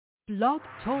Blog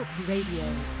Talk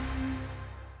Radio.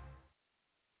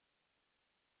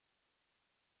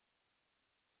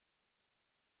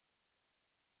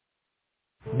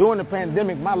 During the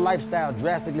pandemic, my lifestyle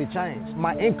drastically changed.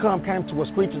 My income came to a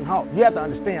screeching halt. You have to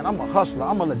understand, I'm a hustler.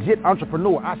 I'm a legit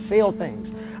entrepreneur. I sell things.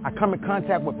 I come in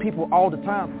contact with people all the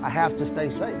time. I have to stay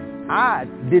safe. I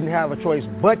didn't have a choice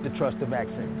but to trust the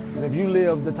vaccine. And if you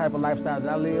live the type of lifestyle that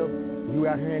I live, you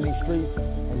out here in these streets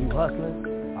and you hustling,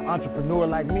 an entrepreneur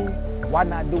like me, why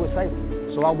not do it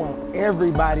safely? So I want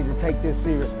everybody to take this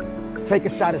seriously. Take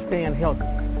a shot at staying healthy.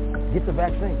 Get the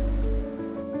vaccine.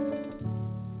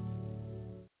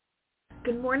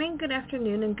 Good morning, good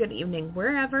afternoon, and good evening,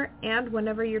 wherever and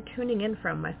whenever you're tuning in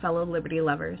from, my fellow Liberty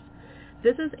lovers.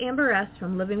 This is Amber S.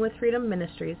 from Living with Freedom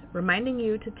Ministries, reminding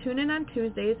you to tune in on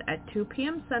Tuesdays at 2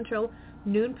 p.m. Central,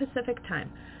 noon Pacific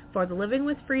Time, for the Living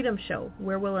with Freedom show,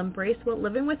 where we'll embrace what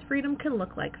living with freedom can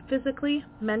look like physically,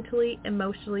 mentally,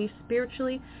 emotionally,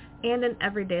 spiritually, and in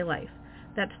everyday life.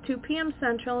 That's 2 p.m.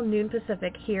 Central, noon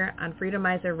Pacific, here on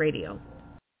Freedomizer Radio.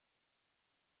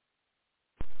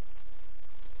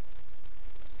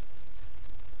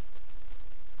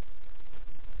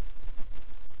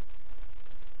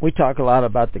 We talk a lot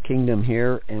about the kingdom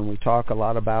here, and we talk a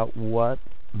lot about what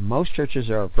most churches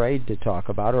are afraid to talk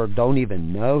about or don't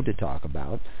even know to talk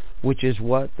about, which is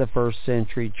what the first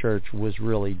century church was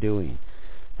really doing.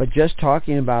 But just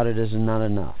talking about it is not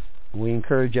enough. We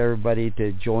encourage everybody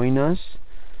to join us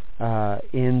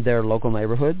in their local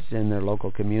neighborhoods, in their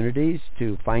local communities,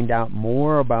 to find out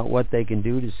more about what they can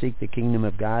do to seek the kingdom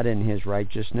of God and His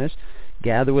righteousness.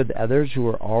 Gather with others who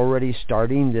are already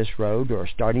starting this road or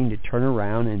starting to turn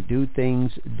around and do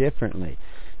things differently.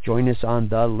 Join us on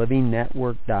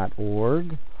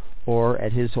thelivingnetwork.org or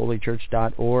at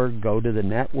hisholychurch.org. Go to the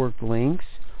network links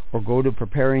or go to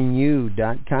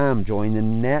preparingyou.com. Join the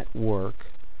network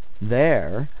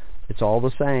there. It's all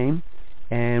the same,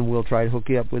 and we'll try to hook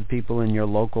you up with people in your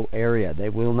local area. They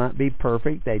will not be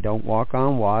perfect. They don't walk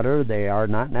on water. They are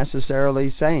not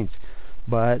necessarily saints,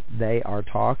 but they are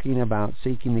talking about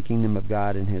seeking the kingdom of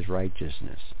God and His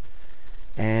righteousness.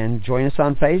 And join us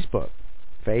on Facebook,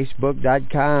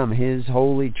 facebook.com, His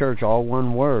Holy Church, all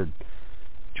one word.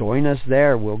 Join us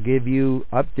there. We'll give you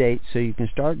updates so you can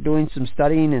start doing some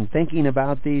studying and thinking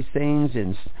about these things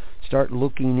and start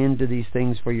looking into these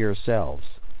things for yourselves.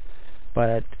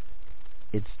 But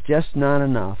it's just not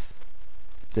enough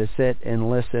to sit and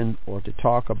listen or to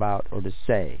talk about or to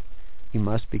say. You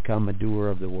must become a doer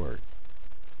of the word.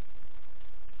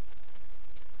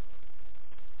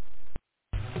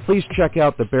 Please check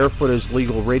out the Barefoot is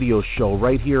Legal radio show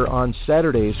right here on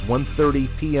Saturdays, 1:30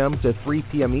 p.m. to 3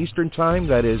 p.m. Eastern Time.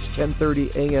 That is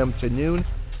 10:30 a.m. to noon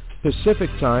Pacific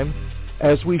Time,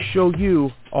 as we show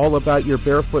you all about your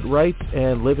barefoot rights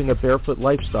and living a barefoot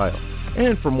lifestyle.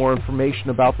 And for more information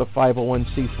about the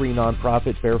 501c3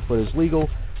 nonprofit Barefoot is Legal,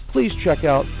 please check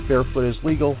out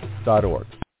barefootislegal.org.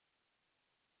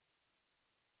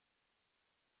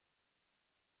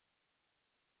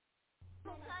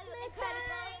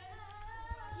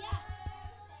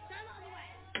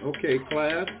 Okay,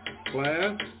 class,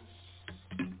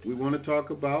 we want to talk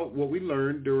about what we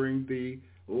learned during the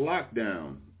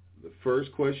lockdown. The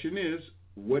first question is,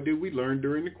 what did we learn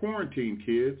during the quarantine,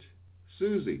 kids?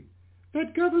 Susie: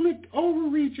 that government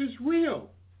overreach is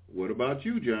real. What about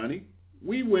you, Johnny?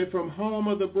 We went from home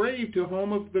of the brave to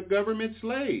home of the government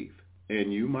slave.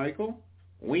 And you, Michael?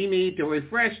 We need to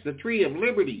refresh the tree of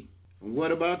liberty.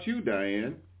 What about you,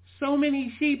 Diane? So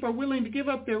many sheep are willing to give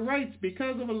up their rights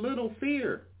because of a little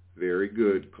fear. Very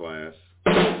good, class.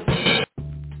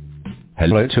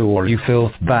 Hello to all you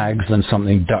filth bags and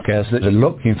something duckers that are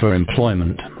looking for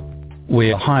employment.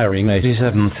 We are hiring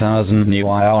 87,000 new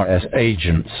IRS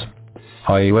agents.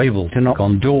 Are you able to knock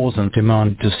on doors and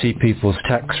demand to see people's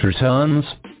tax returns?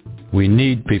 We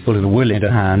need people who are willing to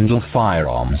handle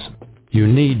firearms. You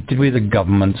need to be the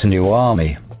government's new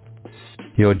army.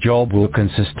 Your job will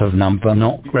consist of number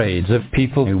not grades of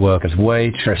people who work as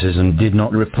waitresses and did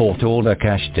not report all their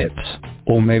cash tips.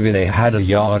 Or maybe they had a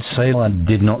yard sale and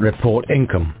did not report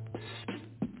income.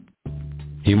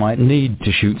 You might need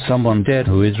to shoot someone dead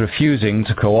who is refusing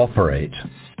to cooperate.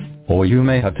 Or you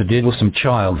may have to deal with some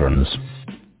children's.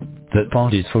 That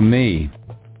part is for me.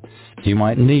 You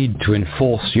might need to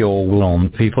enforce your will on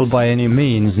people by any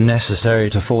means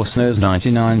necessary to force those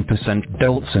 99%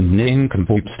 dolts and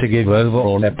nincompoops to give over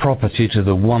all their property to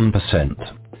the 1%.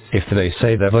 If they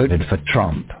say they voted for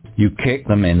Trump, you kick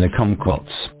them in the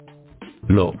kumquats.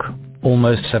 Look,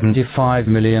 almost 75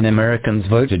 million Americans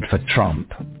voted for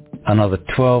Trump. Another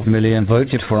 12 million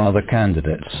voted for other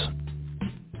candidates.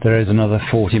 There is another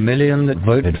 40 million that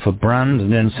voted for Brand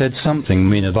and then said something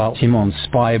mean about him on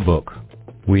Spybook.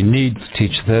 We need to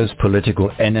teach those political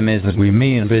enemies that we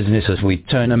mean business as we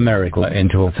turn America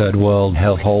into a third world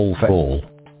hellhole for all.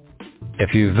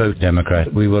 If you vote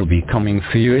Democrat, we will be coming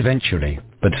for you eventually,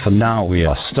 but for now we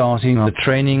are starting our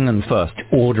training and first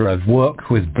order of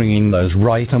work with bringing those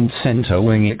right and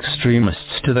center-wing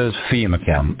extremists to those FEMA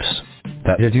camps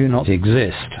that do not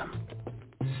exist.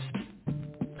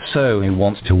 So he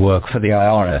wants to work for the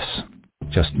IRS.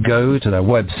 Just go to their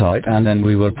website and then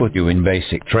we will put you in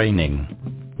basic training.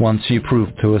 Once you prove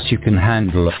to us you can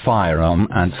handle a firearm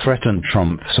and threaten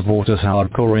Trump supporters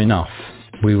hardcore enough,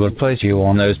 we will place you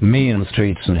on those mean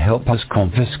streets and help us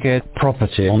confiscate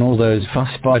property on all those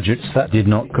fuss budgets that did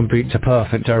not complete a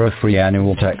perfect error-free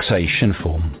annual taxation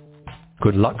form.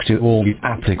 Good luck to all you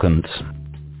applicants.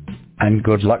 And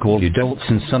good luck all you adults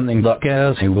in something that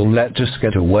cares who will let us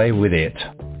get away with it.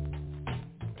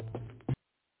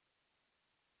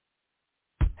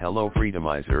 Hello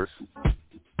Freedomizers.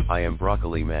 I am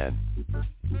Broccoli Man.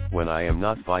 When I am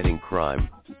not fighting crime,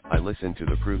 I listen to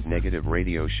the Proof Negative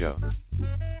radio show.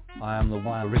 I am the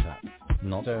Wire.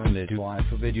 Not only do I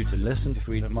forbid you to listen to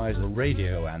Freedomizer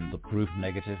Radio and the Proof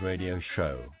Negative radio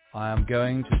show, I am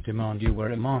going to demand you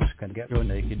wear a mask and get your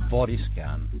naked body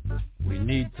scan. We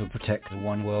need to protect the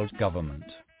one world government.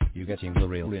 You getting the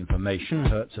real information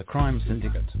hurts a crime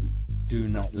syndicate. Do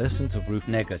not listen to Proof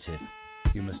Negative.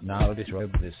 You must now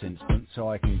disrobe this instant so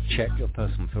I can check your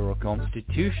person for a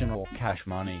constitution or cash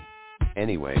money.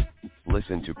 Anyway,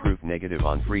 listen to Proof Negative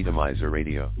on Freedomizer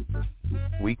Radio.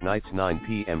 Weeknights 9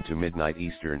 p.m. to midnight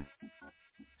Eastern.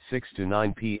 6 to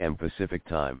 9 p.m. Pacific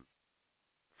Time.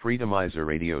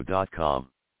 Freedomizerradio.com.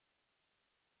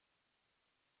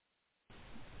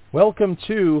 Welcome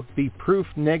to the Proof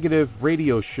Negative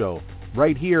radio show,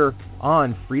 right here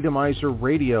on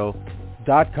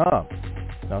Freedomizerradio.com.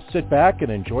 Now sit back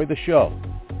and enjoy the show.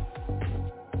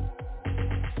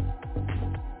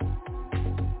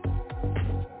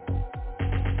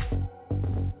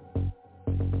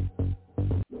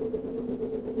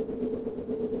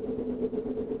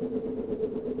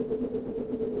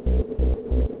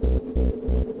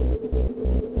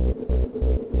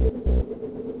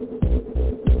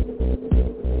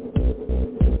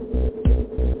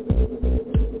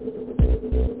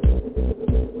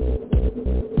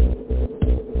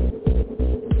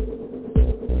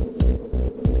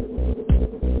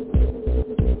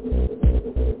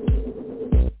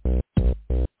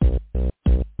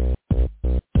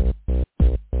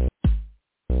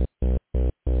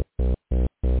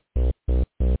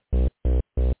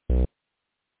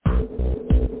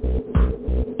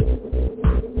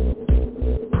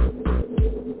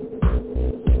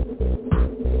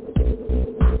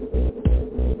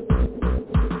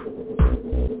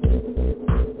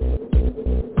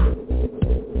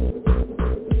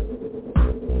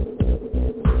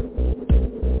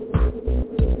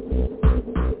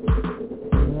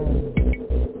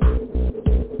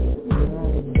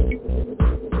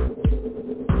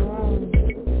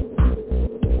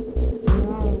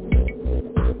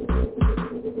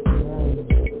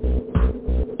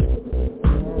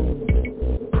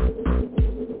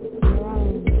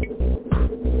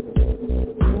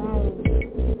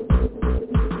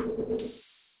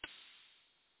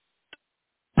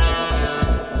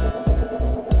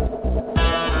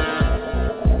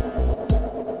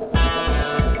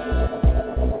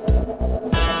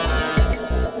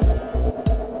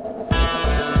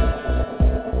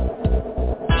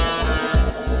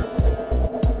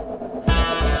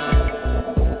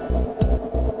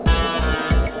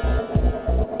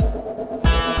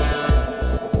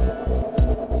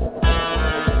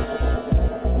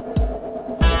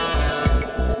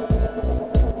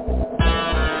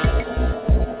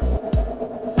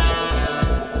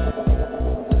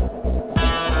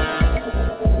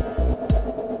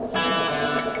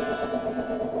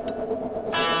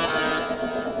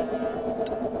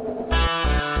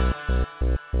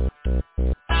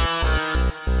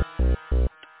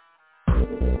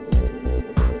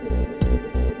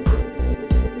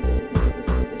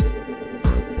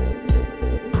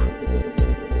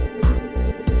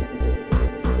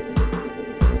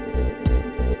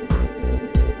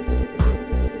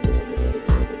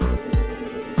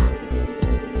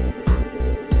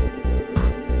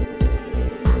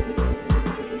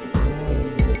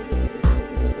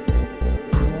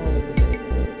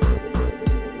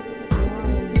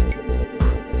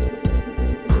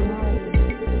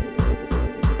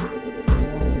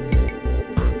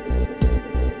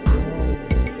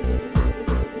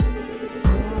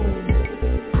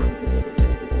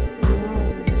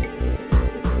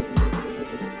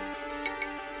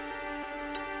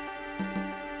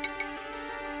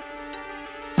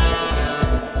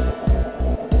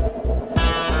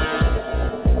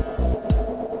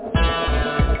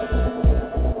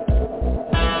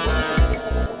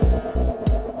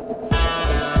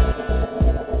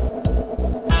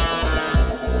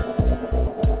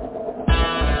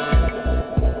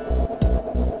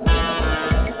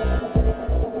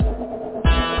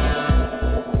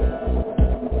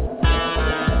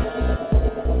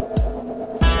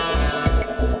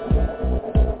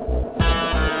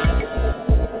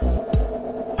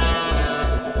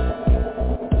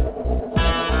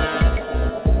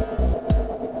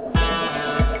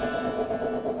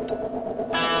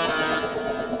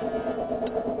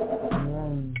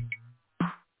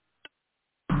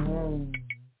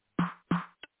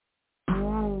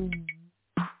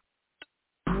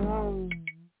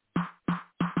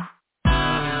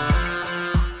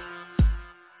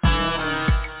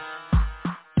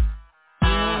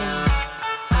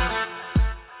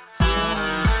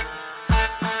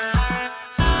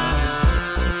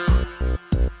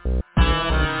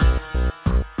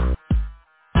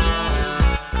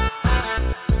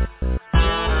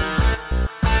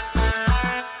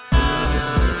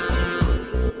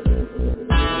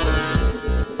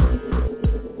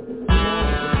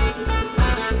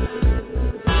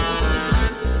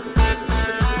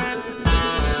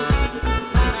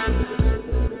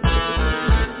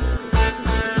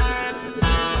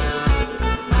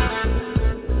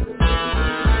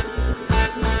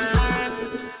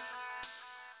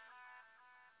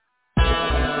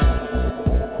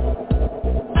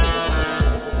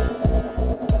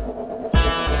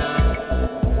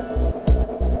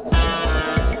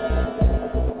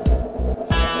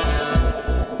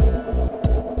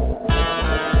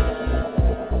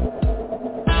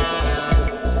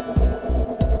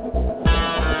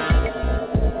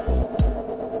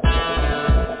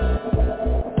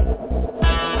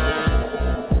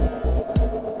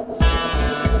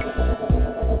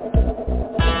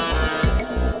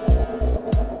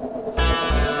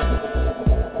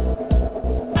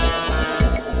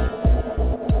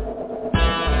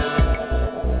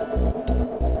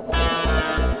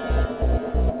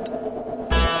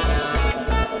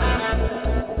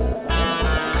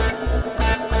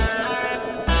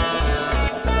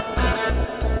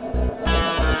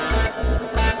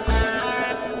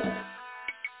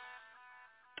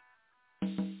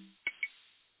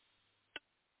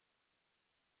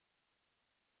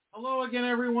 Hello again,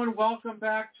 everyone. Welcome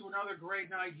back to another great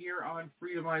night here on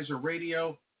Freedomizer Radio.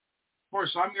 Of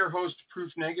course, I'm your host,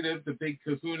 Proof Negative, the Big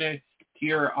Kahuna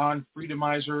here on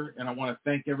Freedomizer, and I want to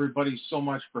thank everybody so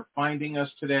much for finding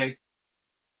us today.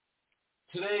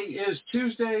 Today is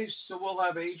Tuesday, so we'll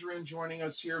have Adrian joining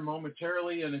us here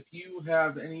momentarily, and if you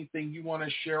have anything you want to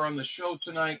share on the show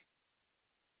tonight,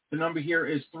 the number here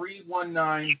is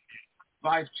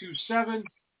 319-527-6208,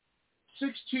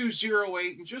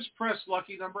 and just press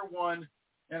lucky number 1,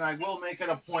 and I will make it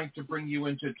a point to bring you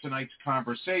into tonight's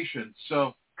conversation.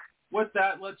 So with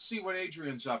that, let's see what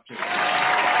Adrian's up to.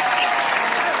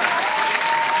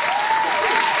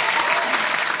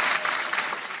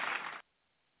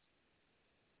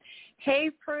 Hey,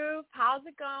 Proof. How's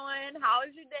it going? How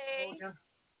was your day?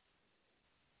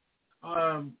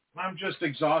 I'm just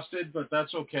exhausted, but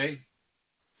that's okay.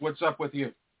 What's up with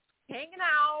you? Hanging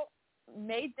out.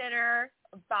 Made dinner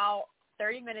about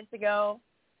 30 minutes ago.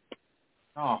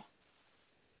 Oh.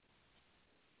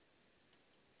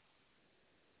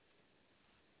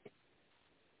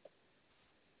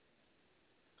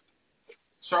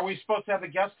 So are we supposed to have a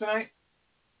guest tonight?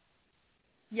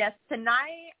 Yes,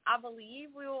 tonight I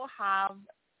believe we will have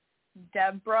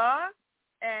Deborah,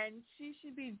 and she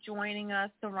should be joining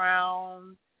us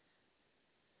around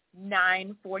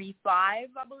 9:45, I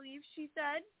believe she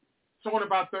said. So in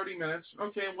about 30 minutes.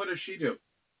 Okay, and what does she do?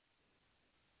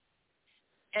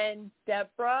 And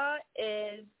Deborah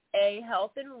is a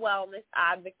health and wellness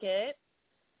advocate.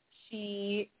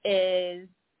 She is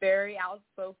very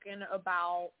outspoken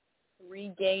about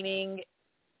regaining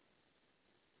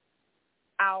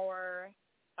our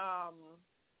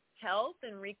health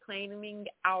and reclaiming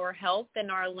our health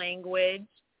and our language.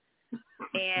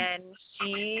 And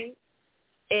she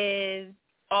is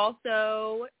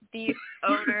also the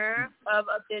owner of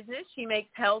a business. She makes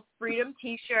Health Freedom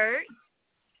T-shirts.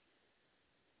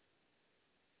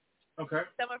 Okay.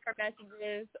 Some of her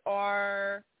messages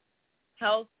are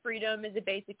health freedom is a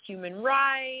basic human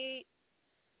right.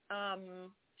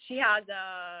 She has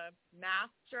a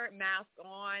mask shirt, mask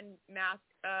on, mask.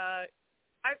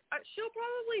 She'll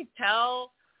probably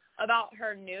tell about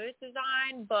her newest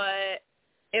design, but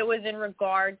it was in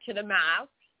regard to the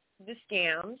masks, the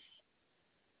scams.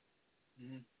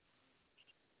 Mm-hmm.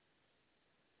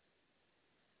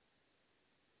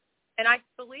 And I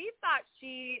believe that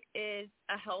she is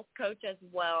a health coach as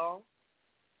well.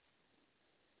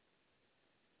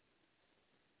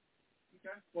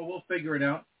 Okay. Well, we'll figure it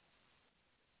out.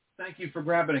 Thank you for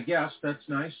grabbing a guest. That's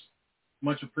nice.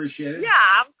 Much appreciated. Yeah,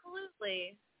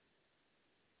 absolutely.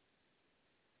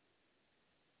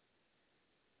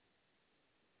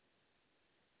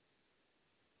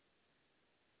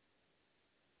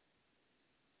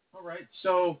 All right.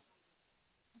 So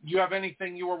do you have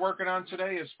anything you were working on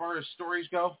today as far as stories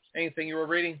go? Anything you were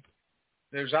reading?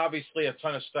 There's obviously a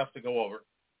ton of stuff to go over.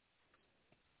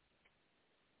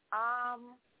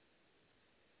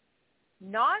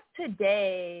 Not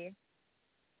today.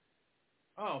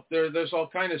 Oh, there's all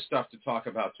kind of stuff to talk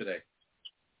about today.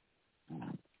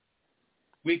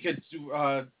 We could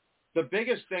the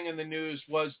biggest thing in the news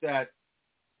was that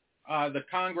the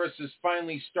Congress is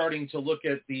finally starting to look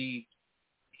at the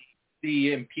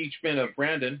impeachment of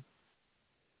Brandon.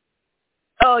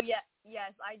 Oh, yeah.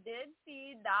 Yes, I did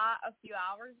see that a few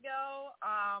hours ago.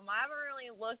 I haven't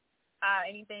really looked at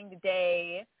anything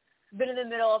today. Been in the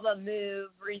middle of a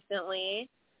move recently,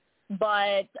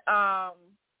 but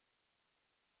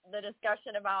the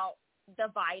discussion about the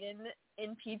Biden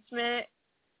impeachment,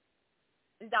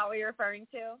 is that what you're referring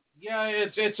to? Yeah,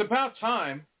 it's about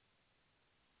time.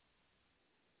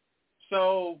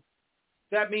 So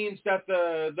that means that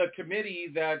the committee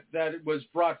that was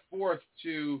brought forth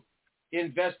to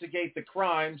investigate the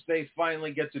crimes, they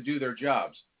finally get to do their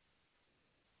jobs.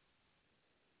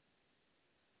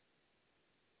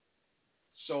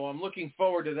 So I'm looking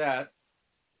forward to that.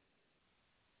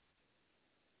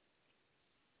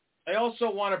 I also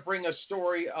want to bring a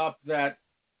story up that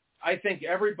I think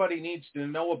everybody needs to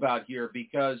know about here,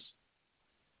 because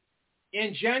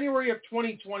in January of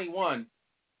 2021,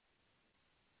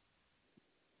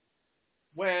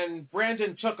 when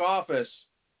Brandon took office,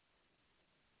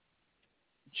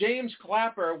 James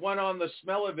Clapper went on the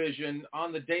Smell-O-Vision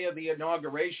on the day of the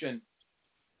inauguration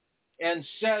and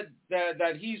said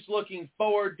that he's looking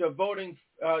forward to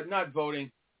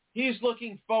he's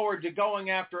looking forward to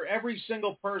going after every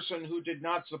single person who did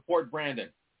not support Brandon.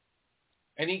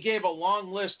 And he gave a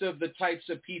long list of the types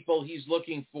of people he's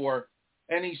looking for,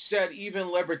 and he said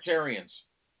even libertarians.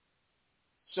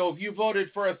 So if you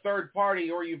voted for a third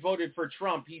party or you voted for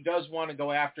Trump, he does want to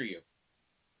go after you.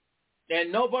 And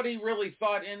nobody really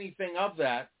thought anything of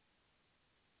that.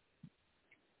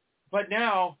 But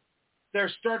now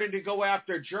they're starting to go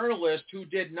after journalists who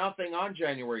did nothing on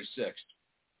January 6th.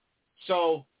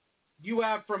 So you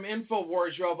have from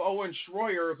InfoWars, you have Owen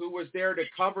Schroyer, who was there to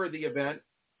cover the event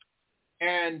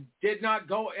and did not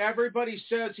go. Everybody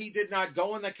says he did not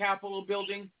go in the Capitol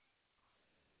building,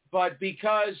 but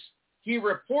because he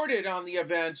reported on the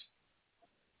event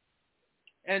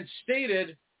and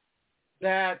stated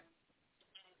that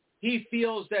he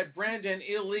feels that Brandon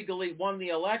illegally won the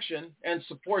election and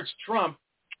supports Trump,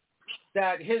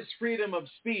 that his freedom of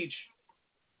speech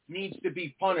needs to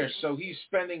be punished. So he's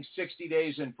spending 60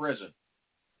 days in prison.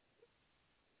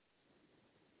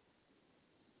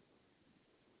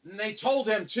 And they told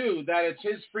him, too, that it's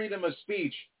his freedom of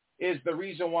speech is the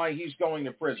reason why he's going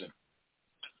to prison.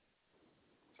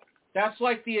 That's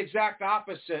like the exact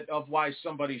opposite of why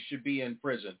somebody should be in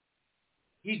prison.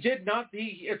 It's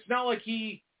not like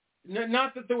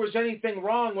not that there was anything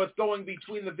wrong with going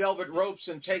between the velvet ropes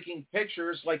and taking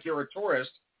pictures like you're a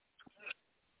tourist,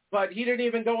 but he didn't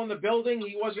even go in the building.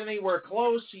 He wasn't anywhere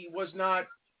close. He was not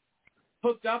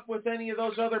hooked up with any of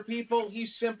those other people. He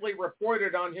simply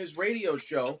reported on his radio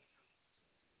show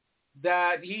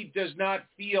that he does not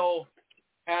feel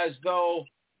as though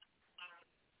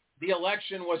the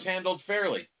election was handled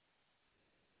fairly.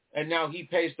 And now he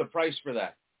pays the price for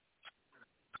that.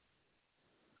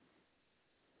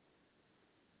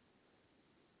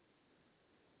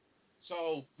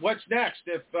 So what's next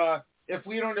if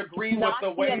we don't agree with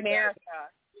the way America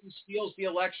that steals the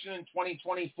election in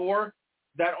 2024,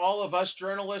 that all of us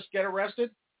journalists get arrested?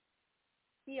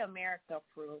 The America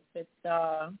proof. It's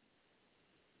 2000.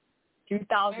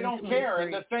 They don't care.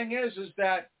 And the thing is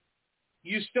that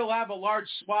you still have a large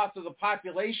swath of the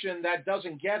population that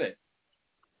doesn't get it.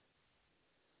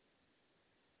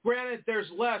 Granted, there's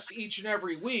less each and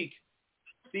every week,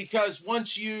 because once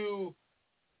you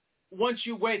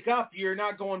wake up, you're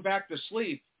not going back to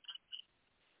sleep.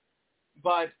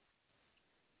 But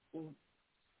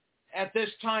at this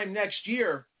time next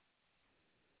year,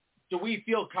 do we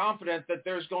feel confident that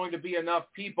there's going to be enough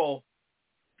people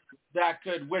that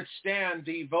could withstand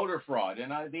the voter fraud?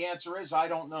 And the answer is, I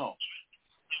don't know.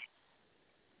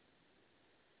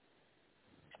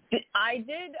 I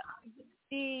did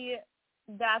see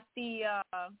that the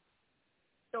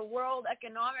World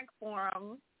Economic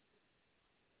Forum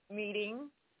meeting,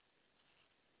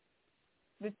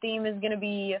 the theme is going to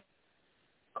be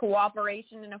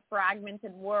cooperation in a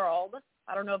fragmented world.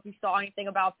 I don't know if you saw anything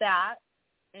about that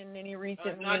in any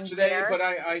recent meetings. Not today, there. but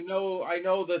I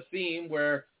know the theme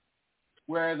where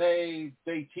they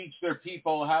teach their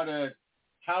people how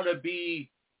to be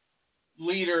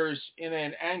leaders in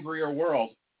an angrier world.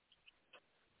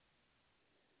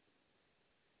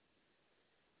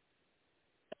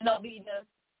 They'll be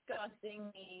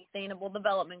discussing the Sustainable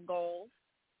Development Goals.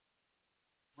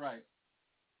 Right.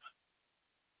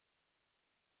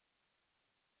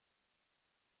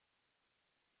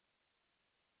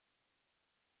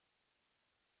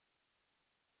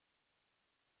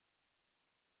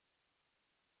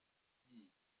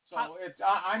 So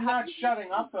I'm not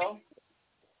shutting up, though.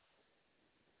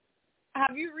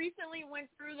 Have you recently went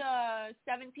through the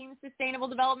 17 Sustainable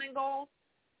Development Goals?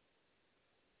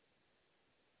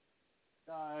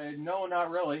 No, not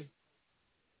really.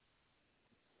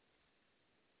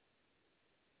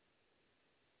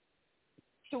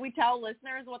 Should we tell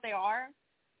listeners what they are?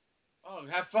 Oh,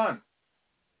 have fun.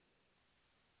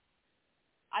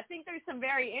 I think there's some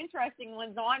very interesting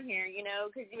ones on here,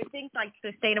 because you would think like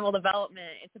sustainable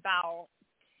development, it's about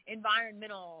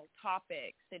environmental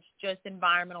topics. It's just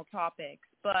environmental topics,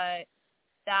 but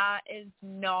that is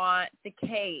not the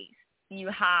case. You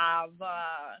have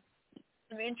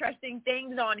some interesting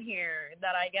things on here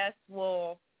that I guess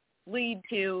will lead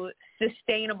to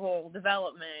sustainable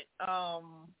development.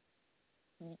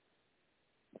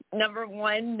 Number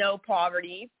 1, no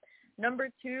poverty. Number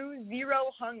 2,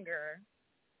 0 hunger.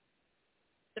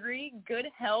 3, good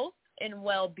health and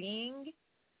well-being.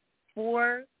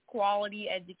 4, quality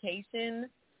education.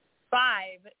 5,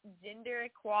 gender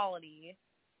equality.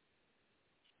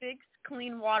 6,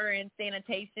 clean water and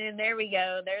sanitation. There we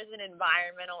go. There's an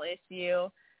environmental issue.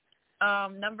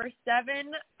 Number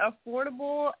 7,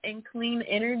 affordable and clean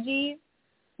energy.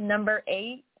 Number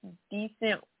 8,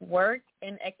 decent work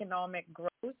and economic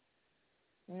growth.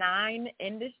 9,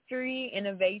 industry,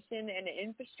 innovation, and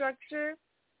infrastructure.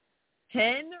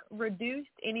 10, reduced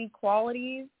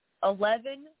inequalities.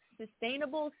 11,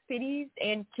 sustainable cities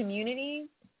and communities.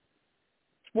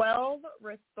 12,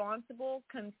 responsible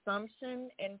consumption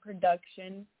and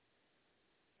production.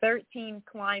 13,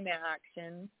 climate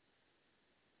action.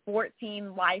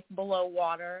 14, life below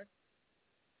water.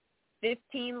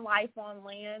 15, life on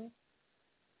land.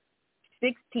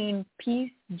 16,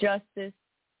 peace, justice,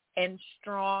 and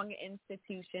strong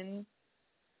institutions.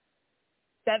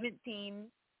 17,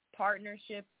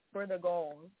 partnership for the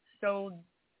goals. So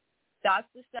that's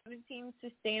the 17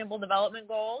 Sustainable Development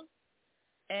Goals,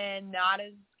 and that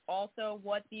is also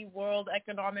what the World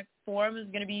Economic Forum is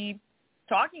going to be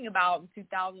talking about in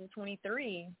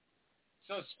 2023.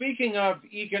 So speaking of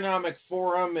economic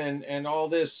forum and all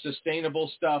this sustainable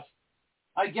stuff,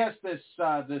 I guess this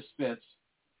fits.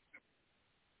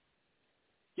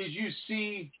 Did you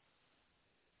see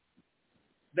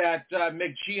that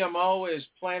McGMO is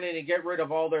planning to get rid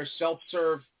of all their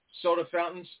self-serve soda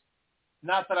fountains?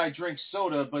 Not that I drink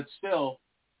soda, but still,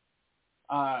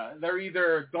 they're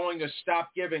either going to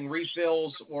stop giving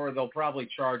refills or they'll probably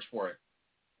charge for it.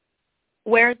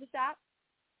 Where is this at?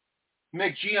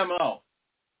 McGMO.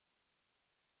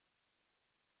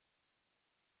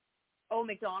 Oh,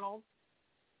 McDonald's.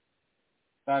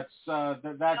 That's No,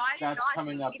 that's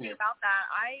coming up here. About that,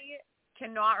 I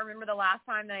cannot remember the last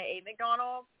time that I ate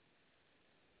McDonald's.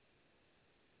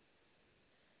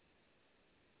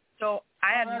 So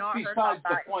I had not heard about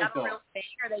that. Is that a real thing?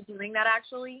 Are they doing that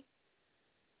actually?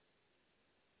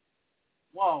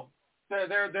 Well,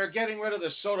 they're getting rid of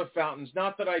the soda fountains.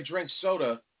 Not that I drink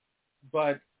soda,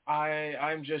 but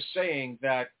I'm just saying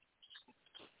that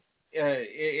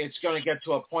it's going to get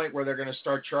to a point where they're going to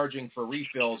start charging for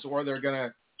refills, or they're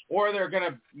not going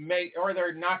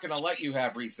to let you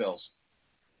have refills.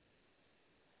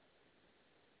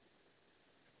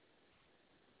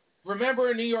 Remember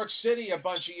in New York City a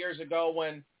bunch of years ago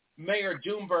when Mayor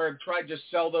Doomberg tried to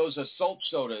sell those assault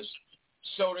sodas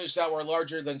that were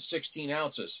larger than 16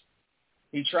 ounces.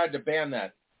 He tried to ban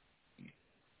that. Do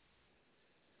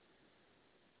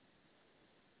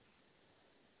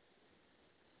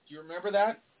you remember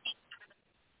that?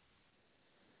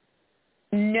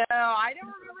 No, I don't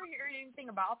remember hearing anything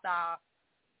about that.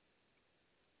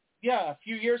 Yeah, a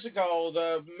few years ago,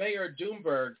 the Mayor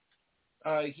Doomberg,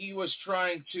 he was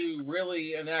trying to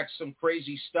really enact some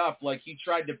crazy stuff. Like he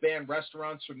tried to ban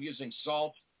restaurants from using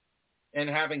salt and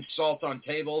having salt on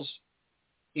tables.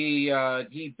 He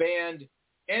banned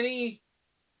any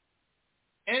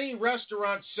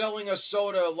restaurant selling a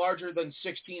soda larger than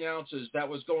 16 ounces. That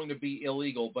was going to be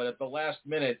illegal, but at the last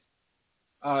minute,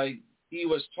 he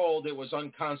was told it was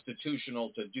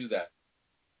unconstitutional to do that.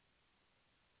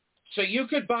 So you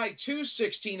could buy 2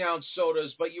 16-ounce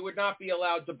sodas, but you would not be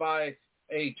allowed to buy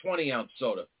a 20-ounce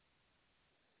soda.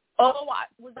 Oh,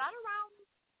 was that around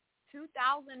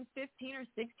 2015 or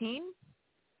 16?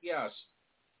 Yes.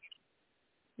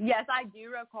 Yes, I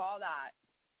do recall that.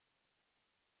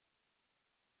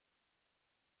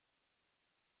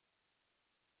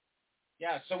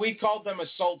 Yeah, so we called them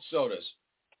assault sodas.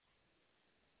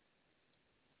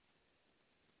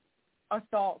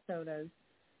 Assault sodas.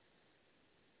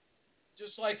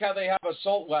 Just like how they have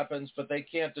assault weapons, but they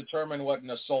can't determine what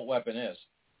an assault weapon is.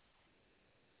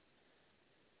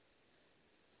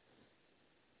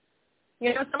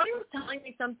 You know, somebody was telling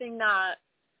me something that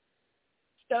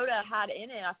soda had in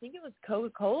it, I think it was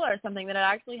Coca-Cola or something, that it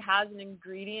actually has an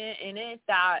ingredient in it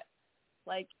that,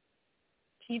 like,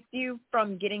 keeps you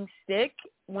from getting sick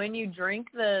when you drink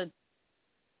the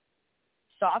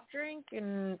soft drink.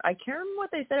 And I can't remember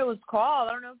what they said it was called.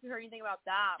 I don't know if you heard anything about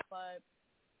that, but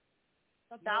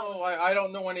I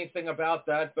don't know anything about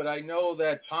that, but I know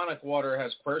that tonic water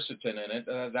has quercetin in it.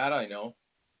 That I know.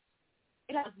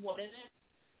 It has what in it?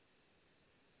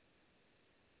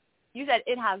 You said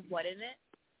it has what in it?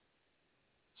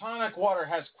 Tonic water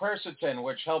has quercetin,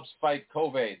 which helps fight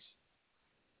COVID.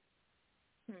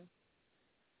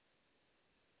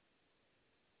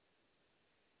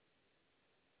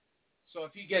 So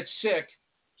if you get sick,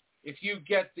 if you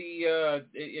get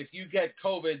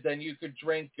COVID, then you could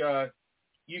drink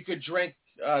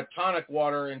tonic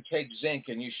water and take zinc,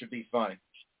 and you should be fine.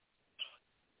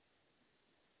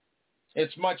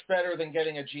 It's much better than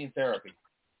getting a gene therapy.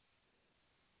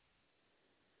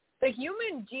 The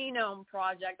Human Genome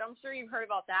Project. I'm sure you've heard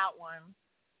about that one.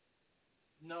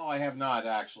 No, I have not,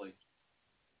 actually.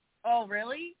 Oh,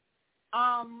 really?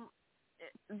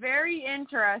 Very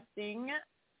interesting.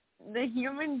 The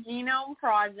Human Genome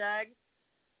Project.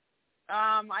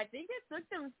 I think it took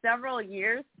them several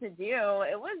years to do.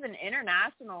 It was an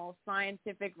international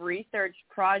scientific research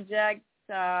project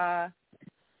that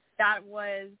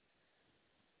was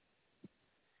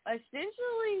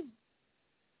essentially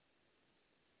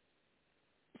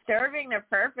serving the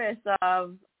purpose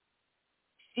of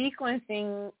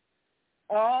sequencing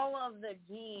all of the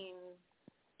genes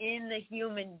in the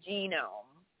human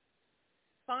genome,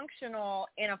 functional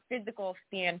in a physical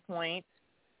standpoint.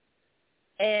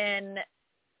 And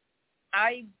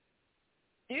I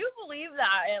do believe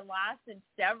that it lasted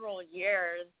several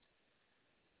years.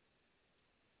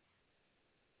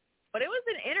 But it was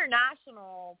an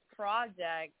international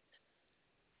project.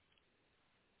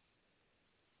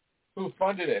 Who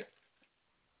funded it?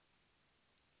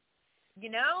 You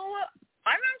know,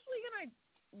 I'm actually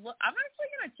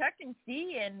gonna check and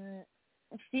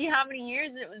see how many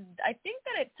years it was. I think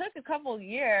that it took a couple of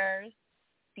years.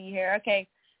 See here, okay,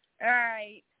 all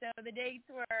right. So the dates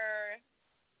were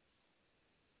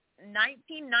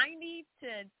 1990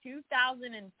 to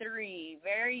 2003.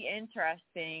 Very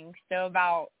interesting. So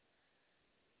about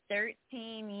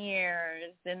 13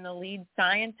 years. And the lead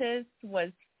scientist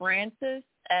was Francis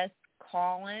S.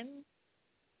 Collins.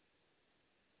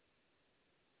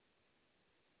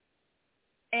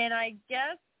 And I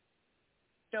guess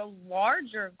the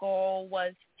larger goal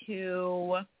was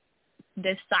to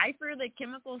decipher the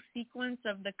chemical sequence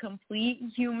of the complete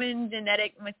human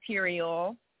genetic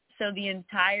material, so the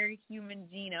entire human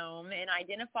genome, and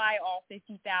identify all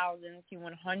 50,000 to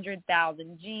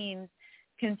 100,000 genes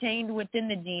contained within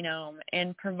the genome,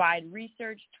 and provide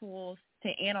research tools to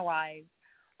analyze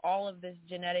all of this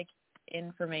genetic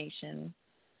information.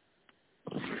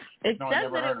 It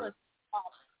says that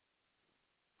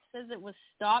it was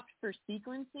stopped for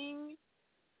sequencing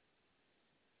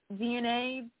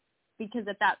DNA because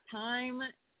at that time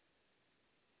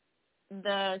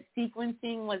the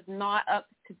sequencing was not up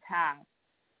to task.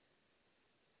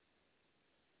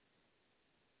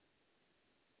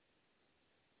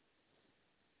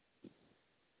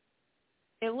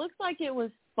 It looks like it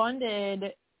was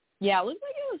funded. Yeah, it looks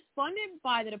like it was funded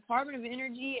by the Department of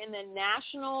Energy and the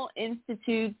National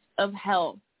Institutes of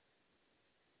Health.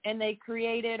 And they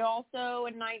created also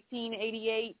in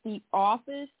 1988 the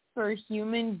Office for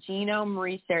Human Genome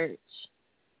Research,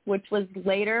 which was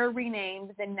later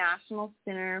renamed the National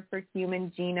Center for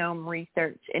Human Genome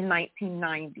Research in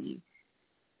 1990.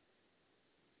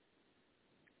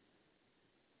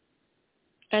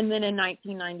 And then in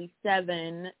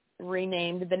 1997,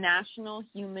 renamed the National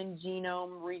Human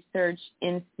Genome Research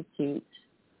Institute.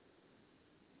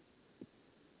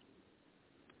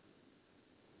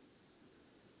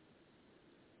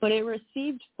 But it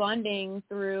received funding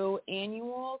through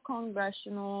annual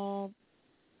congressional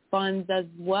funds as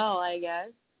well, I guess.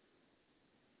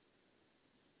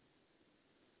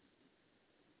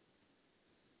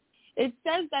 It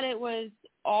says that it was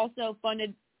also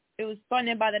funded. It was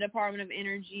funded by the Department of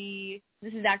Energy.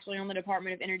 This is actually on the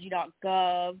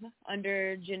departmentofergy.gov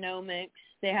under genomics.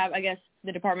 They have, I guess,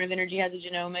 the Department of Energy has a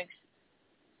genomics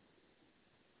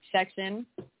section.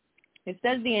 It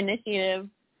says the initiative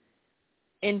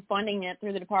in funding it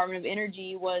through the Department of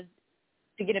Energy was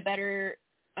to get a better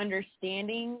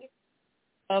understanding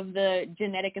of the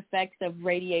genetic effects of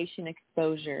radiation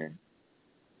exposure.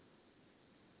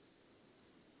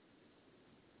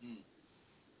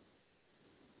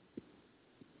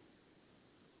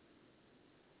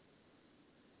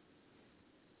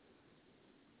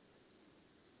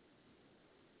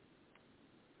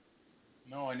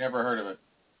 No, I never heard of it.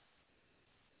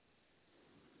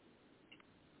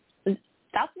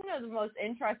 That's one of the most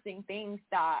interesting things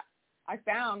that I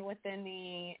found within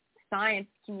the science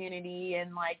community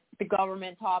and like the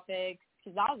government topics,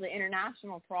 because that was an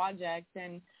international project,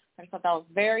 and I thought that was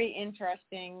very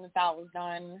interesting that was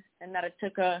done, and that it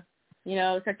took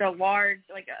such a large,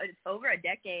 over a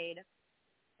decade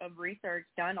of research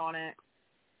done on it.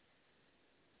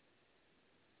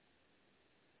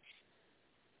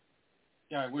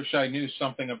 Yeah, I wish I knew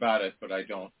something about it, but I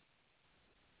don't.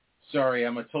 Sorry,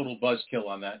 I'm a total buzzkill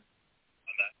on that.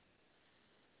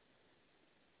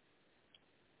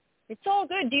 It's all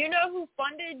good. Do you know who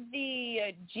funded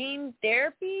the gene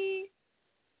therapy?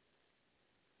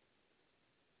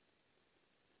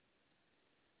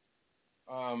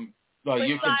 Well,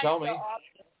 you can tell me.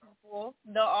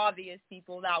 The obvious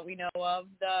people that we know of.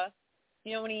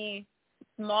 Any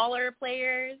smaller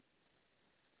players?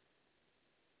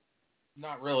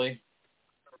 Not really.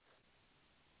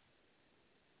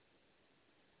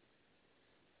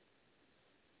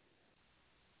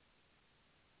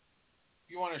 If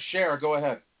you want to share, go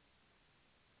ahead.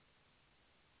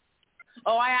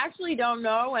 Oh, I actually don't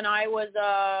know, and I was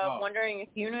wondering if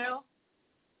you knew.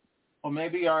 Well,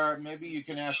 maybe you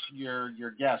can ask your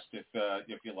guest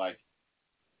if you like.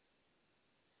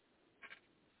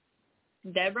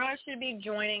 Deborah should be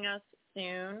joining us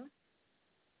soon.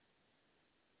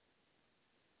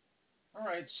 All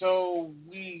right, so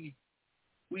we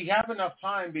have enough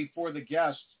time before the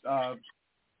guest.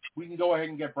 We can go ahead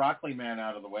and get Broccoli Man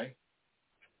out of the way.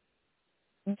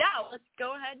 Yeah, let's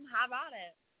go ahead and have at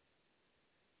it.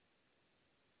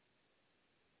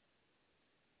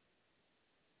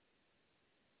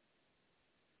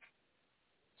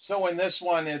 So in this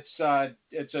one, it's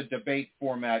a debate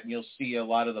format, and you'll see a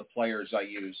lot of the players I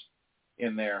use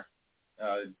in there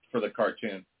for the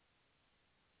cartoon.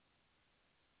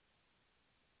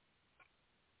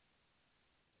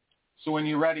 So when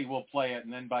you're ready, we'll play it,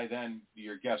 and then by then,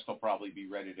 your guest will probably be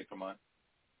ready to come on.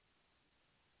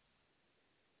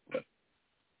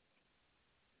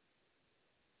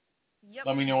 Yep.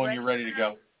 Let me know when you're ready to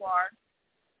go.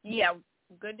 Yeah,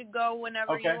 good to go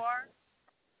whenever you are.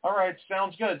 All right,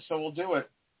 sounds good. So we'll do it.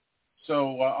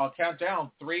 So I'll count down.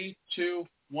 3, 2,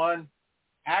 1,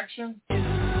 action.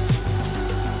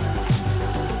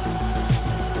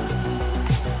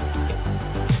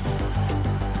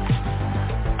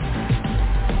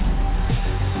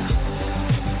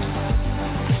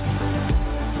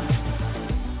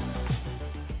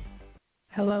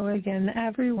 Hello again,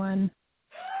 everyone.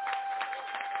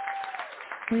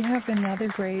 We have another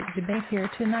great debate here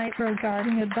tonight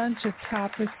regarding a bunch of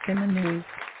topics in the news.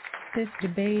 This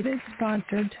debate is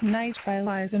sponsored tonight by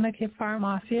Lysanica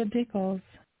Pharmaceuticals.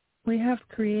 We have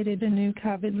created a new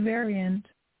COVID variant.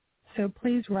 So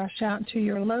please rush out to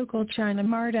your local China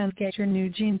Mart and get your new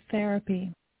gene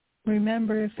therapy.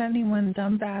 Remember, if anyone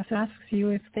dumbass asks you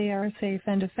if they are safe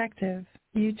and effective,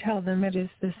 you tell them it is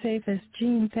the safest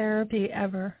gene therapy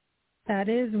ever. That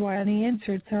is why the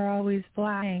inserts are always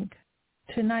blank.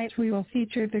 Tonight we will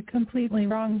feature the completely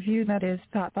wrong view that is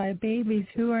taught by babies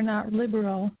who are not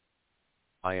liberal.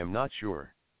 I am not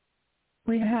sure.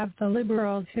 We have the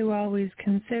liberals who always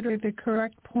consider the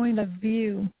correct point of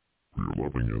view. We're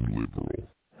loving and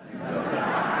liberal.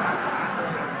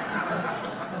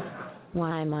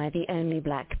 Why am I the only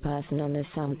black person on this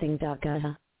something, Doug?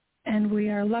 And we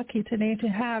are lucky today to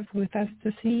have with us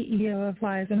the CEO of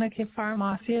Lysanica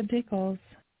Pharmaceuticals.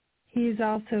 He is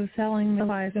also selling the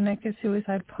Lysanica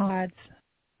suicide pods.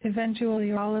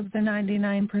 Eventually all of the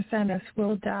 99% us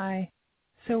will die.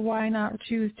 So why not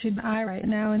choose to die right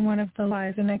now in one of the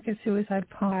Lysanica suicide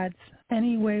pods?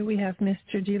 Anyway, we have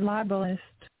Mr. G-Libelist.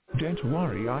 Don't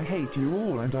worry, I hate you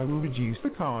all, and I will reduce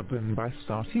the carbon by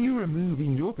starting you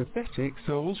removing your pathetic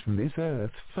souls from this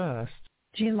earth first.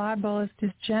 G-Libelist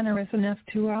is generous enough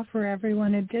to offer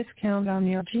everyone a discount on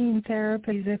your gene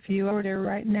therapies if you order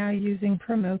right now using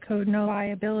promo code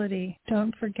NOLiability.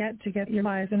 Don't forget to get your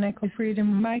Lysanica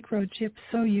Freedom microchip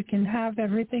so you can have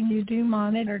everything you do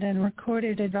monitored and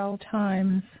recorded at all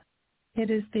times. It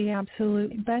is the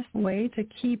absolute best way to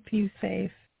keep you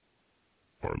safe.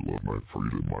 I love my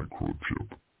Freedom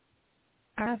microchip.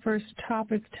 Our first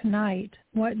topic tonight,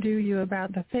 what do you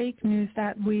about the fake news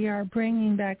that we are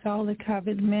bringing back all the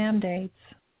COVID mandates?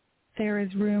 There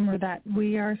is rumor that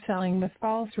we are selling the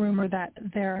false rumor that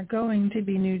there are going to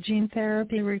be new gene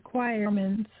therapy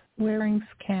requirements, wearing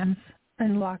scans,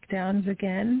 and lockdowns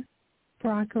again.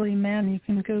 Broccoli Man, you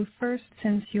can go first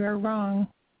since you are wrong.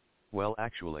 Well,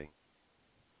 actually.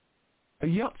 A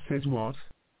yacht says what?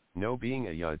 No, being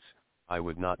a yutz, I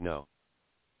would not know.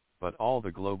 But all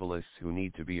the globalists who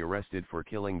need to be arrested for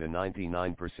killing the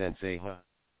 99% say huh.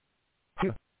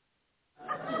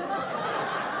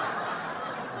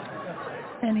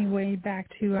 Anyway, back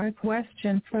to our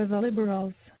question for the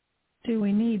liberals. Do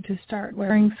we need to start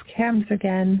wearing scams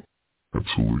again?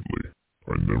 Absolutely.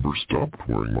 I never stopped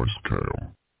wearing my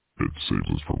scam. It saves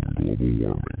us from global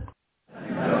warming.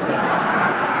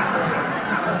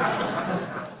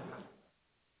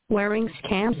 Wearing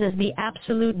scams is the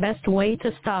absolute best way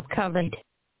to stop COVID.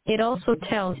 It also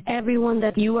tells everyone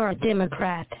that you are a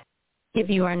Democrat. If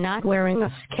you are not wearing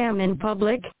a scam in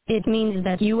public, it means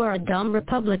that you are a dumb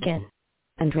Republican.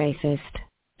 And racist.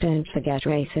 Don't forget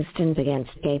racism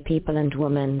against gay people and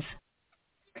women.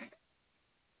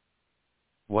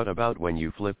 What about when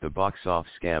you flip the box off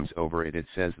scams over it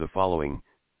says the following,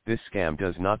 this scam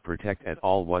does not protect at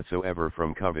all whatsoever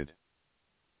from COVID.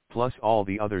 Plus all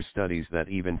the other studies that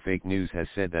even fake news has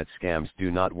said that scams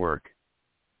do not work.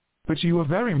 But you are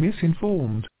very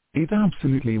misinformed. It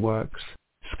absolutely works.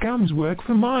 Scams work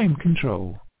for mind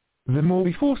control. The more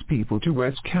we force people to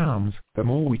wear scams, the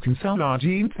more we can sell our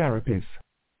gene therapies.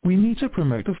 We need to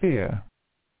promote the fear.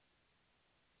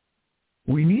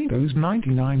 We need those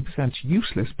 99%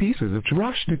 useless pieces of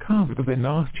trash to cover their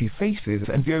nasty faces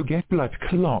and go get blood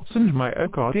clots and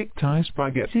myocarditis by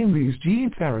getting these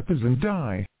gene therapies and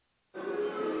die.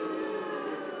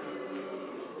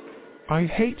 I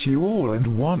hate you all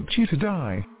and want you to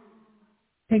die.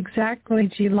 Exactly,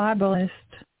 globalist.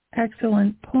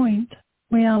 Excellent point.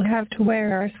 We all have to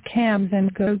wear our scams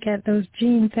and go get those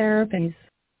gene therapies.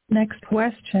 Next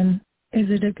question. Is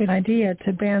it a good idea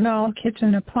to ban all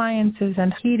kitchen appliances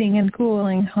and heating and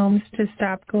cooling homes to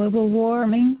stop global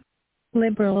warming?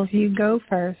 Liberals, you go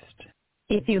first.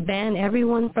 If you ban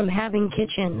everyone from having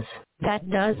kitchens, that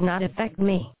does not affect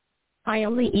me. I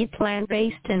only eat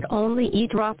plant-based and only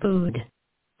eat raw food.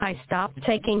 I stopped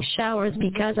taking showers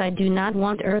because I do not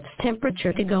want Earth's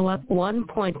temperature to go up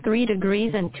 1.3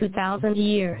 degrees in 2,000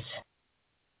 years.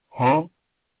 Huh?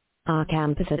 Our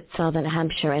campus at Southern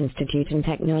Hampshire Institute of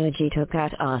Technology took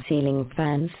out our ceiling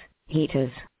fans,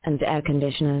 heaters, and air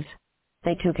conditioners.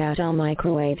 They took out our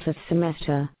microwaves this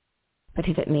semester. But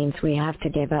if it means we have to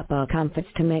give up our comforts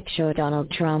to make sure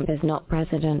Donald Trump is not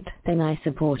president, then I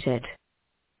support it.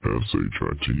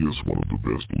 SHIT is one of the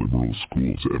best liberal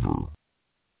schools ever.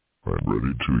 I'm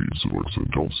ready to eat Zilix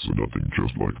and Dulce and nothing,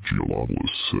 just like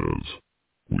Giolopolis says.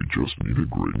 We just need a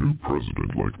great new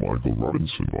president like Michael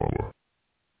Robinson Obama.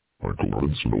 Michael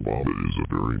Robinson Obama is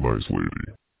a very nice lady.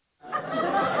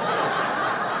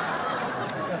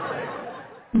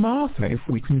 Martha, if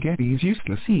we can get these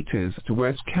useless eaters to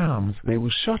wear scams, they will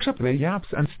shut up their yaps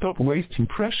and stop wasting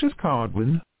precious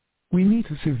carbon. We need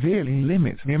to severely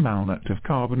limit the amount of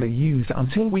carbon they use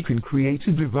until we can create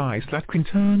a device that can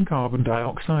turn carbon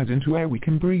dioxide into air we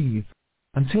can breathe.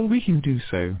 Until we can do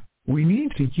so, we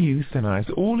need to euthanize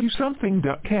all who something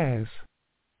that cares.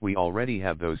 We already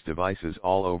have those devices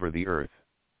all over the earth.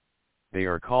 They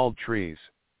are called trees.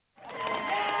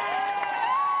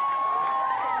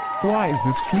 Why is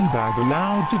this fleabag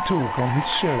allowed to talk on this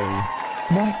show?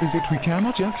 Why is it we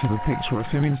cannot just have a picture of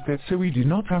him instead so we do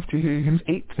not have to hear him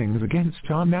say things against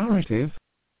our narrative?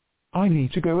 I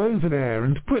need to go over there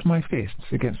and put my fists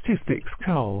against his thick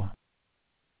skull.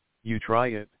 You try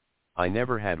it. I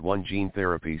never had one gene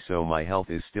therapy, so my health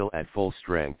is still at full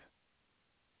strength.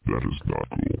 That is not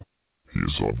cool. He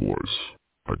is on voice.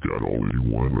 I got all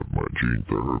 81 of my gene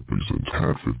therapies and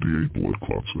had 58 blood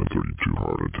clots and 32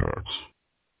 heart attacks.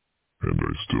 And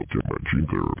I still get my gene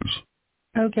therapies.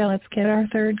 Okay, let's get our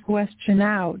third question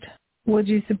out. Would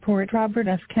you support Robert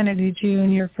F. Kennedy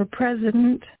Jr. for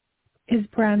president? Is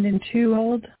Brandon too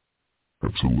old?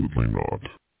 Absolutely not.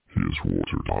 He is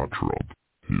Walter Trump.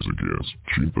 He is against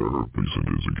gene therapies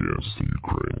and is against the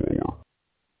Ukraine war.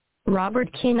 Robert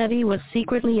Kennedy was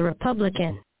secretly a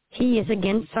Republican. He is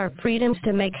against our freedoms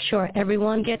to make sure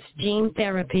everyone gets gene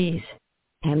therapies.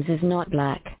 Hems is not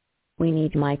black. We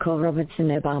need Michael Robertson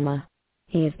Obama.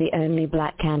 He is the only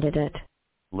black candidate.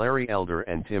 Larry Elder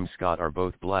and Tim Scott are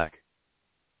both black.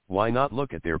 Why not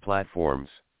look at their platforms?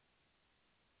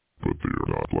 But they are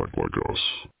not black like us.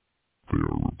 They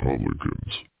are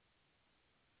Republicans.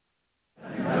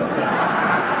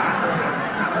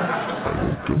 I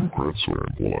hope Democrats are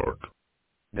black.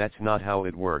 That's not how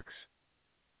it works.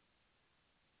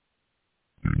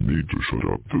 You need to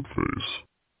shut up the face.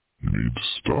 You need to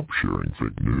stop sharing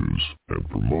fake news and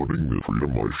promoting the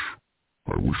freedom wish.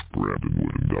 I wish Brandon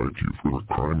would indict you for a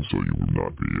crime so you would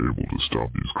not be able to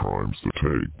stop these crimes that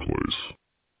take place.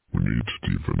 We need to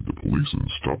defund the police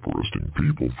and stop arresting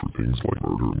people for things like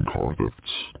murder and car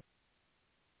thefts.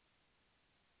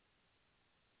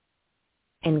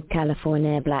 In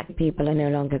California, black people are no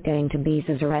longer going to be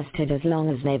as arrested as long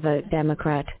as they vote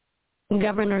Democrat.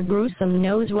 Governor Newsom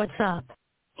knows what's up.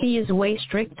 He is way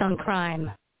strict on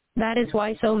crime. That is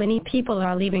why so many people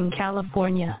are leaving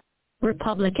California.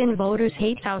 Republican voters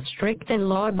hate how strict and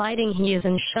law-abiding he is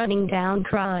in shutting down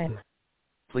crime.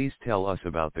 Please tell us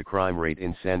about the crime rate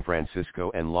in San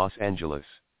Francisco and Los Angeles.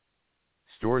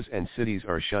 Stores and cities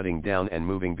are shutting down and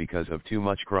moving because of too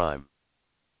much crime.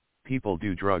 People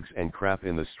do drugs and crap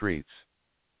in the streets.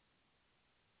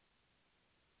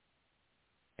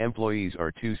 Employees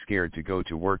are too scared to go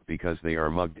to work because they are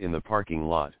mugged in the parking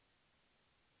lot.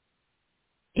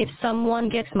 If someone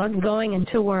gets mugged going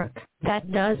into work,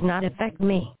 that does not affect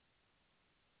me.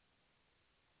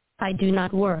 I do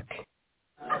not work.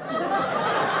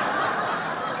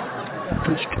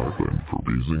 Gets stipend for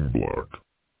being black.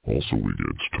 Also we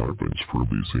get stipends for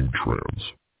being trans.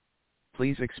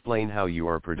 Please explain how you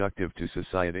are productive to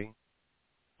society?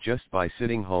 Just by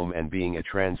sitting home and being a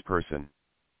trans person.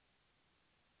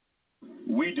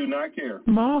 We do not care.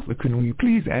 Martha, can we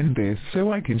please end this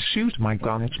so I can shoot my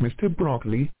gun at Mr.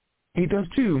 Broccoli? He does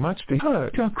too much to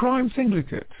hurt our crime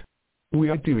syndicate. We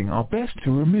are doing our best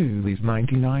to remove these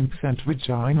 99%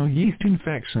 vaginal yeast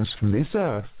infections from this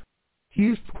earth. He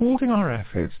is thwarting our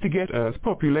efforts to get Earth's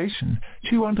population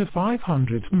to under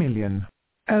 500 million.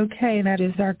 Okay, that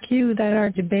is our cue that our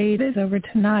debate is over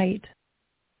tonight.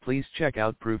 Please check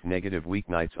out Proof Negative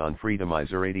weeknights on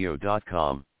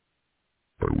freedomizerradio.com.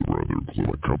 I would rather glue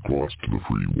my kumquats to the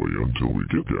freeway until we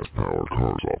get gas-powered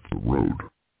cars off the road.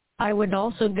 I would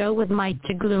also go with Mike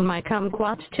to glue my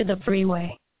kumquats to the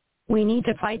freeway. We need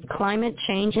to fight climate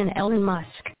change and Elon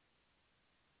Musk.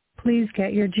 Please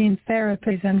get your gene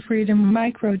therapies and freedom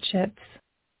microchips.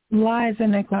 Liza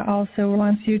Nicola also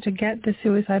wants you to get the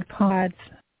suicide pods.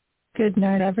 Good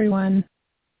night, everyone.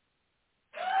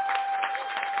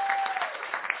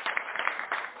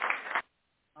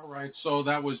 All right, so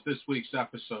that was this week's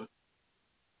episode.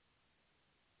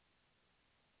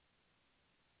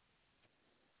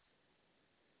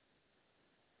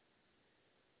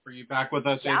 Are you back with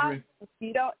us, Adrian? If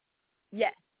you don't,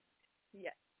 yes.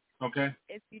 Okay.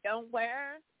 If you don't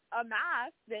wear a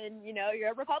mask, then,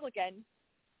 you're a Republican.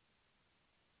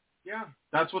 Yeah,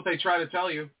 that's what they try to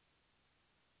tell you.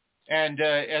 And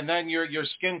then your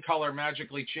skin color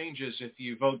magically changes if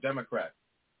you vote Democrat.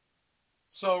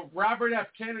 So Robert F.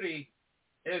 Kennedy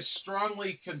is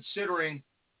strongly considering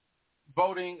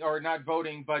voting, or not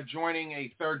voting, but joining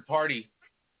a third party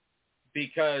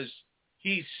because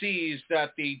he sees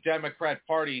that the Democrat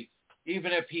Party,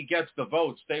 even if he gets the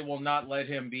votes, they will not let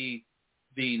him be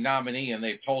the nominee, and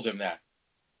they've told him that.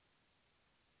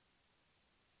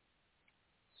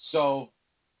 So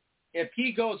if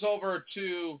he goes over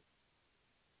to,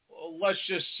 let's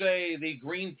just say, the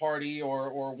Green Party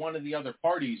or one of the other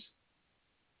parties,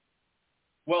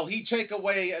 will he take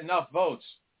away enough votes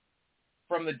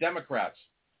from the Democrats?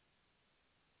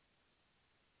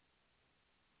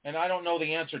 And I don't know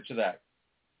the answer to that.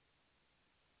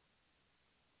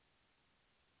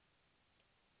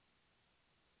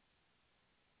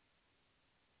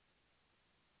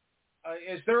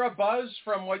 Is there a buzz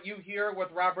from what you hear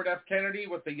with Robert F. Kennedy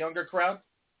with the younger crowd?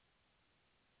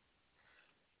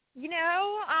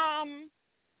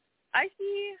 I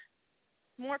see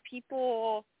more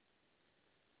people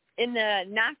in the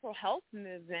natural health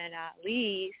movement, at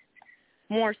least,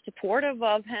 more supportive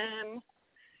of him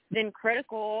than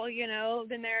critical,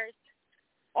 Then there's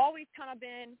always kind of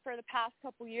been, for the past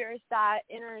couple years, that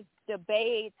inner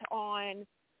debate on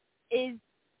is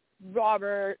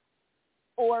Robert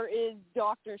or is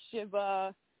Dr.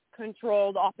 Shiva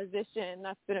controlled opposition.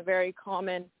 That's been a very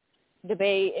common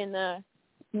debate in the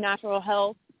natural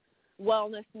health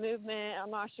wellness movement.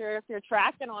 I'm not sure if you're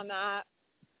tracking on that.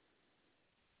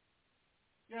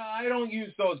 Yeah, I don't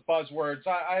use those buzzwords.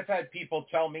 I've had people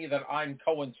tell me that I'm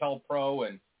COINTELPRO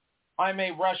and I'm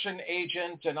a Russian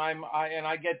agent and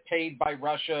I get paid by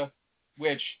Russia,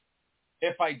 which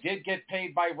if I did get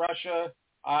paid by Russia,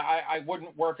 I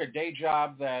wouldn't work a day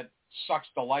job that sucks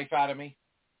the life out of me.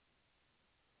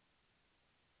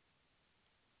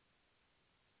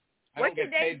 I don't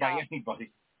get paid by anybody.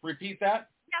 Repeat that?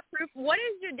 Yeah, Proof. What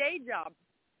is your day job?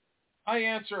 I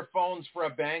answer phones for a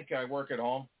bank. I work at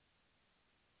home.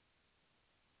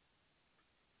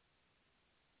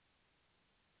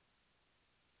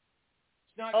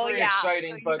 It's not very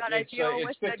exciting, so but it's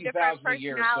 50,000 a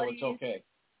year, so it's okay.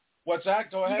 What's that?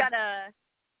 Go ahead.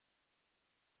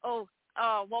 What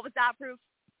was that, Proof?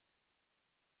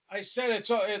 I said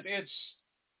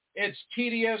it's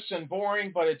tedious and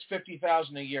boring, but it's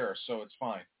 50,000 a year, so it's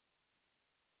fine.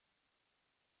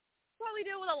 Probably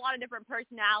probably deal with a lot of different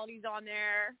personalities on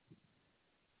there.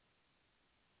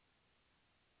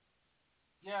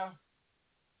 Yeah.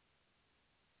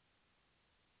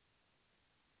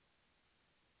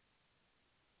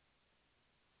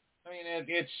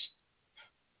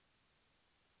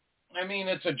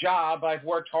 It's a job. I've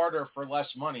worked harder for less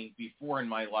money before in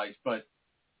my life, but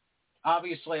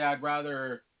obviously I'd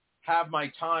rather have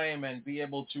my time and be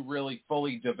able to really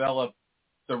fully develop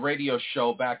the radio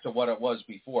show back to what it was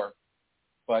before.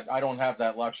 But I don't have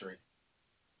that luxury.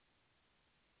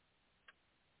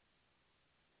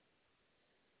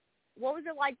 What was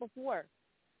it like before?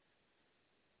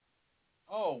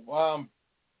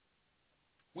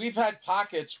 We've had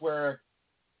pockets where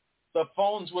the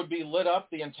phones would be lit up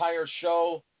the entire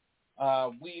show.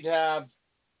 We'd have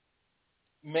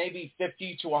maybe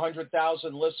 50 to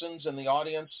 100,000 listens in the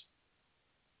audience.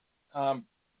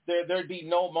 There'd be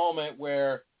no moment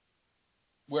where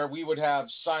we would have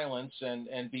silence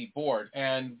and be bored.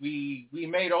 And we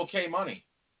made okay money.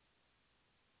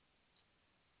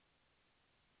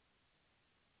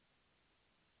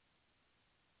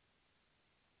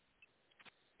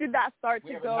 Did that start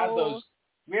to go?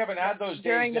 We haven't had those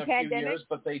days in a few years,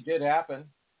 but they did happen.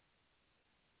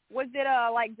 Was it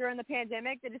like during the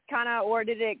pandemic? Did it kind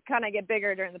of get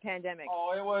bigger during the pandemic?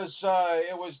 Oh, it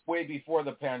was way before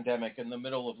the pandemic, in the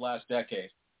middle of last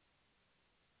decade.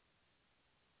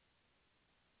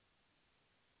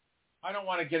 I don't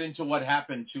want to get into what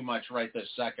happened too much right this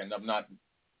second. I'm not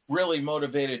really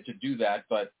motivated to do that,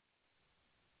 but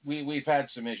we've had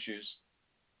some issues.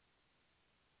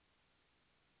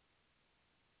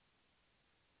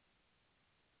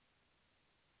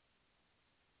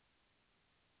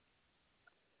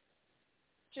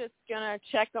 Just gonna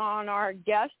check on our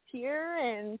guest here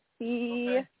and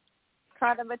see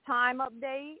kind of a time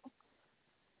update.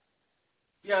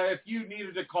 Yeah, if you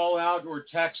needed to call out or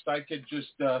text, I could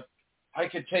just I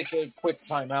could take a quick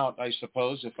time out, I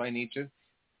suppose, if I need to.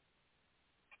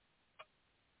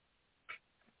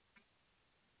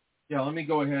 Yeah, let me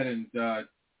go ahead and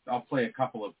I'll play a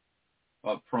couple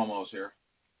of promos here.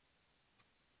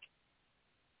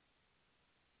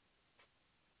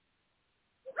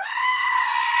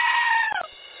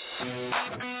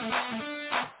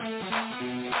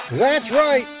 That's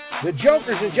right. The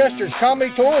Jokers and Jesters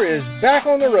Comedy Tour is back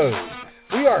on the road.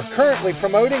 We are currently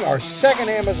promoting our second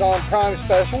Amazon Prime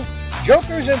special,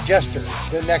 Jokers and Jesters,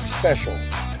 the next special.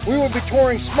 We will be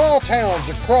touring small towns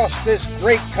across this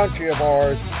great country of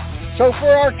ours. So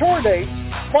for our tour dates,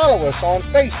 follow us on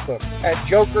Facebook at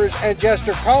Jokers and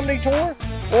Jester Comedy Tour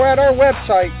or at our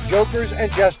website,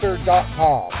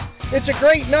 jokersandjester.com. It's a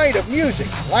great night of music,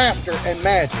 laughter, and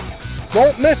magic.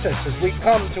 Don't miss us as we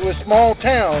come to a small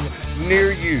town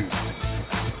near you.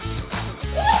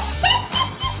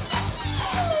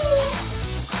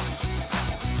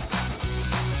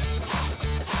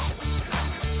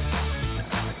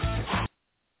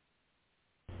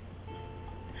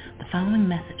 The following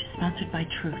message is sponsored by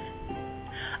Truth.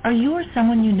 Are you or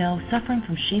someone you know suffering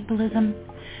from sheepilism?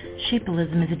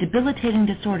 Sheepilism is a debilitating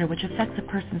disorder which affects a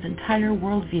person's entire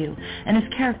worldview and is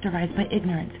characterized by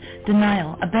ignorance,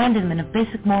 denial, abandonment of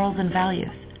basic morals and values.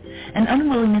 An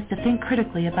unwillingness to think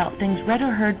critically about things read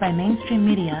or heard by mainstream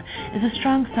media is a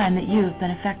strong sign that you have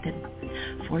been affected.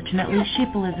 Fortunately,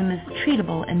 sheepilism is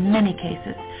treatable in many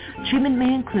cases. Treatment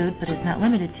may include, but is not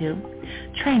limited to,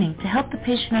 training to help the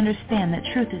patient understand that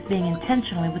truth is being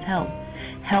intentionally withheld,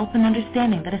 help in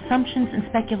understanding that assumptions and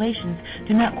speculations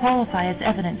do not qualify as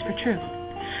evidence for truth.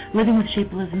 Living with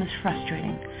sheepilism is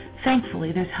frustrating.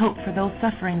 Thankfully, there's hope for those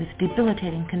suffering this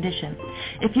debilitating condition.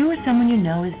 If you or someone you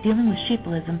know is dealing with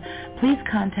sheepilism, please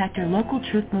contact your local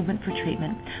Truth Movement for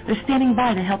treatment. They're standing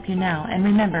by to help you now, and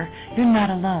remember, you're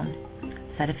not alone.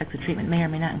 Side effects of treatment may or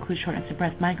may not include shortness of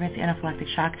breath, migraines, anaphylactic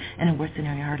shock, and in worst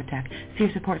scenario, heart attack. See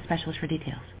your support specialist for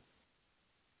details.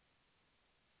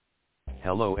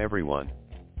 Hello everyone.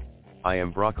 I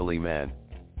am Broccoli Man.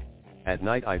 At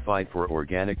night I fight for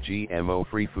organic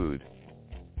GMO-free food.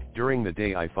 During the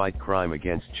day I fight crime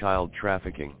against child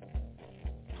trafficking.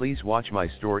 Please watch my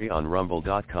story on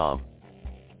rumble.com.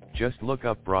 Just look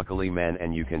up Broccoli Man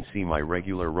and you can see my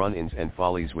regular run-ins and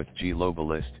follies with G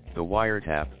Globalist, the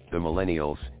Wiretap, the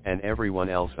Millennials, and everyone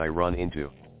else I run into.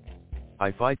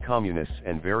 I fight communists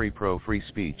and very pro-free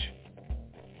speech.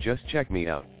 Just check me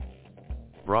out.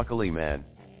 Broccoli Man.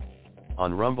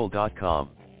 On rumble.com.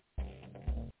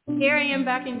 Here I am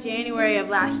back in January of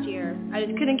last year. I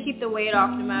just couldn't keep the weight off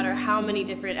no matter how many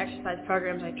different exercise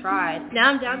programs I tried. Now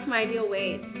I'm down to my ideal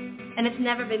weight, and it's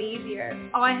never been easier.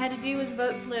 All I had to do was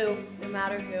vote blue, no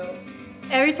matter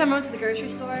who. Every time I went to the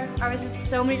grocery store, I was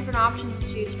with so many different options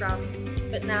to choose from.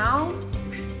 But now,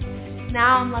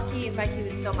 Now I'm lucky if he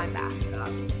was still my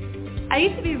bathtub. I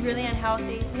used to be really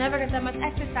unhealthy, never got that much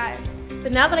exercise.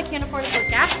 But now that I can't afford to put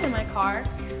gas in my car,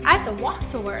 I have to walk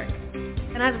to work.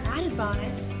 And as an added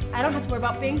bonus, I don't have to worry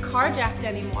about being carjacked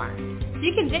anymore. So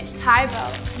you can ditch Tybo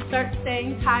and start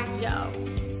saying Ty Joe.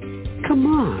 Come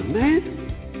on, man.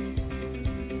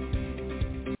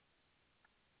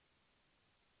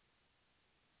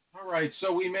 All right,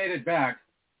 so we made it back.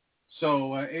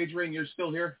 So, Adrian, you're still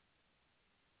here?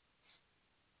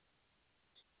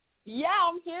 Yeah,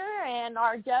 I'm here, and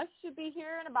our guest should be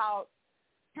here in about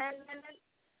 10 minutes.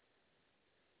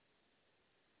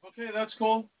 Okay, that's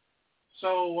cool.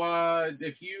 So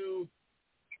if you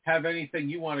have anything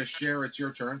you want to share, it's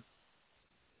your turn.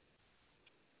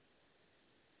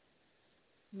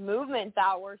 Movement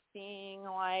that we're seeing,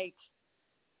 like,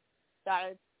 that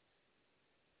it's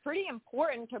pretty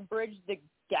important to bridge the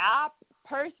gap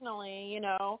personally, you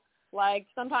know. Like,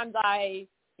 sometimes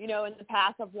in the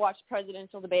past I've watched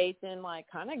presidential debates and, like,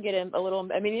 kind of get a little,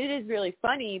 I mean, it is really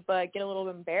funny, but get a little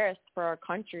embarrassed for our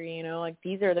country, you know. Like,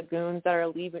 these are the goons that are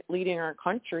leading our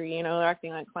country, you know. They're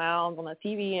acting like clowns on the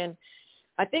TV. And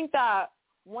I think that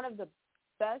one of the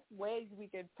best ways we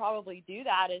could probably do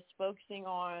that is focusing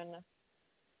on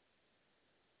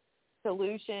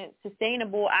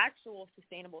actual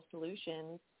sustainable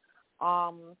solutions,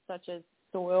 such as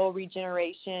soil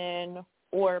regeneration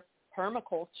or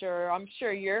permaculture. I'm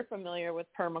sure you're familiar with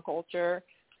permaculture.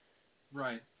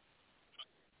 Right.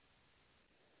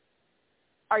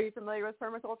 Are you familiar with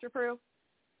permaculture, Prue?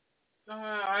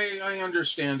 I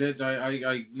understand it.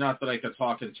 I not that I could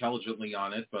talk intelligently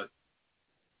on it, but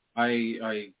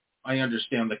I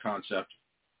understand the concept.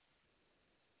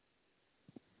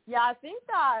 Yeah, I think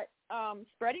that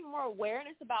spreading more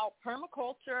awareness about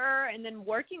permaculture and then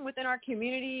working within our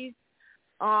communities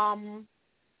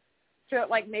to,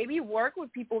 like, maybe work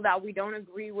with people that we don't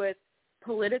agree with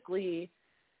politically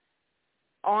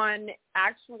on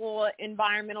actual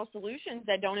environmental solutions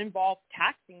that don't involve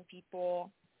taxing people.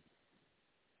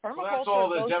 Well, that's all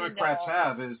the Democrats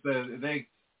have, is they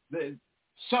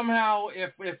somehow,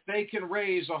 if they can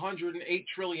raise $108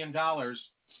 trillion,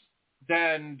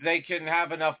 then they can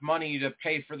have enough money to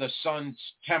pay for the sun's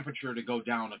temperature to go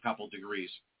down a couple degrees.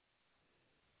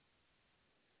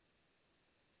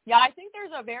 Yeah, I think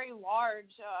there's a very large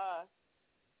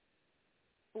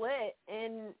split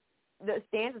in the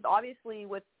stances, obviously,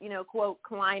 with, you know, quote,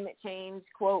 climate change,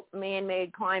 quote,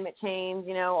 man-made climate change,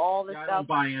 you know, all this stuff. I don't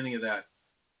buy any of that.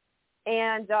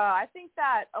 And I think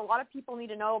that a lot of people need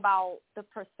to know about the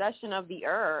precession of the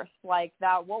earth, like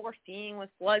that what we're seeing with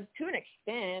floods to an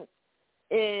extent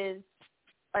is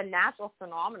a natural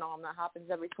phenomenon that happens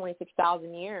every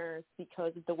 26,000 years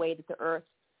because of the way that the earth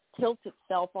tilts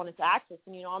itself on its axis.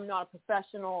 And, you know, I'm not a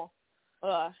professional,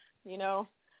 you know,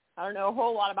 I don't know a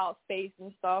whole lot about space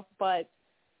and stuff, but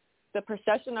the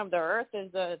precession of the earth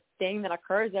is a thing that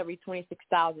occurs every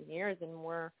 26,000 years, and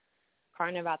we're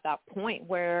kind of at that point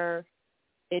where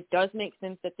it does make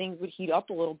sense that things would heat up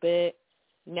a little bit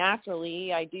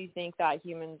naturally. I do think that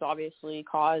humans obviously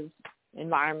cause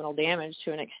environmental damage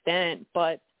to an extent,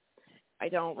 but I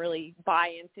don't really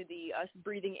buy into the us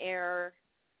breathing air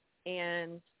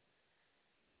and,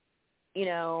 you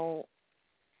know,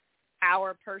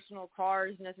 our personal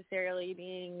cars necessarily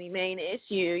being the main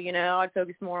issue. You know, I'd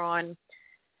focus more on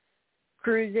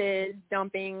cruises,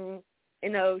 dumping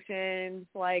in the oceans,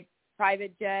 like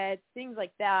private jets, things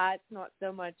like that. It's not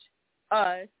so much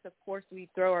us. Of course, we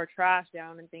throw our trash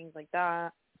down and things like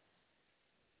that.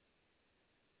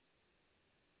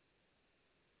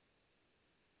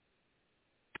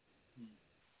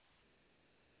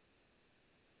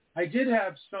 I did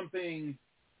have something,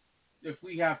 if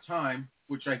we have time,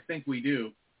 which I think we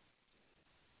do.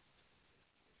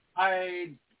 I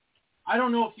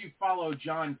don't know if you follow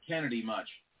John Kennedy much,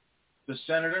 the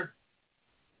senator.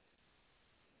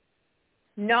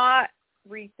 Not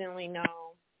recently, no.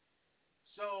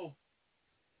 So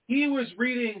he was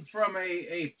reading from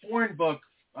a porn book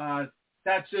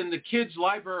that's in the kids'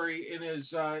 library in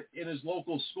his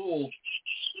local school,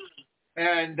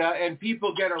 and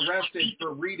people get arrested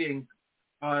for reading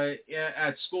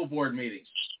at school board meetings.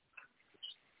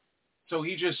 So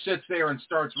he just sits there and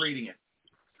starts reading it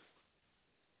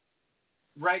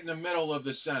right in the middle of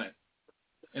the Senate,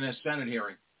 in a Senate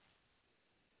hearing.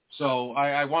 So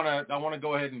I want to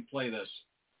go ahead and play this.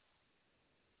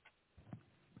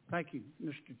 Thank you,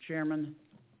 Mr. Chairman.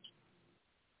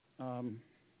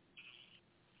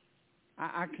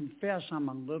 I confess I'm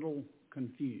a little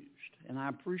confused, and I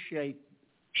appreciate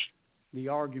the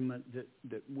argument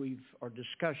or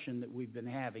discussion that we've been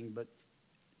having, but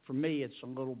for me it's a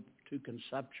little too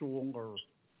conceptual, or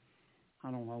I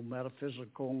don't know,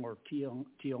 metaphysical or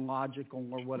theological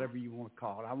or whatever you want to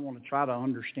call it. I want to try to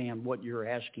understand what you're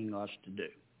asking us to do.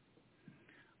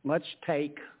 Let's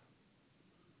take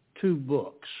two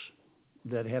books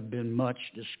that have been much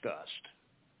discussed.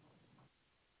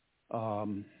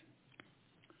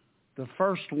 The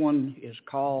first one is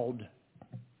called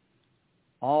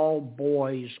All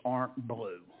Boys Aren't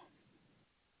Blue,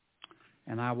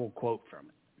 and I will quote from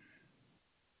it.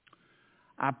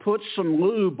 I put some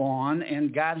lube on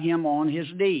and got him on his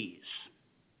knees,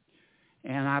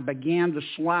 and I began to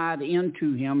slide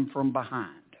into him from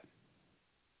behind.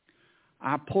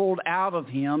 I pulled out of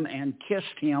him and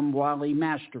kissed him while he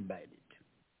masturbated.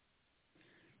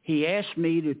 He asked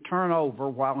me to turn over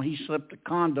while he slipped a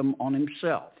condom on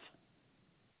himself.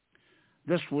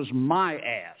 This was my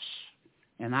ass,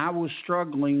 and I was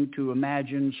struggling to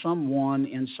imagine someone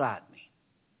inside me.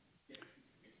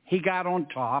 He got on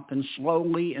top and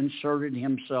slowly inserted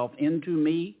himself into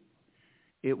me.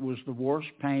 It was the worst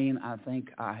pain I think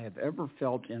I have ever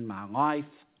felt in my life.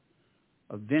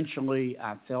 Eventually,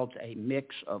 I felt a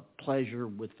mix of pleasure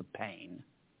with the pain.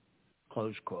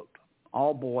 Close quote.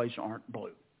 All Boys Aren't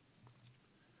Blue.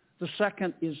 The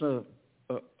second is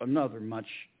another much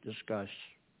discussed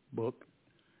book.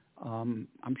 I'm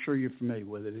sure you're familiar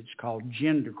with it. It's called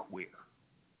Genderqueer.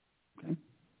 Okay?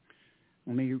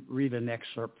 Let me read an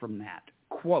excerpt from that.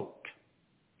 Quote,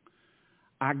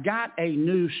 I got a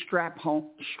new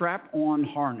strap-on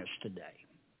harness today.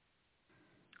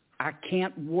 I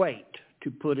can't wait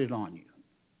to put it on you.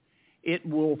 It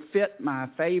will fit my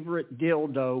favorite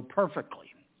dildo perfectly.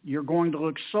 You're going to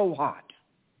look so hot.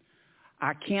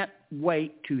 I can't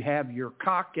wait to have your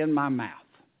cock in my mouth.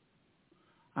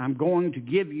 I'm going to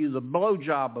give you the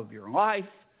blowjob of your life.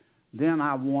 Then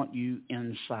I want you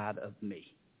inside of me.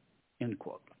 End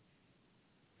quote.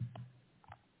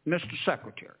 Mr.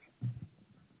 Secretary,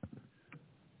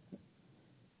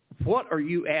 what are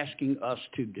you asking us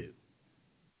to do?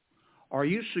 Are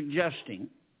you suggesting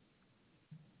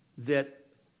that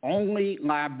only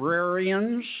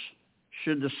librarians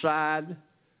should decide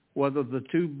whether the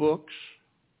two books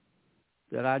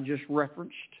that I just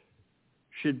referenced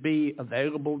should be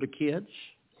available to kids?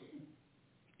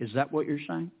 Is that what you're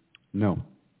saying? No.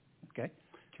 Okay.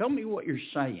 Tell me what you're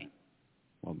saying.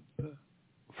 Well,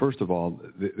 first of all,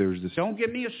 there's this... Don't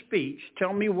give me a speech.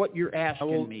 Tell me what you're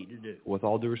asking me to do. With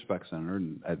all due respect, Senator,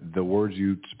 the words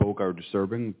you spoke are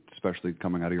disturbing, especially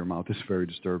coming out of your mouth is very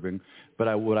disturbing.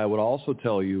 But what I would also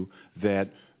tell you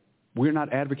that we're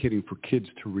not advocating for kids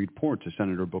to read porn, to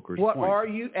Senator Booker's point. What are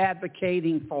you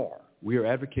advocating for? We are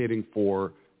advocating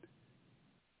for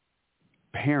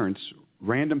parents,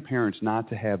 random parents, not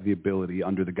to have the ability,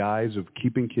 under the guise of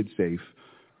keeping kids safe,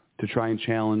 to try and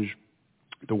challenge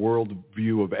the world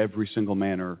view of every single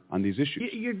manner on these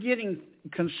issues. You're getting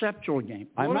conceptual again.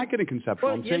 I'm not getting conceptual.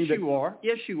 Well, I'm saying yes, you are.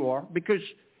 Yes, you are. Because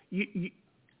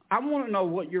I want to know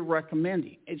what you're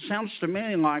recommending. It sounds to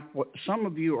me like what some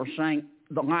of you are saying,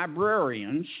 the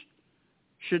librarians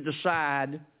should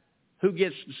decide who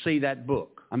gets to see that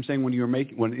book. I'm saying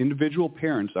when individual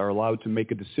parents are allowed to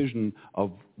make a decision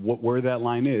of where that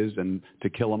line is, and To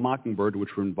Kill a Mockingbird, which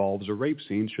involves a rape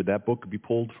scene, should that book be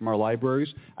pulled from our libraries?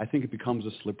 I think it becomes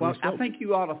a slippery slope. I think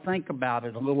you ought to think about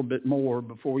it a little bit more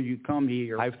before you come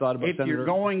here. I've thought about it, Senator. If you're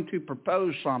going to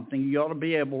propose something, you ought to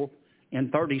be able, in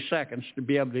 30 seconds, to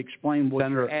be able to explain what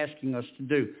you're asking us to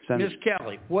do. Ms.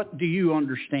 Kelly, what do you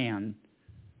understand?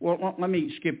 Well, let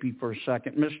me skip you for a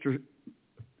second. Mr.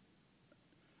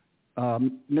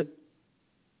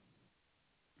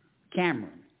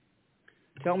 Cameron,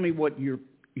 tell me what you're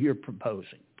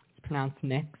proposing. It's pronounced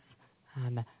mix.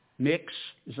 Mix?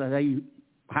 Is that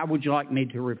how would you like me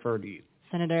to refer to you?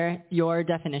 Senator, your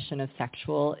definition of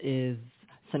sexual is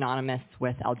synonymous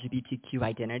with LGBTQ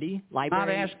identity. I'm not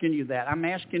asking you that. I'm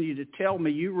asking you to tell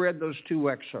me you read those two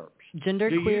excerpts. Genderqueer.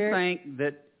 Do you think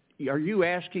that, are you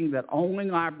asking that only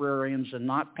librarians and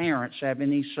not parents have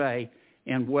any say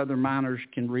in whether minors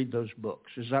can read those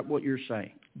books? Is that what you're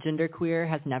saying? Genderqueer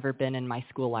has never been in my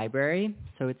school library,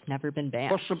 so it's never been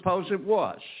banned. Well, suppose it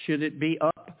was. Should it be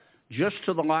up just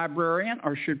to the librarian,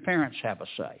 or should parents have a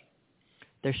say?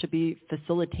 There should be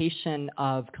facilitation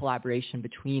of collaboration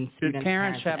between students and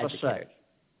parents have and a say?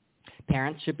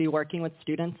 Parents should be working with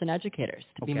students and educators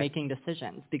to be making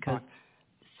decisions, because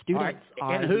students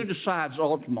are... And who decides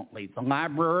ultimately? The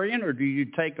librarian, or do you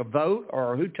take a vote,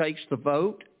 or who takes the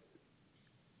vote?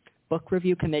 Book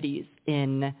review committees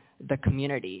in the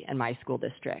community in my school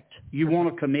district. You want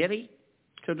a committee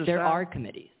to decide? There are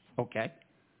committees. Okay.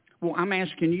 Well, I'm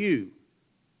asking you,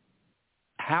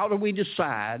 how do we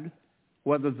decide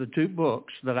whether the two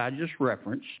books that I just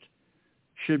referenced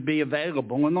should be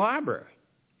available in the library.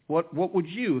 What would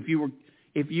you,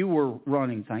 if you were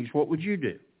running things, what would you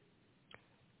do?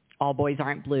 All Boys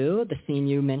Aren't Blue, the scene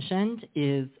you mentioned,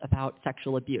 is about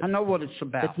sexual abuse. I know what it's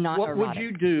about. It's not what erotic. Would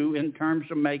you do in terms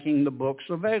of making the books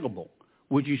available?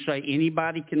 Would you say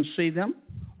anybody can see them,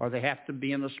 or they have to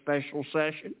be in a special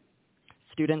session?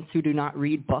 Students who do not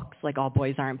read books like All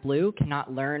Boys Aren't Blue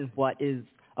cannot learn what is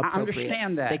appropriate. I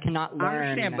understand that. They cannot learn.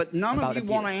 I understand, but none of you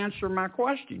want to answer my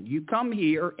question. You come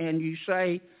here and you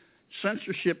say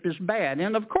censorship is bad,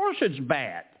 and of course it's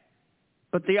bad.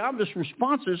 But the obvious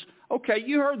response is, okay,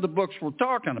 you heard the books we're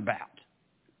talking about.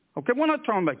 Okay, we're not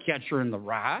talking about Catcher in the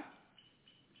Rye.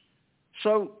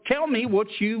 So tell me what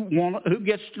you want, who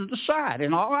gets to decide.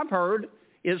 And all I've heard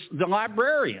is the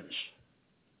librarians.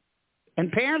 And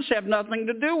parents have nothing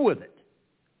to do with it.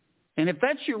 And if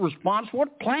that's your response,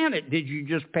 what planet did you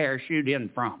just parachute in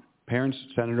from? Parents,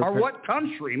 Senator. Or what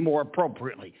country, more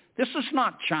appropriately? This is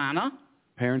not China.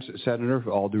 Parents, Senator, with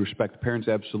all due respect, parents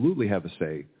absolutely have a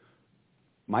say.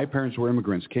 My parents were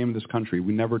immigrants, came to this country.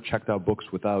 We never checked out books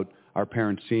without our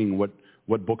parents seeing what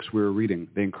books we were reading.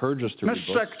 They encouraged us to read books.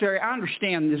 Mr. Secretary, I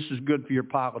understand this is good for your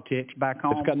politics back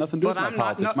home. It's got nothing to do with my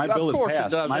politics. My bill is passed. Of course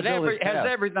it does. It has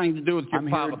everything to do with your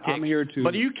politics. I'm here to...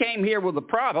 But you came here with a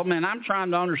problem, and I'm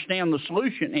trying to understand the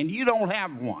solution, and you don't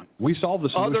have one. We solved the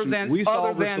solution.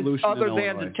 Other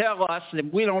than to tell us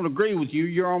that we don't agree with you,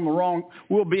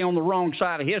 we'll be on the wrong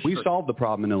side of history. We solved the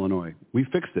problem in Illinois. We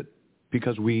fixed it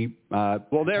because we...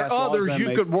 well, there are others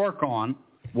you could work on.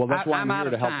 Well, that's why I'm here out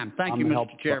of to help. time. Thank you, Mr.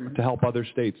 Chairman. To help other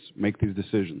states make these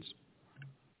decisions.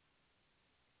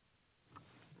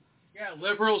 Yeah,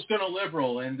 liberals going to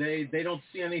liberal, and they don't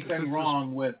see anything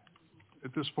wrong with...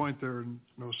 At this point, there are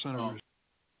no senators.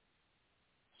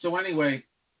 So anyway,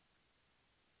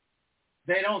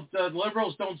 the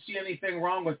liberals don't see anything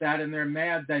wrong with that, and they're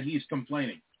mad that he's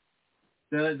complaining.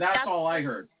 That's all I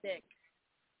heard. Sick.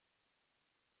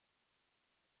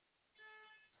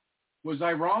 Was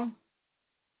I wrong?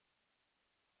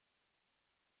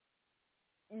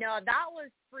 No, that was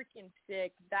freaking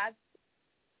sick. That's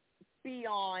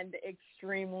beyond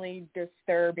extremely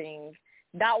disturbing.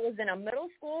 That was in a middle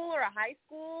school or a high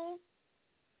school?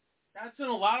 That's in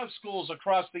a lot of schools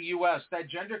across the U.S. That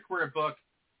genderqueer book,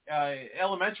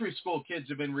 elementary school kids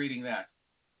have been reading that.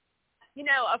 You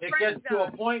know, it gets to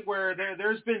a point where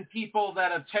there's been people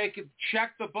that have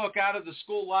checked the book out of the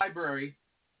school library,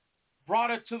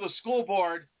 brought it to the school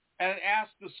board, and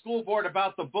asked the school board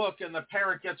about the book, and the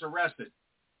parent gets arrested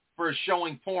for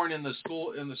showing porn in the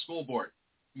school board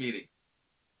meeting.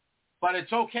 But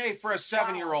it's okay for a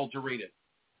 7-year-old to read it.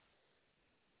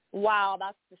 Wow,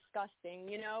 that's disgusting.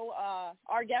 You know,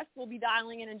 our guest will be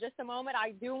dialing in just a moment.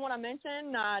 I do want to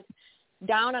mention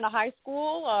down at a high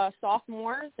school,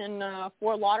 sophomores in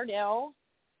Fort Lauderdale,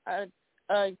 a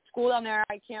school down there,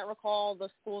 I can't recall the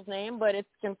school's name, but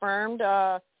it's confirmed,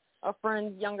 a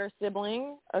friend's younger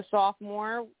sibling, a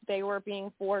sophomore, they were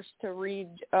being forced to read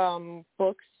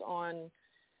books on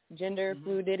gender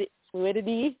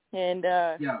fluidity, and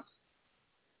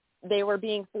they were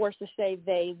being forced to say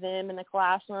they, them in the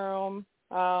classroom.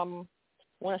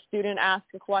 When a student asked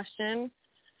a question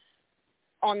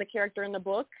on the character in the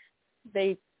book,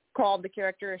 they called the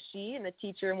character a she, and the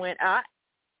teacher went,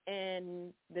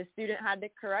 and the student had to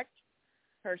correct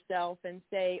herself and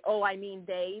say, oh, I mean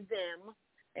they, them.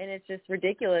 And it's just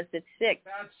ridiculous. It's sick.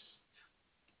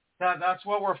 That's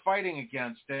what we're fighting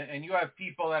against. And you have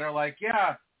people that are like,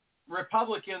 yeah,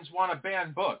 Republicans want to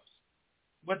ban books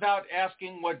without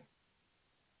asking what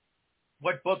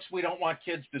books we don't want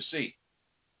kids to see.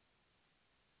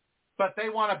 But they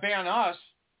want to ban us.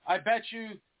 I bet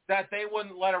you that they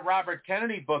wouldn't let a Robert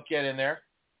Kennedy book get in there.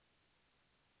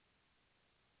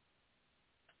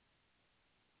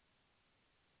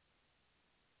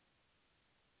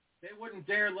 They wouldn't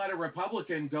dare let a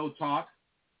Republican go talk.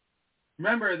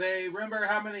 Remember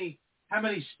how many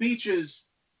speeches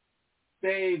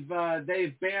they've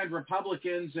banned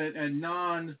Republicans and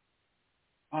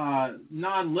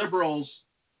non-liberals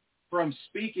from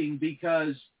speaking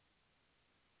because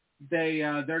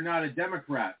they're not a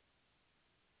Democrat.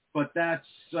 But that's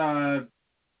not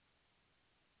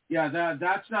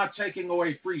taking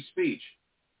away free speech.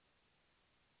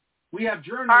 We have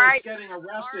journalists getting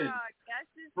arrested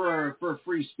for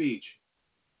free speech.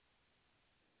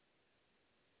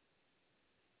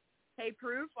 Hey,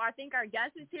 Proof, I think our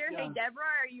guest is here. Yeah. Hey, Deborah,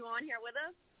 are you on here with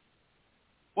us?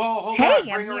 Well, hold on.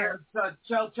 Bring her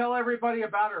in. Tell everybody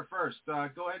about her first.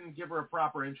 Go ahead and give her a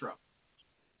proper intro.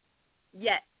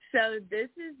 Yes. So this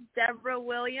is Deborah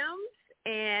Williams,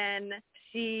 and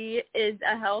She is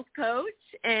a health coach,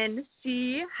 and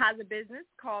she has a business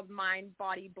called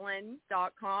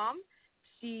mindbodyblend.com.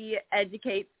 She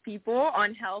educates people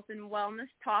on health and wellness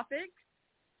topics.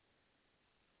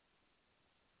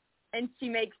 And she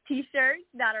makes T-shirts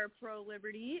that are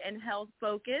pro-liberty and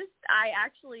health-focused. I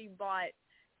actually bought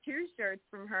 2 shirts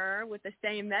from her with the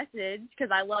same message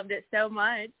because I loved it so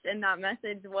much. And that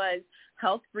message was,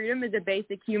 health freedom is a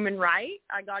basic human right.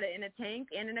 I got it in a tank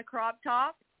and in a crop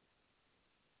top.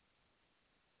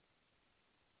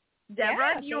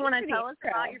 Deborah, do you want to tell us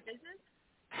about your business?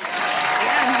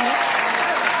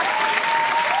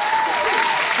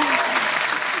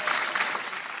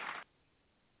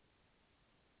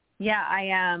 Yeah,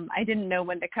 I didn't know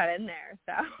when to cut in there,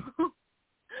 so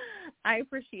I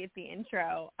appreciate the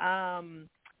intro.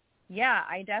 Yeah,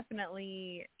 I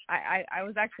definitely. I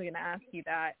was actually going to ask you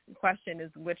that question: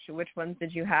 is which ones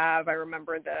did you have? I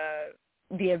remember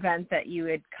the event that you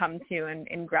had come to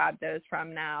and grabbed those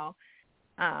from now.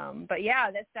 But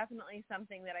yeah, that's definitely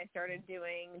something that I started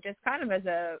doing just kind of as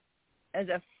a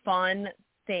fun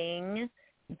thing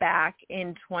back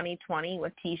in 2020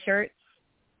 with T-shirts.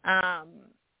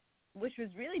 Which was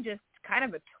really just kind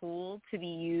of a tool to be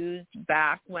used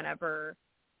back whenever,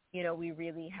 we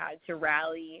really had to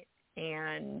rally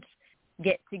and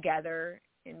get together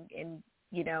and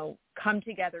come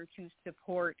together to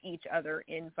support each other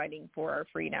in fighting for our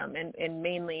freedom. And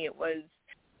mainly it was,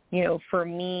 for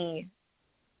me,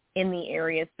 in the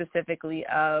area specifically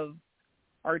of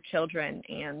our children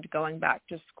and going back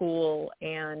to school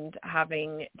and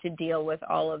having to deal with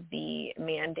all of the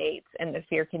mandates and the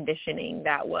fear conditioning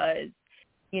that was,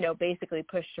 basically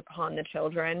pushed upon the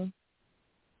children.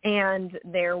 And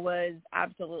there was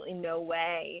absolutely no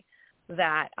way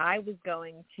that I was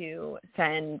going to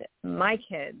send my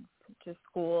kids to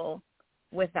school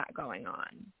with that going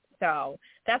on. So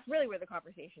that's really where the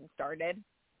conversation started.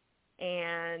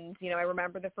 And, I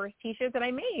remember the first T-shirt that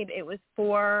I made, it was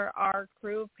for our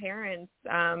crew of parents.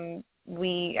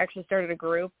 We actually started a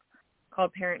group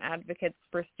called Parent Advocates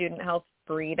for Student Health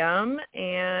Freedom.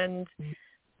 And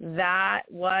that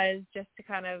was just to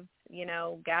kind of,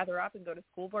 gather up and go to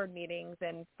school board meetings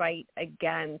and fight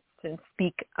against and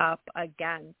speak up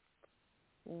against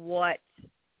what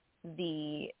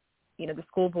the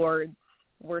school boards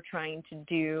were trying to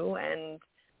do. And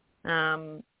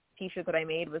T-shirt that I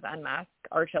made was Unmask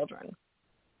Our Children.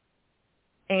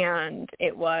 And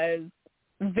it was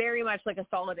very much like a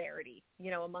solidarity,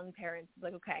 among parents.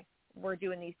 Like, okay, we're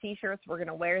doing these T-shirts. We're going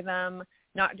to wear them,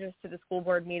 not just to the school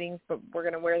board meetings, but we're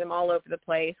going to wear them all over the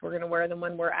place. We're going to wear them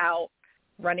when we're out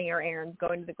running our errands,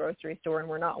 going to the grocery store, and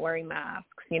we're not wearing masks.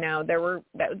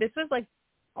 This was like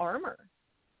armor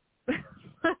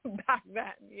back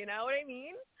then. You know what I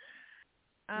mean?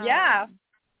 Yeah.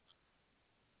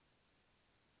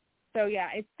 So yeah,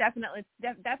 it's definitely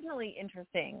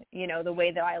interesting, the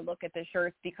way that I look at the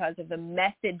shirts because of the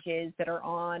messages that are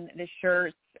on the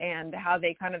shirts and how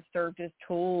they kind of served as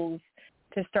tools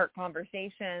to start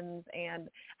conversations. And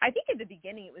I think at the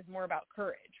beginning it was more about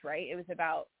courage, right? It was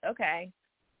about, okay,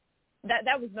 that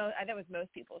was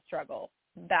most people's struggle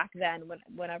back then.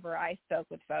 Whenever I spoke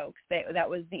with folks, that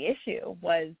was the issue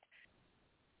was,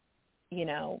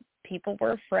 people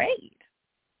were afraid.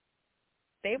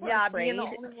 They were afraid. Being the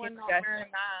only one not wearing a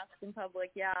mask in public,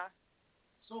 yeah.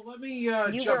 So let me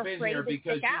jump in here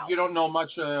because you don't know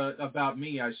much about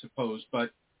me, I suppose. But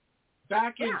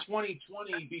back in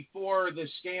 2020, before the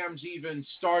scams even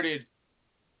started,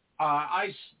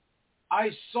 I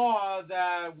saw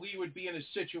that we would be in a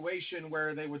situation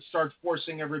where they would start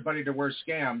forcing everybody to wear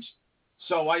scams.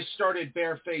 So I started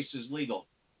Bareface is Legal.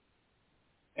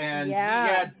 And we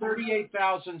had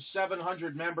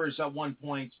 38,700 members at one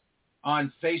point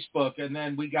on Facebook, and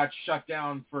then we got shut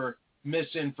down for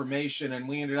misinformation, and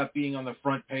we ended up being on the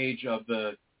front page of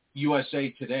the USA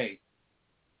Today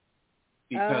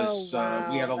because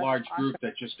we had a large group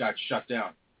that just got shut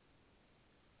down.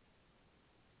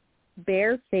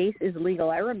 Bareface is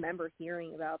Legal. I remember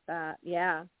hearing about that.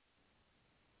 Yeah.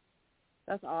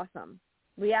 That's awesome.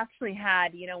 We actually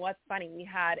had, what's funny, we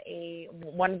had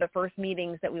one of the first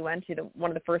meetings that we went to,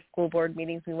 one of the first school board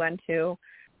meetings we went to,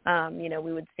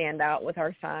 we would stand out with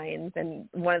our signs, and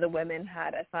one of the women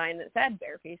had a sign that said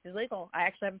Bareface is Legal. I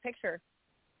actually have a picture.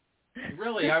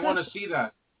 Really? I want to see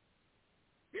that.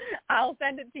 I'll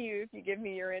send it to you if you give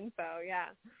me your info, yeah.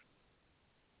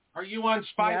 Are you on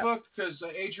Spybook? Because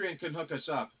Adrian can hook us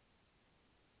up.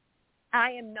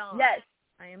 I am not. Yes.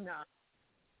 I am not.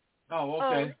 Oh,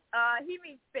 okay. He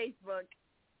means Facebook.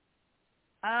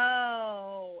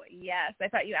 Oh, yes. I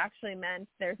thought you actually meant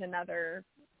there's another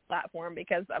platform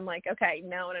because I'm like, okay,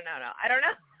 no. I don't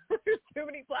know. There's too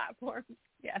many platforms.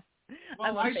 Yes.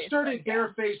 Well, I started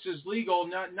Bareface is Legal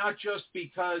not just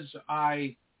because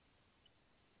I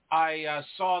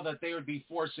saw that they would be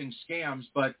forcing scams,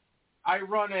 but I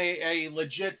run a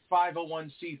legit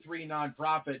 501c3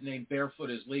 nonprofit named Barefoot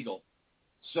is Legal.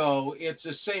 So it's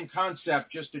the same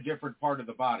concept, just a different part of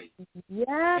the body.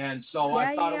 Yeah. And so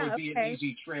I thought it would be an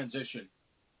easy transition.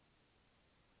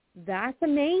 That's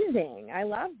amazing. I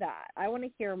love that. I want to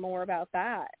hear more about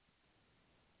that.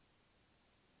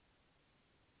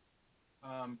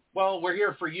 Well, we're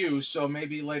here for you, so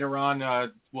maybe later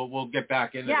on we'll get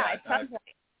back into that. Yeah, at some point.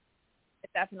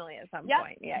 Definitely at some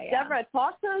point. Yeah. Deborah,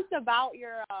 talk to us about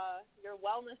your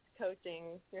wellness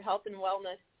coaching, your health and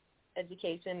wellness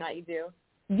education that you do.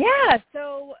 Yeah,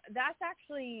 so that's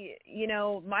actually,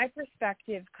 my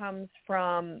perspective comes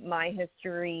from my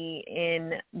history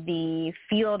in the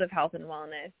field of health and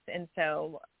wellness. And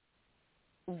so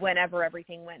whenever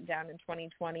everything went down in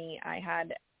 2020, I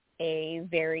had a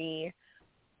very,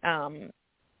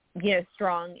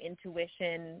 strong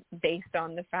intuition based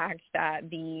on the fact that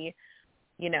the,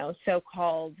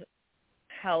 so-called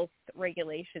health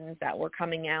regulations that were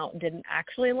coming out didn't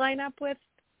actually line up with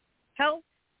health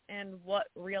and what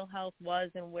real health was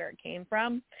and where it came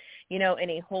from, in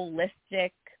a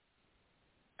holistic,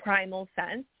 primal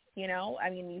sense. You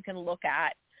can look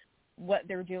at what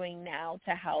they're doing now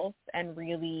to health and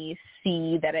really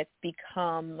see that it's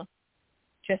become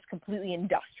just completely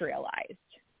industrialized,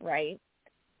 right?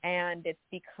 And it's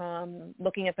become,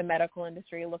 looking at the medical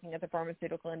industry, looking at the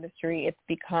pharmaceutical industry, it's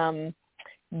become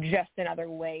just another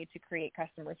way to create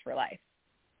customers for life,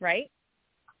 right?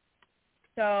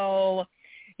 So,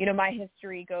 my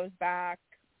history goes back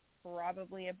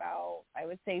probably about, I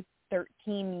would say,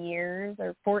 13 years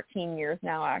or 14 years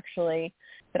now, actually,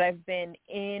 that I've been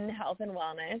in health and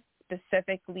wellness.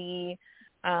 Specifically,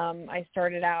 I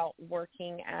started out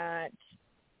working at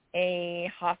a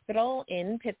hospital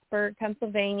in Pittsburgh,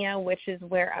 Pennsylvania, which is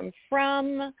where I'm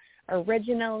from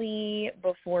originally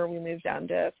before we moved down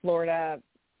to Florida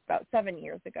about 7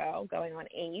 years ago, going on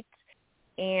 8.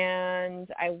 And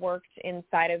I worked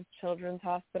inside of Children's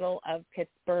Hospital of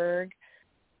Pittsburgh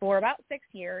for about 6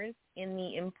 years in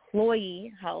the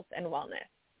employee health and wellness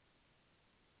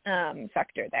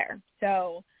sector there.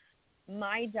 So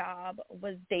my job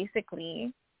was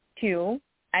basically to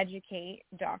educate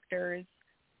doctors,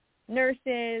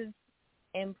 nurses,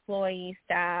 employee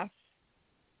staff,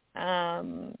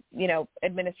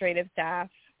 administrative staff,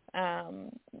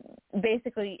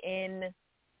 basically in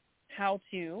how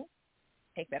to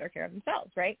take better care of themselves,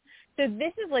 right? So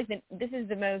this is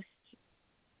the most,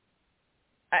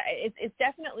 it's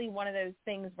definitely one of those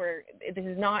things where this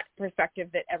is not perspective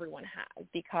that everyone has,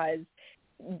 because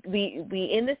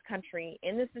we in this country,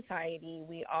 in this society,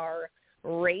 we are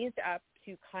raised up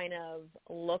to kind of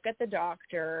look at the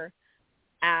doctor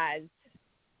as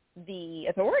the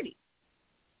authority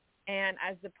and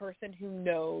as the person who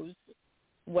knows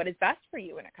what is best for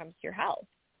you when it comes to your health.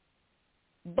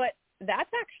 But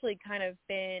that's actually kind of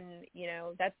been,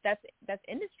 that's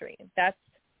industry. That's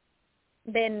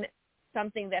been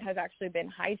something that has actually been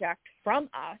hijacked from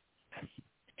us.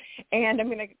 And I'm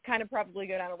going to kind of probably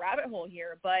go down a rabbit hole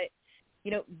here, but,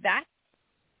 that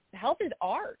health is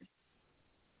ours.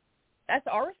 That's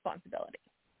our responsibility.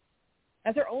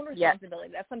 That's our own responsibility.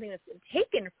 Yes. That's something that's been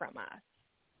taken from us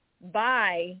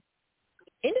by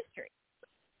industry.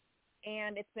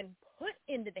 And it's been put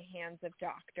into the hands of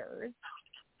doctors.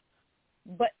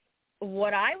 But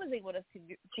what I was able to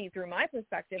see through my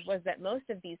perspective was that most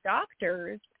of these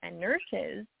doctors and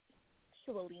nurses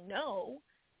actually know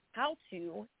how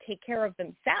to take care of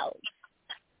themselves.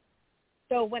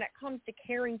 So when it comes to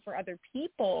caring for other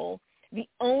people, the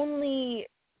only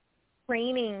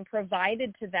training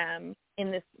provided to them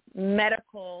in this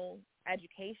medical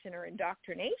education or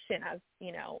indoctrination, as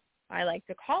I like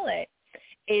to call it,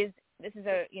 is this is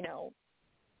a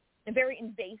very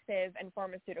invasive and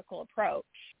pharmaceutical approach,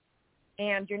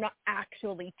 and you're not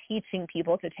actually teaching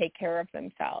people to take care of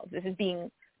themselves. This is being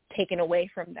taken away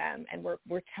from them, and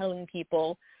we're telling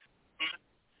people,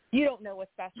 you don't know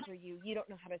what's best for you. You don't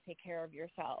know how to take care of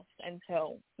yourself, and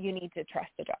so you need to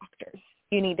trust the doctors.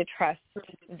 You need to trust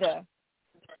the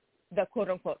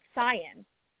quote-unquote science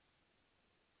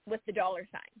with the dollar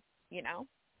sign,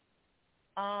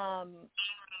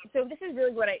 So this is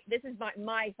really this is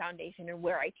my foundation and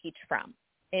where I teach from,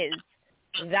 is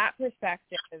that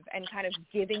perspective and kind of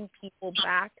giving people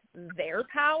back their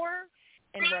power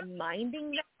and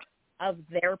reminding them of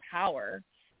their power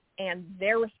and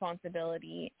their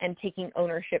responsibility and taking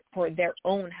ownership for their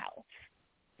own health,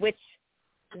 which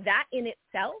that in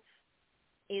itself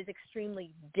is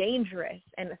extremely dangerous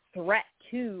and a threat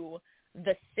to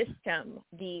the system,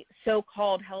 the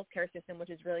so-called healthcare system, which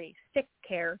is really a sick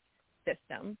care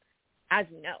system as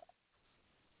we know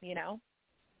it, you know?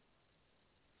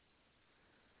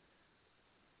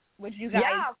 Would you guys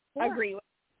agree with?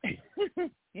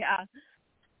 Yeah.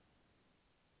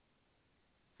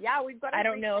 Yeah, we've got to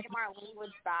reclaim our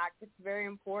language back. It's very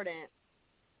important.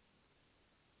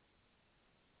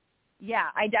 Yeah,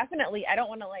 I don't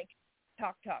want to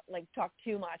talk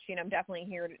too much. You know, I'm definitely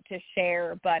here to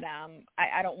share, but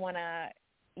I don't want to,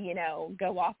 you know,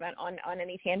 go off on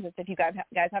any tangents. If you guys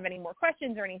have any more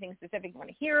questions or anything specific you want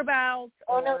to hear about,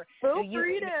 feel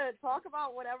free to talk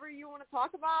about whatever you want to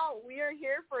talk about. We are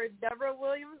here for Deborah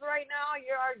Williams right now.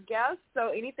 You're our guest, so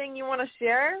anything you want to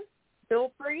share,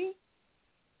 feel free.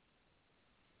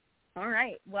 All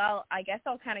right. Well, I guess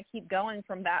I'll kind of keep going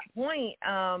from that point.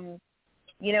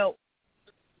 You know,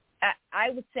 I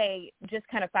would say just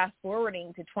kind of fast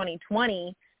forwarding to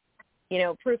 2020, you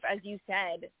know, Proof, as you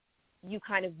said, you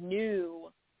kind of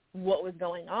knew what was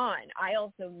going on. I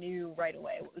also knew right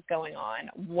away what was going on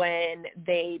when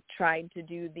they tried to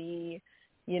do the,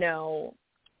 you know,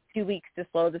 2 weeks to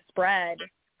slow the spread.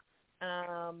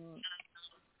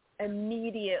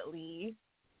 Immediately,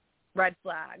 red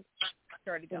flags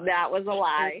started going. That was a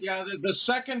lie. Yeah, the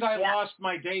second I lost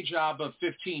my day job of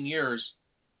 15 years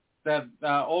that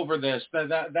over this,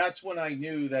 that's when I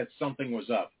knew that something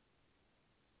was up.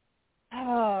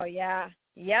 Oh, yeah.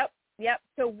 Yep.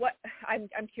 So what, I'm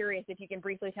curious if you can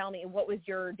briefly tell me, what was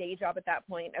your day job at that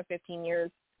point of 15 years?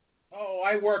 Oh,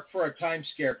 I worked for a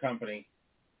timescare company.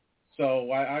 So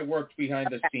I worked behind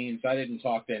the scenes. I didn't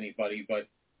talk to anybody, but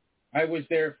I was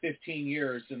there 15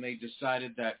 years, and they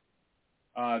decided that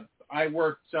I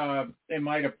worked in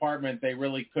my department. They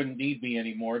really couldn't need me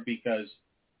anymore because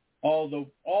all the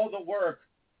work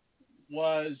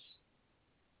was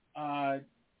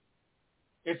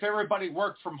if everybody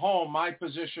worked from home, my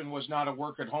position was not a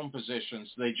work-at-home position,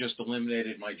 so they just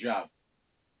eliminated my job.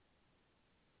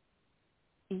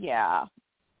 Yeah,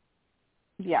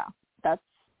 that's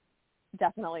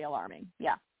definitely alarming.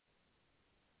 Yeah.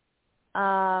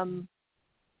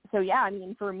 So, yeah, I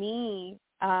mean, for me,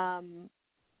 in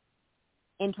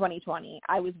 2020,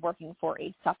 I was working for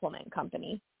a supplement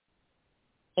company.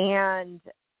 And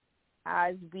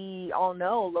as we all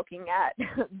know, looking at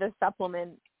the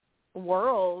supplement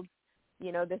world,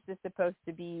 you know, this is supposed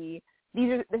to be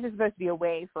a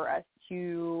way for us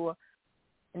to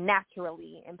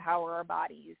naturally empower our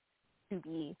bodies to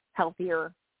be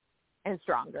healthier and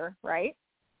stronger, right?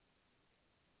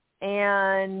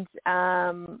 And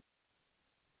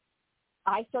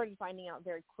I started finding out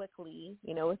very quickly,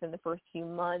 you know, within the first few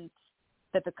months,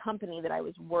 that the company that I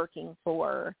was working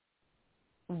for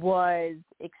was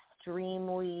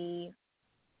extremely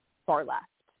far left.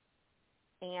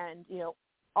 And, you know,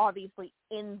 obviously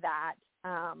in that,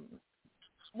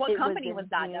 what company was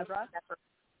that, Deborah?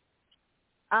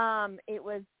 It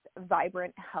was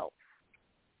Vibrant Health.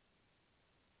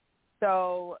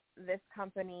 So this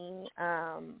company,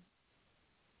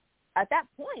 at that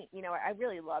point, you know, I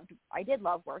did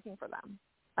love working for them.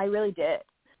 I really did.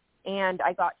 And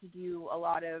I got to do a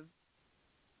lot of,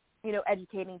 you know,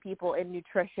 educating people in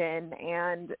nutrition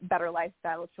and better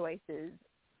lifestyle choices.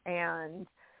 And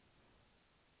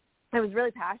I was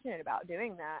really passionate about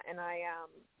doing that, and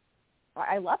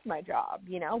I loved my job,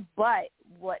 you know. But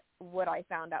what I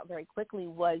found out very quickly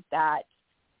was that,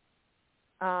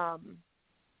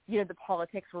 you know, the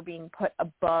politics were being put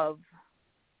above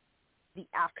the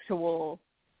actual.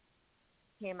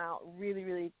 Came out really,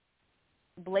 really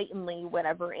blatantly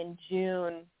whenever in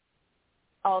June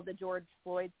all the George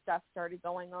Floyd stuff started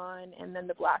going on, and then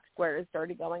the black squares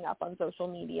started going up on social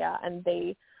media, and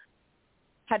they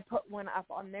had put one up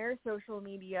on their social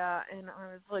media, and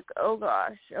I was like, oh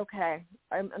gosh, okay,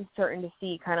 I'm starting to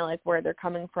see kind of like where they're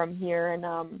coming from here.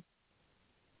 And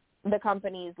the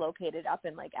company is located up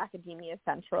in like Academia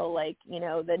Central, like, you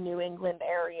know, the New England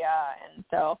area. And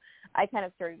so I kind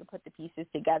of started to put the pieces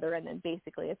together, and then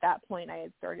basically at that point I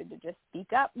had started to just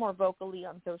speak up more vocally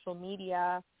on social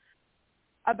media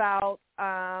about,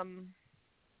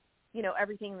 you know,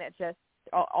 everything that just,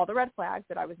 all the red flags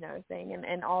that I was noticing,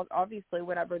 and obviously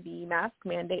whenever the mask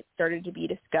mandate started to be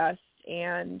discussed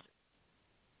and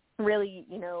really,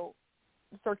 you know,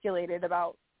 circulated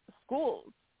about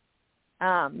schools,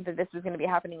 that this was going to be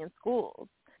happening in schools.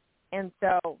 And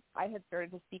so I had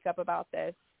started to speak up about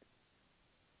this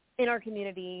in our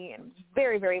community and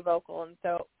very, very vocal. And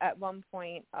so at one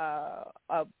point,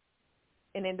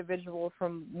 an individual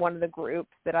from one of the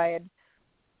groups that I had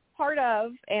part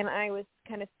of, and I was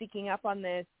kind of speaking up on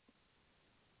this,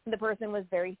 the person was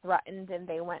very threatened, and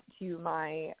they went to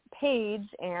my page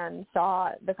and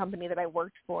saw the company that I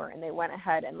worked for, and they went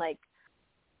ahead and like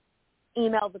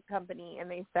emailed the company,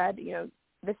 and they said, you know,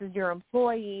 this is your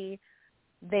employee.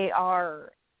 They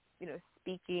are, you know,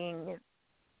 speaking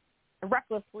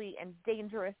recklessly and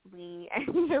dangerously, and,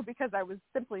 you know, because I was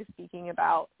simply speaking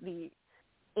about the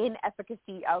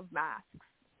inefficacy of masks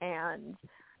and,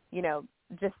 you know,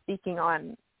 just speaking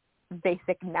on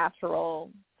basic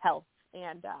natural health.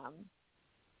 And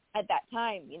at that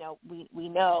time, you know, we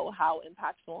know how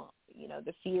impactful, you know,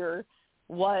 the fear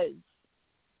was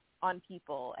on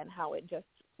people and how it just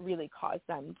really caused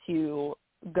them to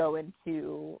go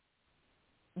into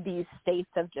these states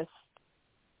of just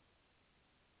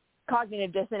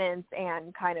cognitive dissonance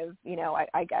and kind of, you know,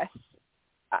 I guess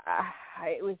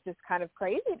it was just kind of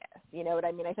craziness, you know what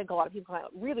I mean? I think a lot of people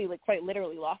really, like, quite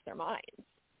literally lost their minds,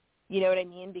 you know what I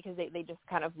mean? Because they just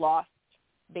kind of lost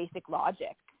basic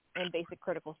logic and basic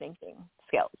critical thinking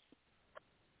skills.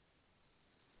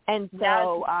 And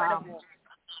so,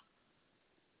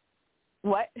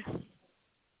 what?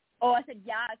 Oh, I said,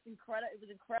 yeah, it's incredible. It was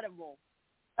incredible.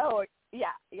 Oh,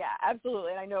 yeah,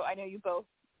 absolutely. And I know you both,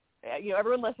 you know,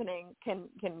 everyone listening can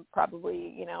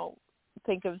probably, you know,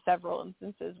 think of several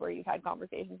instances where you've had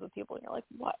conversations with people and you're like,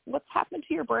 what's happened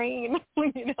to your brain?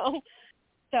 You know?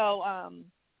 So,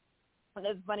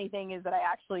 the funny thing is that I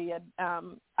actually had,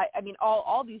 I mean,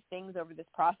 all these things over this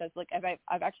process, like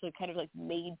I've actually kind of like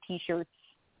made T-shirts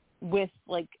with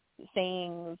like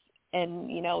sayings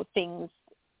and, you know, things,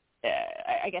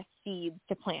 I guess seeds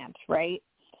to plant, right?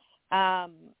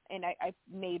 And I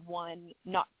made one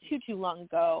not too long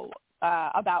ago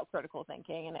about critical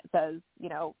thinking, and it says, you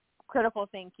know, critical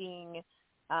thinking,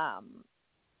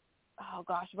 oh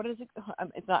gosh, what is it?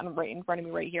 It's not right in front of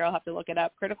me right here. I'll have to look it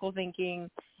up. Critical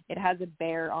thinking. It has a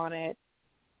bear on it.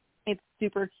 It's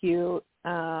super cute.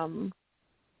 Something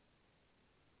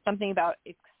about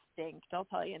extinct. I'll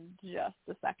tell you in just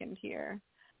a second here.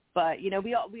 But, you know,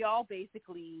 we all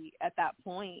basically at that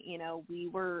point, you know, we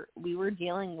were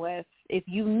dealing with, if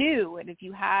you knew and if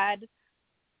you had,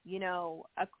 you know,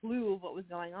 a clue of what was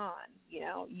going on, you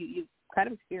know, you kind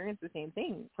of experienced the same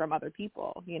thing from other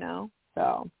people, you know.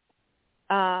 So,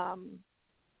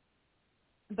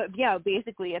 but yeah,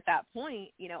 basically at that point,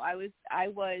 you know, I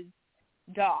was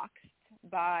doxxed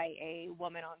by a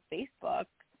woman on Facebook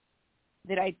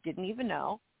that I didn't even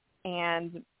know,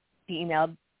 and she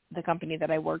emailed the company that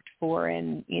I worked for,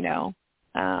 and, you know,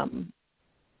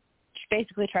 she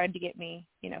basically tried to get me,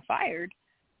 you know, fired.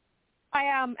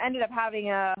 I ended up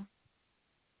having a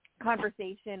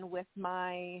conversation with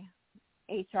my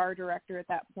HR director at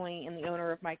that point and the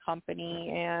owner of my company,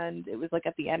 and it was like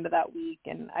at the end of that week,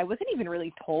 and I wasn't even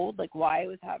really told like why I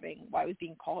was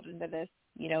being called into this,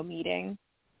 you know, meeting.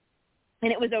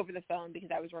 And it was over the phone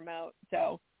because I was remote,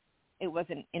 so it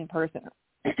wasn't in person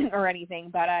or anything,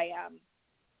 but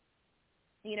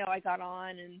you know, I got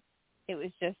on and it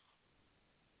was just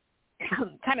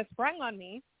kind of sprung on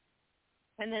me.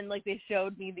 And then like they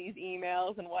showed me these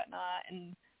emails and whatnot,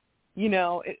 and you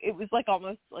know, it was like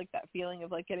almost like that feeling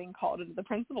of like getting called into the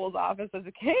principal's office as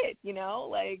a kid, you know,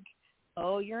 like,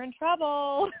 oh, you're in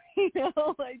trouble, you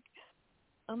know, like,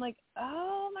 I'm like,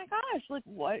 oh my gosh, like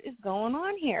what is going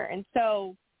on here? And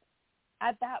so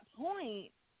at that point,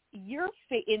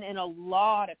 and a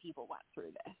lot of people went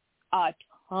through this, a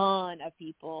ton of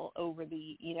people over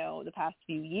the, you know, the past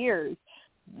few years,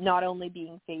 not only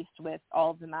being faced with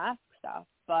all of the mask stuff,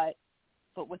 but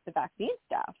with the vaccine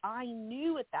stuff. I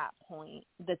knew at that point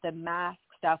that the mask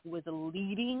stuff was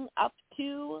leading up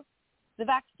to the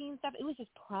vaccine stuff. It was just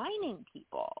priming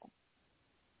people.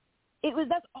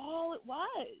 That's all it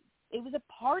was. It was a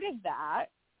part of that,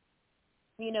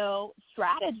 you know,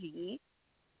 strategy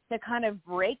to kind of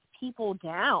break people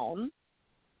down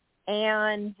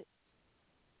and,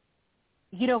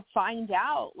 you know, find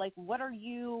out, like, what are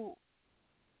you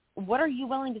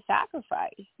willing to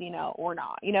sacrifice, you know, or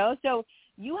not, you know? So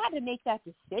you had to make that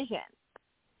decision.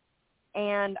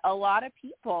 And a lot of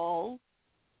people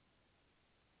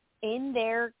in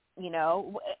their, you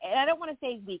know, and I don't want to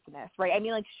say weakness, right? I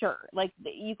mean, like, sure, like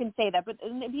you can say that, but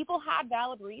people had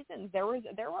valid reasons. There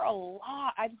were a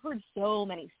lot. I've heard so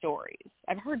many stories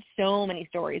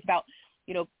about,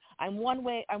 you know, I'm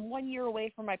 1 year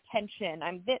away from my pension.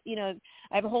 You know,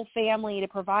 I have a whole family to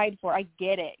provide for. I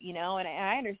get it, you know, and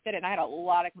I understood it. And I had a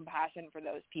lot of compassion for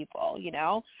those people, you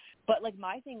know, but like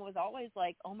my thing was always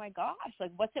like, oh my gosh,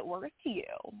 like what's it worth to you?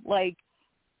 Like,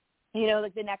 you know,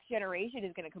 like the next generation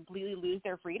is going to completely lose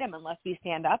their freedom unless we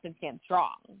stand up and stand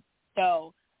strong.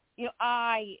 So, you know,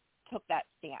 I took that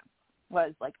stance,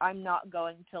 was like, I'm not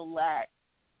going to let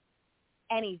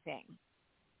anything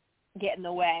get in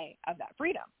the way of that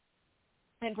freedom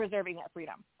and preserving that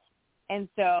freedom. And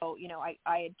so, you know, I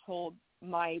had told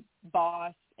my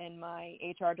boss and my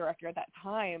HR director at that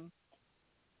time,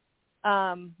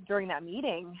 during that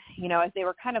meeting, you know, as they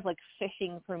were kind of like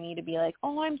fishing for me to be like,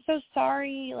 oh, I'm so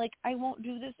sorry, like I won't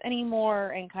do this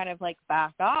anymore, and kind of like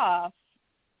back off.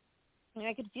 And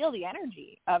I could feel the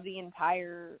energy of the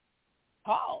entire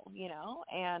call, you know,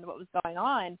 and what was going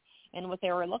on and what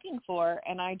they were looking for.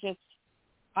 And I just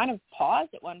kind of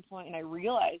paused at one point and I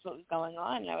realized what was going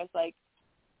on. And I was like,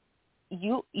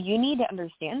 you need to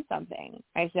understand something.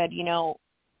 I said, you know,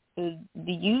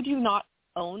 you do not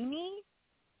own me,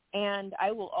 and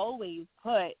I will always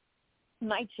put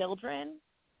my children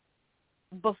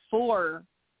before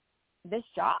this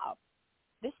job.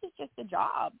 This is just a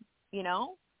job, you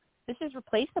know? This is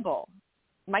replaceable.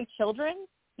 My children,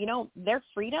 you know, their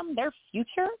freedom, their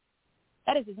future,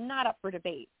 that is not up for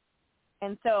debate.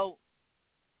 And so,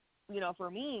 you know,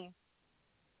 for me,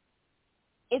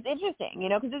 it's interesting, you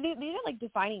know, because these are like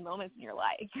defining moments in your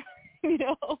life, you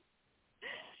know?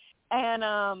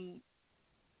 And,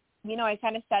 you know, I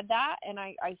kind of said that, and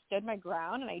I stood my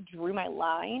ground, and I drew my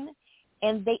line,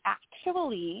 and they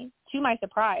actually, to my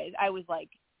surprise, I was like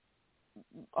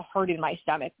hurting my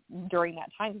stomach during that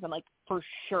time because I'm like, for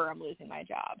sure I'm losing my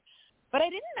job. But I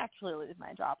didn't actually lose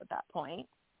my job at that point.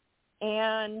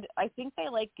 And I think they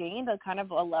like gained a kind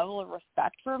of a level of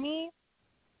respect for me.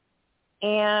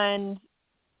 And,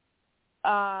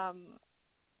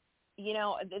 you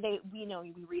know,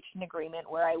 we reached an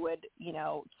agreement where I would, you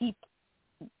know, keep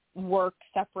work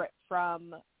separate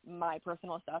from my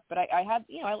personal stuff. But I had,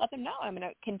 you know, I let them know I'm going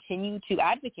to continue to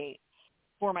advocate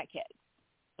for my kids.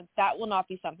 But that will not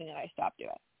be something that I stop doing.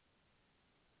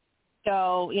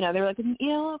 So, you know, they were like, you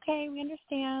know, okay, we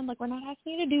understand. Like, we're not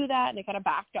asking you to do that. And they kind of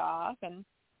backed off. And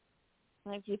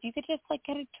like, if you could just like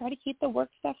kind of try to keep the work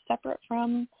stuff separate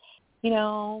from, you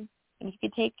know, and if you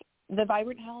could take the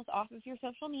Vibrant Health off of your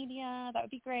social media, that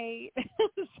would be great.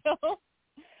 So,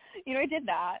 you know, I did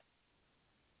that.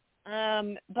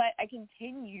 But I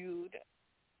continued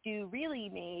to really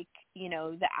make, you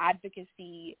know, the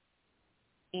advocacy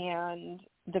and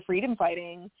the freedom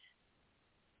fighting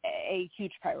a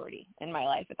huge priority in my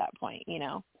life at that point, you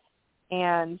know.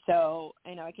 And so,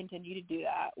 you know, I continue to do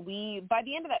that. By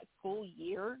the end of that school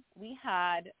year, we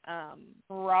had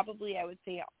probably, I would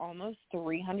say, almost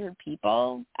 300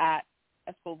 people at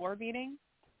a school board meeting.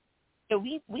 So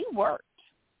we worked,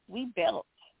 we built,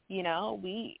 you know,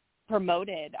 we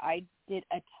promoted. I did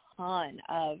a ton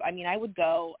of, I mean, I would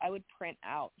print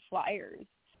out flyers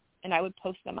and I would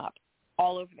post them up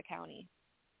all over the county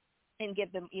and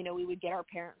give them, you know, we would get our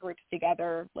parent groups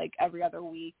together like every other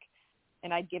week,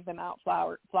 and I'd give them out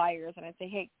flyers, and I'd say,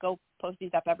 hey, go post these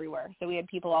up everywhere. So we had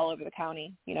people all over the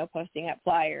county, you know, posting up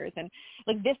flyers. And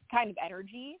like this kind of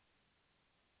energy,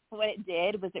 what it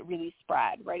did was it really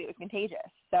spread, right? It was contagious.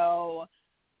 So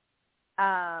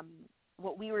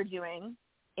what we were doing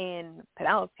in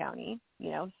Pinellas County, you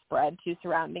know, spread to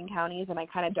surrounding counties, and I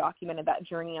kind of documented that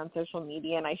journey on social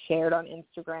media, and I shared on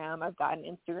Instagram. I've got an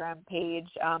Instagram page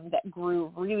that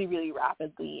grew really, really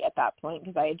rapidly at that point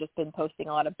because I had just been posting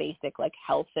a lot of basic like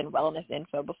health and wellness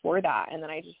info before that, and then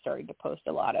I just started to post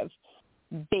a lot of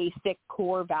basic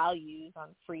core values on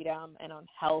freedom and on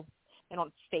health and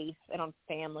on faith and on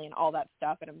family and all that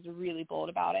stuff, and I was really bold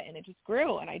about it, and it just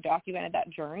grew, and I documented that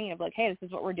journey of like, hey, this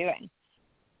is what we're doing.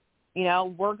 You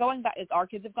know, we're going back. Our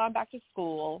kids have gone back to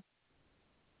school.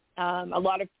 A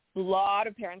lot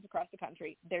of parents across the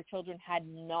country, their children had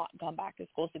not gone back to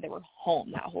school, so they were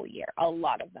home that whole year. A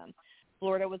lot of them.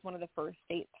 Florida was one of the first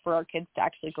states for our kids to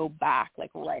actually go back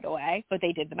like right away, but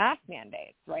they did the mask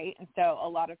mandates, right? And so a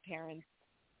lot of parents,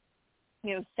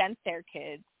 you know, sent their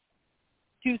kids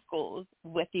to schools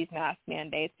with these mask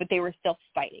mandates, but they were still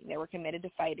fighting. They were committed to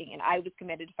fighting, and I was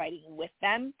committed to fighting with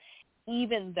them.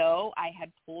 Even though I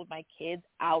had pulled my kids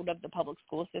out of the public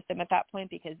school system at that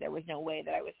point because there was no way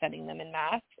that I was sending them in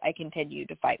masks, I continued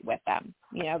to fight with them,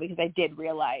 you know, because I did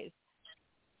realize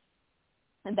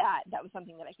that was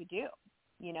something that I could do,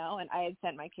 you know, and I had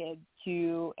sent my kids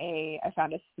to I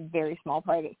found a very small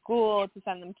private school to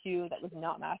send them to that was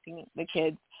not masking the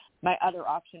kids. My other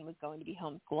option was going to be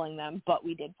homeschooling them, but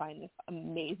we did find this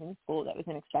amazing school that was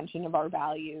an extension of our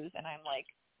values, and I'm like,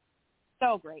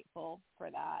 so grateful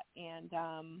for that.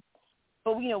 And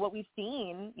but you know what we've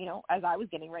seen, you know, as I was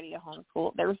getting ready to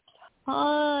homeschool, there was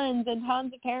tons and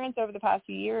tons of parents over the past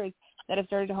few years that have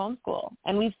started to homeschool,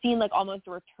 and we've seen like almost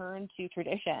a return to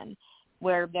tradition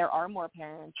where there are more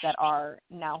parents that are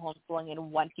now homeschooling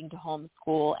and wanting to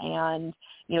homeschool and,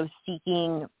 you know,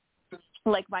 seeking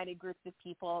like-minded groups of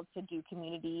people to do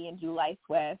community and do life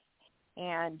with.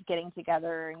 and getting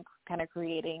together and kind of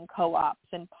creating co-ops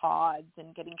and pods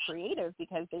and getting creative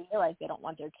because they realize they don't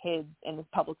want their kids in this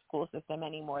public school system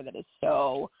anymore that is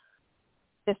so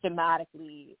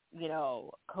systematically,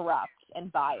 corrupt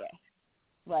and biased,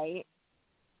 right?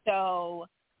 So,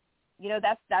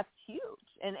 that's huge.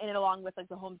 And along with like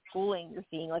the homeschooling, you're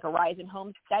seeing like a rise in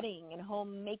homesteading and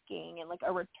homemaking and like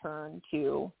a return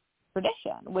to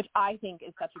tradition, which I think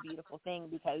is such a beautiful thing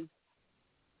because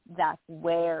that's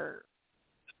where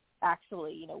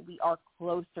actually, we are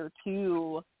closer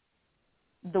to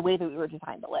the way that we were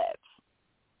designed to live.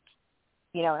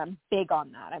 And I'm big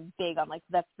on that. I'm big on like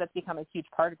that's become a huge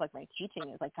part of like my teaching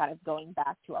is like kind of going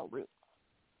back to our roots.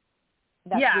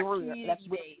 That's where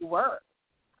we were.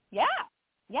 Yeah.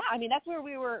 Yeah. I mean, that's where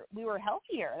we were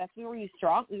healthier. That's where we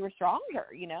were stronger,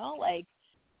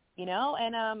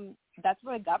 and that's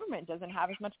where the government doesn't have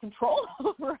as much control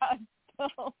over us.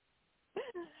 So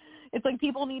it's like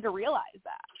people need to realize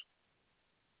that.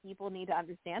 People need to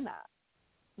understand that,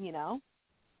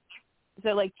 So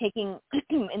like taking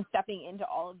and stepping into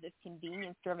all of this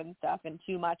convenience-driven stuff and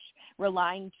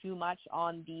relying too much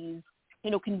on these,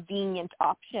 convenient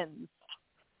options.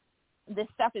 This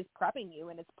stuff is prepping you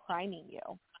and it's priming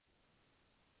you,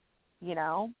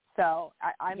 So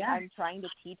I'm trying to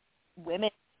teach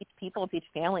women, teach people, teach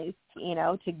families,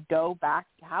 to go back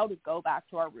to how to go back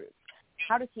to our roots,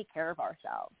 how to take care of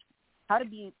ourselves, how to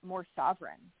be more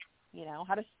sovereign,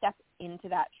 how to step into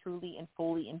that truly and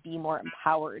fully and be more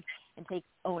empowered and take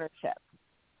ownership.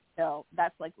 So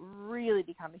that's like really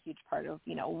become a huge part of,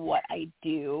 what I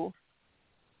do.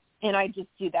 And I just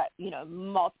do that,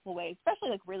 multiple ways, especially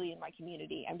like really in my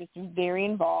community. I'm just very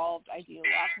involved. I do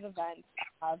lots of events.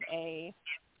 I have a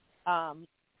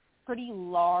pretty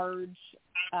large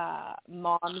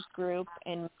moms group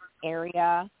in my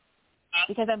area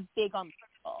because I'm big on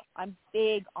local. I'm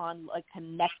big on like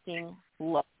connecting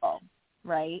local,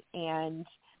 right? And,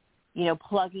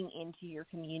 plugging into your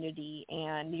community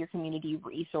and your community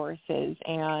resources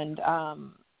and,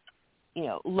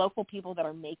 local people that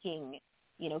are making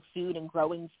food and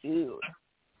growing food.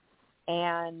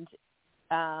 And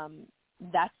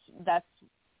that's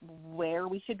where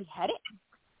we should be heading,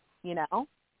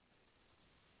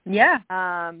 Yeah.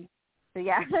 So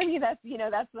yeah, I mean, that's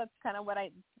kind of what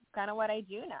I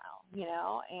do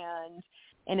now, and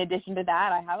in addition to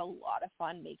that, I have a lot of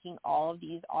fun making all of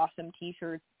these awesome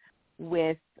t-shirts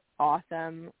with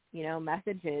awesome,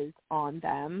 messages on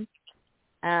them,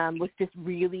 which just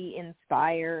really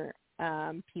inspire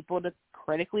people to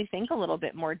critically think a little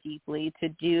bit more deeply, to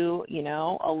do,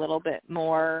 a little bit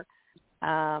more,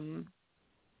 asking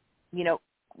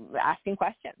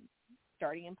questions,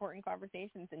 starting important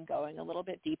conversations and going a little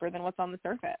bit deeper than what's on the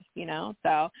surface,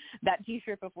 So that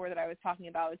t-shirt before that I was talking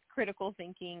about is critical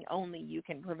thinking. Only you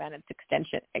can prevent its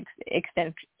extinction.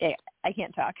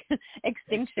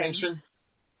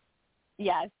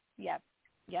 Yes. Yep.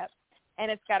 And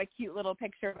it's got a cute little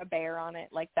picture of a bear on it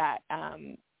like that,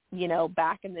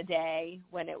 back in the day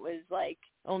when it was like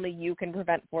only you can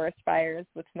prevent forest fires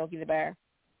with Smokey the Bear.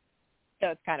 So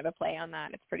it's kind of a play on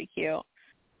that. It's pretty cute.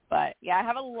 But yeah, I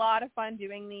have a lot of fun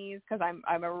doing these because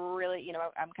I'm a really,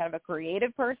 I'm kind of a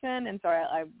creative person. And so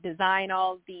I design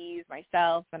all of these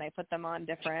myself and I put them on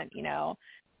different,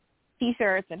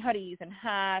 t-shirts and hoodies and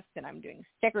hats, and I'm doing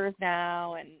stickers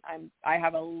now, and I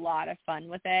have a lot of fun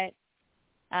with it.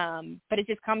 But it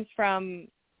just comes from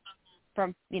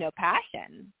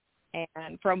passion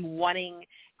and from wanting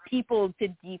people to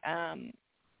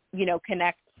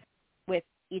connect with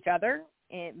each other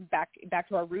and back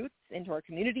to our roots, into our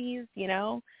communities, but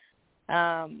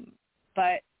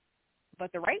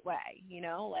the right way,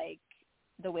 like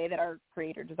the way that our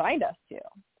Creator designed us to.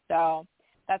 So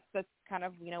that's kind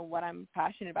of, what I'm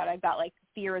passionate about. I've got like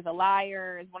fear is a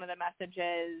liar is one of the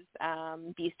messages,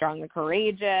 be strong and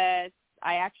courageous.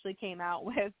 I actually came out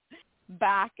with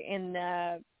back in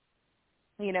the,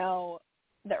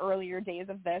 the earlier days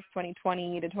of this,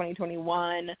 2020 to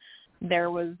 2021,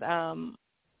 there was,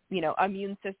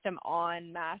 immune system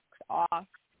on, masks off.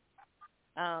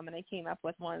 And I came up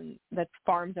with one that's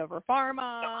farms over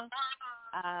pharma.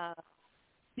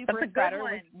 Super Spreader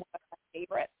was one of my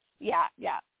favorites. Yeah,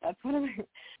 that's one of my.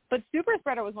 But Super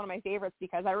Spreader was one of my favorites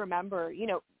because I remember,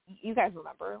 you guys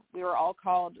remember, we were all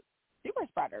called super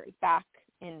spreaders back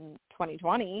in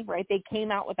 2020, right? They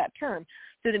came out with that term.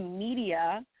 So the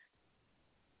media,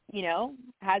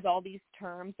 has all these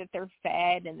terms that they're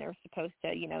fed, and they're supposed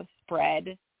to,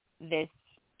 spread this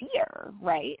fear,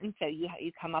 right? And so you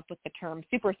come up with the term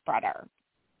super spreader.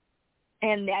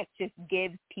 And that just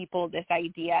gives people this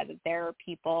idea that there are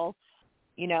people,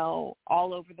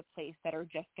 all over the place that are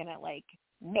just going to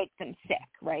make them sick,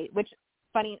 right? Which,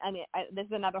 funny, I mean, this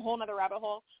is another whole other rabbit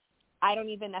hole. I don't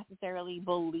even necessarily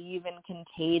believe in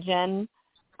contagion.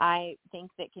 I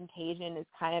think that contagion is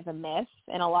kind of a myth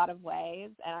in a lot of ways,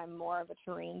 and I'm more of a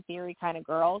terrain theory kind of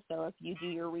girl. So if you do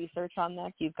your research on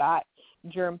this, you've got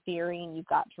germ theory and you've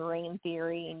got terrain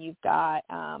theory and you've got,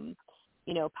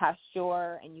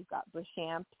 Pasteur and you've got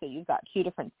Béchamp. So you've got two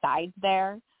different sides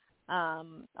there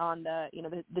on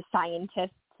the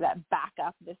scientists that back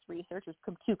up this research.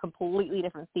 There's two completely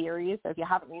different theories. So if you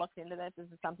haven't looked into this, this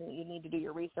is something that you need to do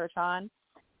your research on.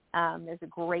 There's a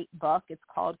great book. It's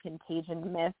called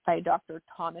Contagion Myth by Dr.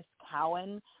 Thomas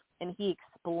Cowan, and he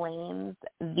explains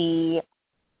the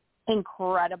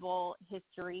incredible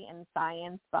history and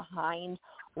science behind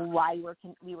why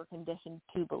we were conditioned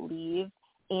to believe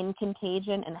in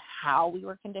contagion and how we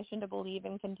were conditioned to believe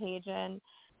in contagion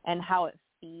and how it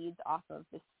feeds off of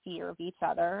this fear of each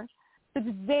other. It's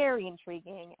very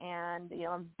intriguing, and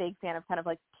I'm a big fan of kind of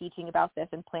like teaching about this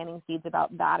and planting seeds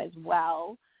about that as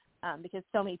well, because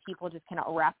so many people just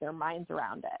cannot wrap their minds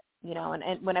around it,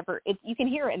 and whenever you can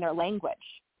hear it in their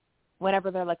language,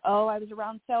 whenever they're like, oh, I was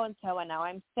around so-and-so and now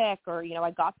I'm sick, or,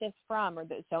 I got this from, or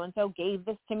so-and-so gave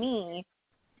this to me.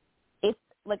 It's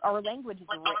like our language is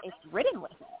it's written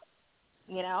with it,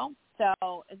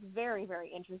 So it's very, very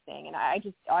interesting. And I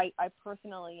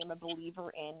personally am a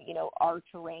believer in, our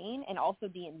terrain and also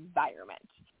the environment,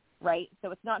 right?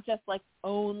 So it's not just like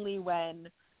only when,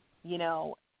 you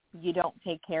don't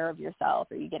take care of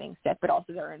yourself or you're getting sick, but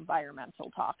also there are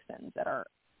environmental toxins that are,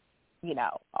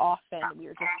 often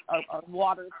our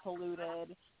water's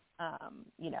polluted,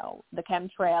 the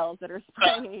chemtrails that are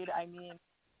sprayed. I mean,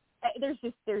 there's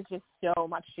just so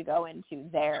much to go into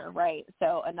there, right?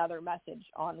 So another message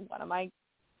on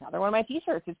another one of my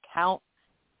t-shirts is count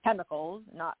chemicals,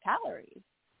 not calories,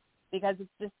 because it's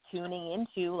just tuning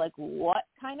into like what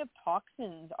kind of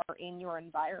toxins are in your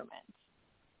environment.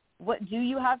 What do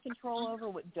you have control over?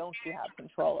 What don't you have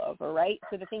control over, right?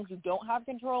 So the things you don't have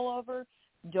control over,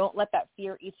 don't let that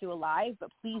fear eat you alive,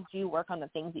 but please do work on the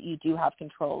things that you do have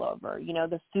control over,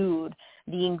 the food,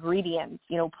 the ingredients,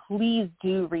 please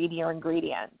do read your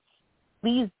ingredients.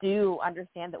 Please do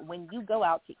understand that when you go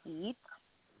out to eat,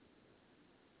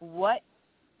 what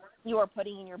you are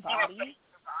putting in your body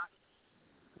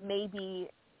may be,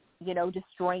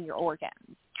 destroying your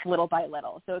organs little by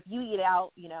little. So if you eat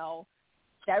out,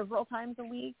 several times a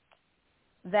week,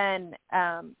 then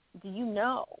do you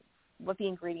know what the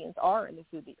ingredients are in the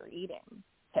food that you're eating?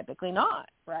 Typically not,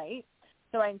 right?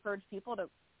 So I encourage people to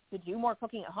do more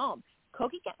cooking at home.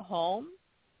 Cooking at home,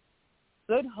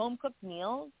 good home-cooked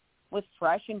meals with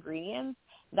fresh ingredients,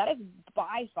 that is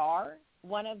by far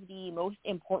one of the most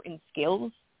important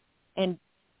skills and,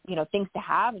 things to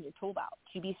have in your tool belt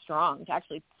to be strong, to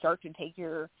actually start to take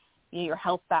your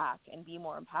health back and be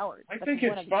more empowered. I think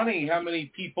it's funny how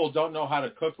many people don't know how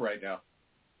to cook right now.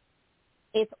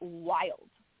 It's wild.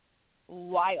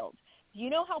 Do you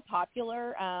know how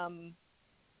popular,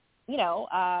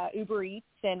 Uber Eats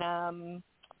and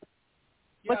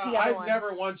what's the other one? I've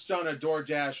never once done a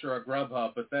DoorDash or a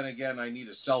Grubhub, but then again, I need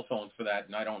a cell phone for that,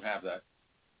 and I don't have that.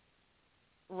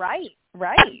 Right.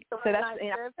 So that's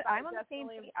I'm on the same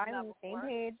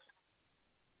page.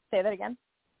 Say that again.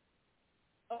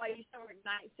 Oh, I used to work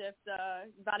night shift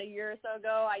about a year or so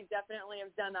ago. I definitely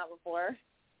have done that before.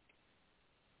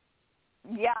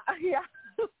 Yeah.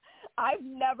 I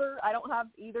don't have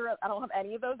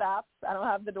any of those apps. I don't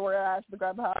have the DoorDash, the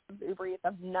Grubhub, the Uber Eats.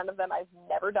 None of them. I've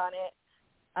never done it.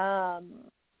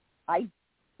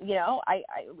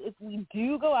 If we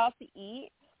do go out to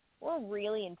eat, we're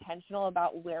really intentional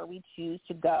about where we choose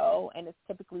to go, and it's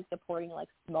typically supporting like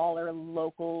smaller,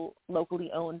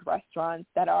 locally owned restaurants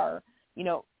that are,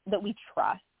 that we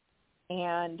trust,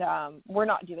 and we're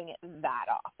not doing it that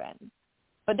often.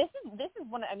 But this is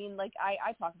one.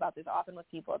 I talk about this often with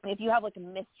people. If you have like a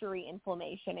mystery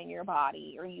inflammation in your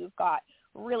body, or you've got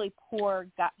really poor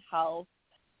gut health,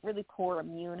 really poor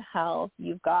immune health,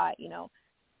 you've got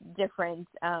different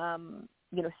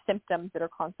symptoms that are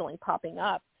constantly popping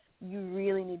up, you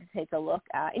really need to take a look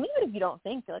at. And even if you don't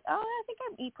think, you're like, oh, I think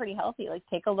I eat pretty healthy. Like,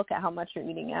 take a look at how much you're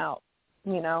eating out.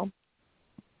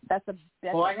 That's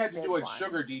I had to do a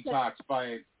sugar detox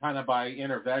by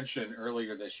intervention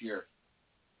earlier this year.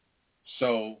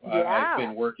 So I've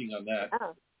been working on that.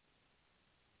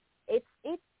 It's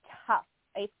tough.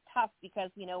 It's tough because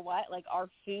you know what? Like our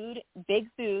food, big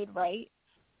food, right?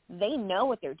 They know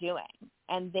what they're doing,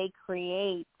 and they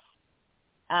create,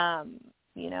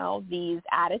 these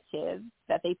additives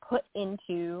that they put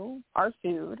into our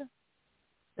food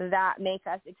that make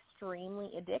us extremely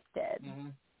addicted. Mm-hmm.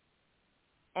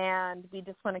 and we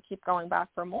just want to keep going back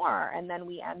for more, and then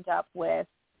we end up with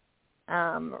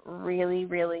really,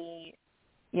 really,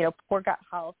 poor gut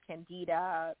health,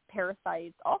 candida,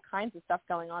 parasites, all kinds of stuff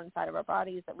going on inside of our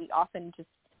bodies that we often just,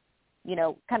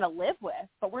 kind of live with,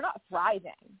 but we're not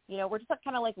thriving. We're just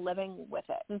kind of like living with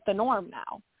it. It's the norm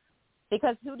now,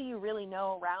 because who do you really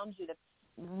know around you that's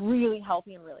really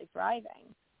healthy and really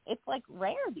thriving? It's like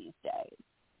rare these days.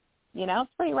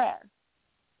 It's pretty rare,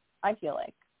 I feel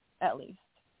like, at least.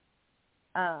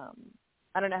 I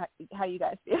don't know how you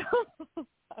guys feel.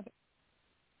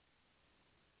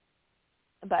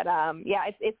 But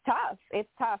it's tough. It's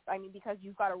tough. I mean, because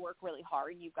you've got to work really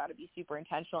hard. You've got to be super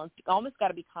intentional. It's almost got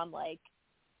to become like,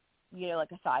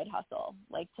 like a side hustle,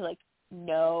 like to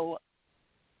know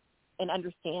and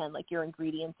understand your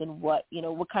ingredients and what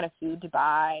kind of food to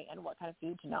buy and what kind of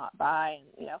food to not buy.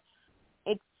 And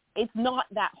it's not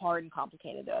that hard and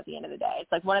complicated though. At the end of the day,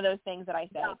 it's like one of those things that I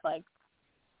say. It's like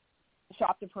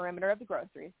shop the perimeter of the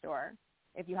grocery store.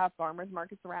 If you have farmers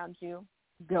markets around you,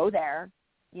 go there.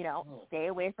 Stay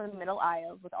away from the middle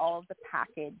aisles with all of the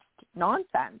packaged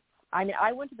nonsense. I mean,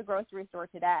 I went to the grocery store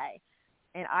today,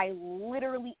 and I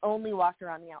literally only walked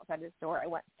around the outside of the store. I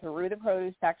went through the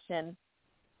produce section,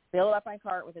 filled up my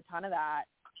cart with a ton of that.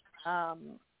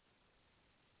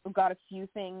 Got a few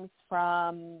things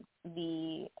from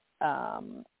the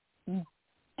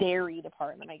dairy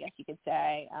department, I guess you could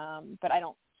say. But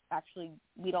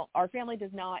our family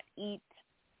does not eat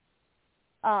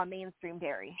mainstream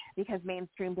dairy, because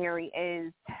mainstream dairy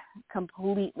is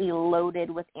completely loaded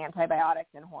with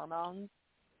antibiotics and hormones,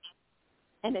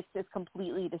 and it's just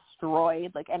completely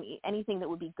destroyed. Like anything that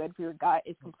would be good for your gut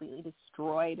is completely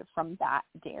destroyed from that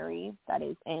dairy that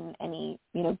is in any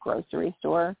grocery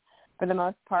store for the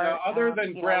most part. Yeah, other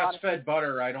than grass-fed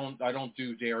butter, I don't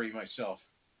do dairy myself.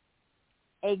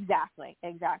 Exactly.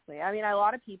 I mean, a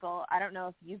lot of people, I don't know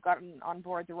if you've gotten on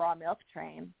board the raw milk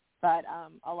train, but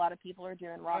a lot of people are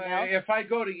doing raw milk. If I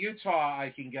go to Utah,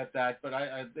 I can get that, but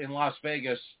in Las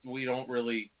Vegas, we don't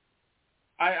really.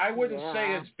 I wouldn't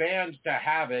say it's banned to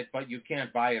have it, but you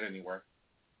can't buy it anywhere.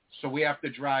 So we have to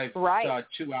drive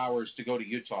 2 hours to go to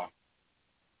Utah.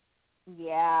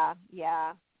 Yeah.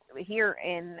 Here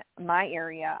in my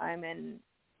area, I'm in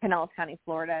Pinellas County,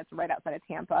 Florida. It's right outside of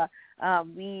Tampa.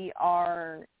 We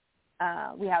have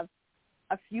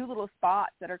a few little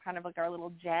spots that are kind of like our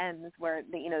little gems where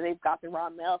they've got the raw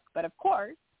milk, but of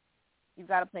course you've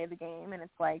got to play the game, and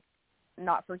it's like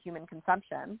not for human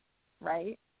consumption,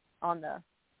 right, on the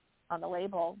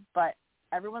label, but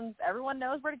everyone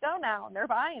knows where to go now, and they're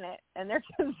buying it and they're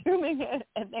consuming it,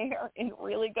 and they are in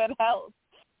really good health,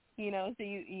 so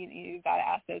you got to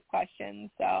ask those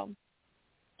questions. So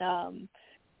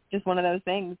just one of those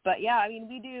things. But yeah, I mean,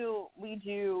 we do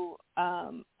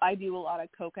I do a lot of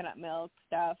coconut milk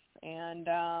stuff, and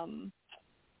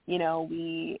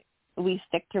we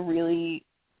stick to really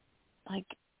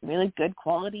good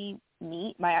quality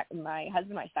meat. My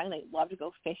husband and my son, they love to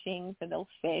go fishing, so they'll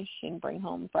fish and bring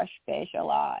home fresh fish a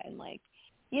lot, and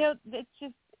it's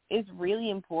just is really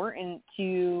important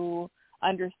to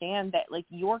understand that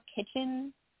your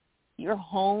kitchen, your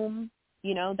home,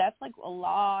 that's a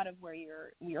lot of where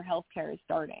your healthcare is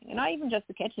starting. And not even just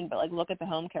the kitchen, but look at the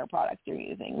home care products you're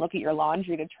using. Look at your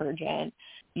laundry detergent,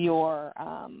 your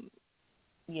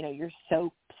your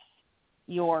soaps,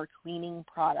 your cleaning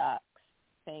products,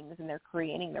 things, and they're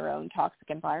creating their own toxic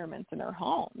environments in their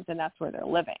homes, and that's where they're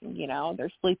living.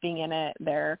 They're sleeping in it,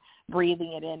 they're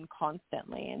breathing it in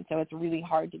constantly, and so it's really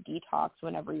hard to detox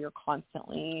whenever you're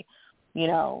constantly,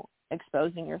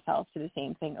 exposing yourself to the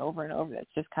same thing over and over.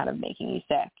 That's just kind of making you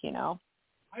sick,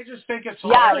 I just think it's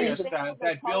hilarious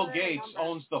that Bill Gates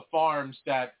owns the farms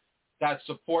that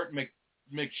support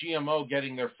McGMO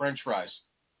getting their French fries.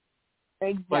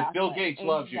 Exactly. But Bill Gates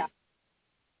loves you.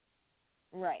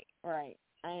 Right.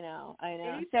 I know.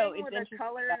 Anything so with it's a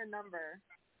color and a number.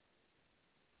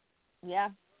 Yeah.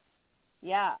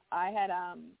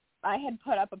 I had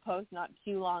put up a post not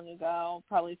too long ago,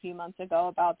 probably a few months ago,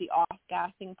 about the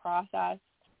off-gassing process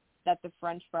that the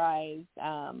French fries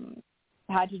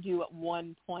had to do at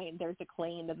one point. There's a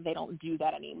claim that they don't do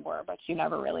that anymore, but you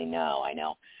never really know. I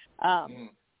know.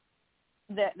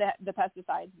 The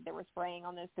pesticides they were spraying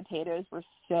on those potatoes were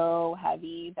so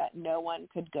heavy that no one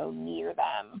could go near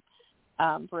them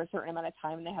for a certain amount of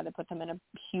time, and they had to put them in a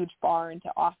huge barn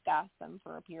to off-gas them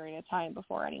for a period of time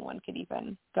before anyone could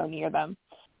even go near them.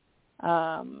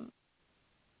 And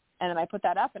then I put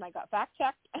that up, and I got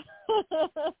fact-checked.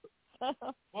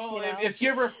 If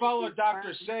you ever follow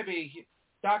Dr. Sebi,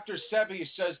 Dr. Sebi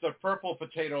says the purple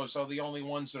potatoes are the only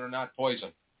ones that are not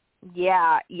poison.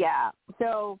 Yeah.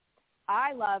 So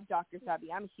I love Dr.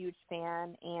 Sebi. I'm a huge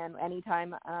fan, and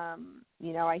anytime,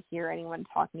 I hear anyone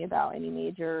talking about any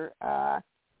major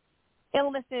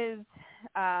illnesses,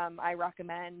 I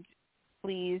recommend,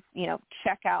 please,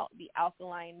 check out the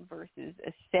alkaline versus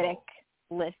acidic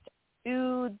list of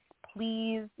foods.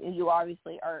 Please, you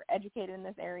obviously are educated in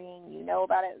this area and you know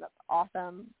about it. That's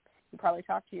awesome. You probably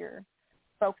talk to your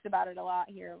folks about it a lot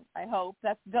here. I hope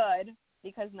that's good,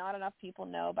 because not enough people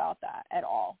know about that at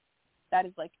all. That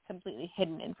is like completely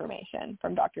hidden information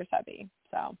from Dr. Sebi.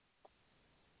 So,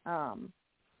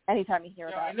 anytime you hear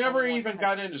about it. I never even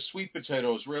got into sweet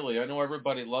potatoes, really. I know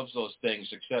everybody loves those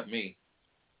things except me.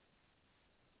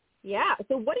 Yeah.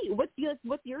 So what's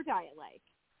your diet like?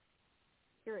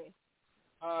 Curious.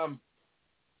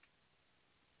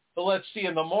 So let's see.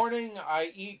 In the morning,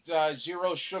 I eat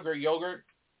zero sugar yogurt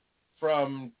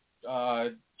from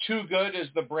Too Good is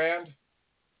the brand.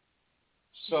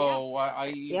 So I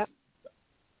eat,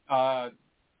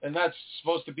 and that's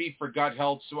supposed to be for gut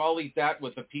health. So I'll eat that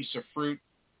with a piece of fruit,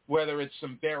 whether it's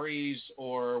some berries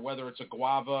or whether it's a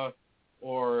guava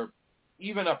or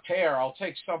even a pear. I'll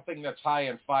take something that's high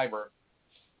in fiber,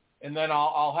 and then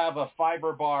I'll have a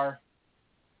fiber bar.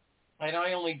 And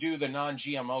I only do the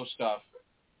non-GMO stuff.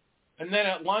 And then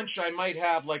at lunch, I might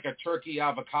have like a turkey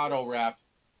avocado wrap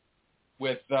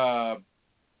with,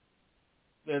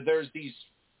 there's these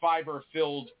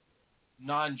fiber-filled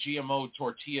non-GMO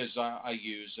tortillas I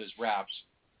use as wraps.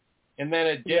 And then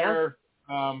at dinner,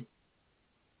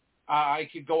 I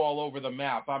could go all over the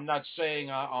map. I'm not saying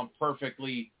I'm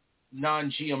perfectly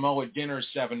non-GMO at dinner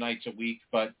 7 nights a week,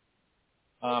 but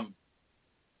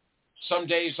some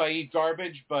days I eat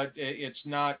garbage, but it's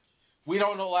not. We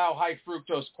don't allow high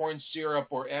fructose corn syrup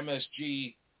or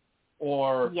MSG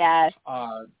or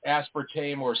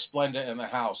aspartame or Splenda in the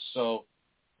house. So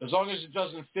as long as it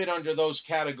doesn't fit under those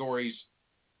categories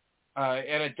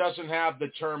and it doesn't have the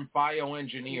term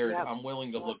bioengineered, I'm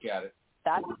willing to look at it.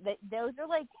 Those are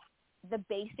like the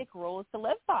basic rules to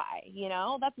live by.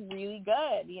 That's really good.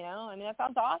 I mean, that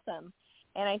sounds awesome.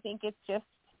 And I think it's just,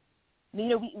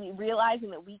 we realizing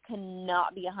that we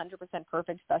cannot be 100%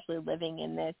 perfect, especially living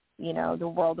in this, the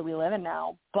world that we live in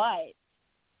now. But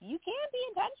you can be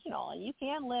intentional, and you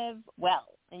can live well,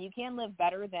 and you can live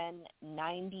better than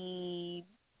 99%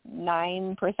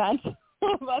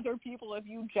 of other people if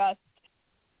you just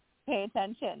pay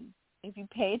attention. If you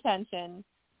pay attention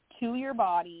to your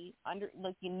body,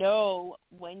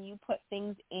 when you put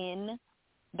things in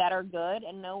that are good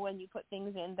and know when you put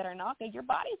things in that are not good, your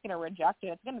body's going to reject it.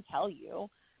 It's going to tell you.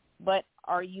 But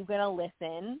are you going to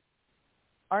listen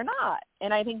or not?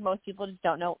 And I think most people just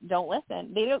don't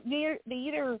listen. They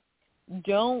either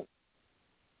don't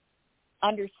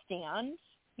understand,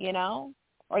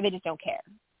 or they just don't care.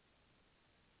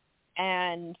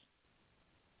 And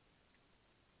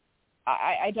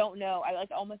I don't know. I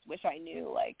almost wish I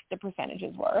knew the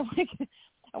percentages were.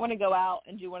 I want to go out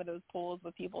and do one of those polls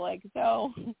with people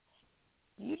so do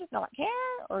you just not care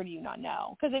or do you not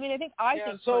know? Because I think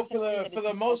so for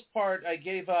the most part, I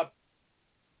gave up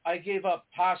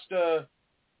pasta,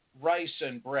 rice,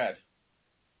 and bread.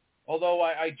 Although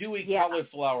I do eat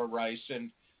cauliflower rice,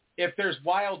 and if there's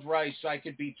wild rice, I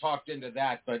could be talked into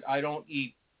that. But I don't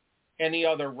eat any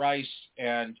other rice,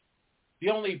 and the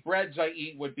only breads I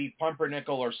eat would be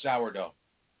pumpernickel or sourdough.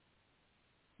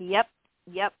 Yep.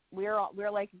 We're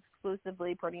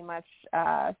exclusively pretty much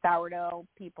sourdough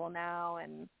people now,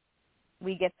 and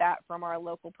we get that from our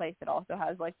local place that also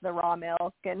has the raw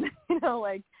milk and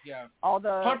all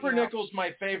the pumpernickel's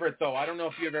my favorite though. I don't know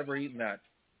if you've ever eaten that.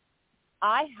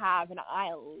 I have, and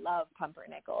I love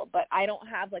pumpernickel, but I don't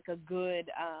have a good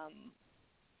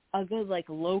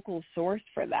local source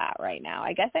for that right now.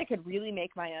 I guess I could really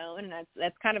make my own, and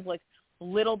that's kind of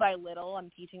little by little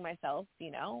I'm teaching myself,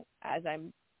 as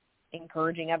I'm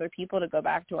encouraging other people to go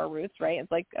back to our roots, right?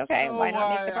 It's okay, so, why not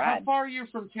make the bread? How far are you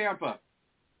from Tampa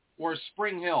or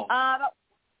Spring Hill? About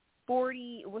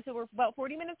 40. So we're about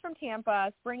 40 minutes from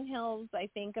Tampa. Spring Hill's, I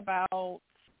think, about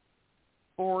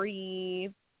 30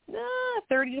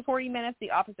 to 40 minutes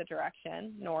the opposite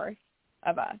direction, north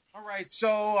of us. All right.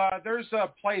 So there's a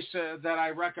place that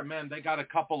I recommend. They got a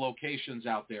couple locations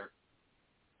out there.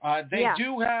 They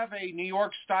do have a New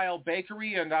York-style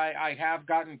bakery, and I have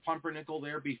gotten pumpernickel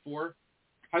there before.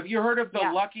 Have you heard of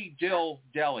the Lucky Dill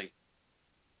Deli?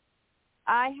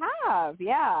 I have,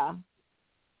 yeah.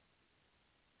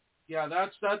 Yeah,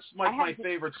 that's my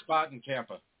favorite spot in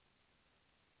Tampa.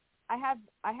 I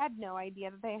had no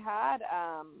idea that they had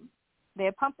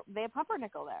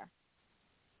pumpernickel there.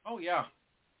 Oh yeah.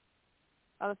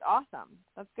 Oh, that's awesome.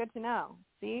 That's good to know.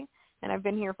 See, and I've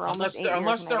been here for almost 8 years.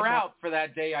 Unless they're out for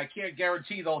that day, I can't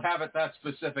guarantee they'll have it that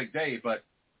specific day, but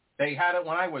they had it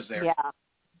when I was there. Yeah.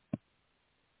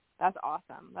 That's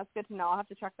awesome. That's good to know. I'll have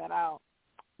to check that out.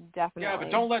 Definitely. Yeah,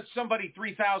 but don't let somebody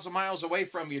 3,000 miles away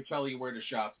from you tell you where to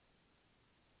shop.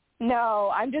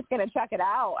 No, I'm just going to check it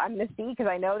out. I'm going to see because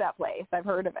I know that place. I've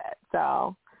heard of it.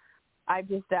 So I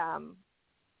just,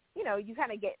 you know, you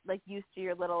kind of get, like, used to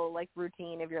your little, like,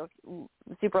 routine of your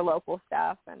super local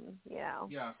stuff. And, you know,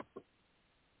 yeah.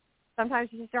 Sometimes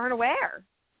you just aren't aware,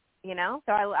 you know.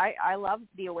 So I love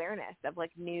the awareness of,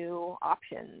 like, new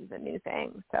options and new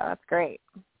things. So that's great.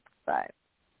 But,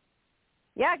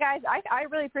 yeah, guys, I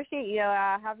really appreciate you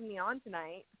having me on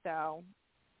tonight. So.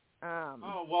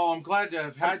 Oh, well, I'm glad to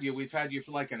have had you. We've had you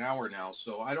for like an hour now,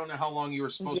 so I don't know how long you were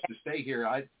supposed to stay here.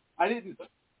 I didn't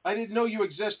know you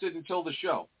existed until the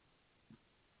show.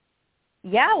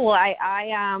 Yeah, well,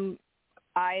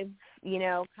 I've you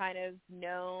know, kind of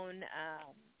known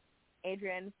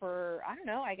Adrian for, I don't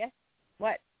know, I guess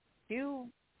what, 2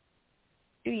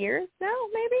 years now,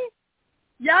 maybe.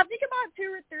 Yeah, I think about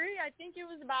 2 or 3. I think it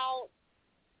was about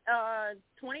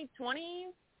 2020.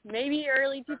 Maybe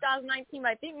early 2019, but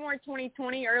I think more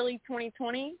 2020, early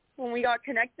 2020 when we got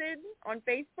connected on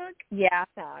Facebook. Yeah,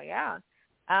 yeah.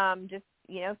 Just,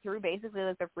 you know, through basically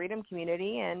like the freedom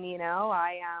community, and, you know,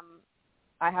 I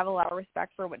have a lot of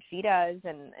respect for what she does,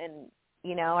 and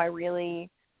you know, I really,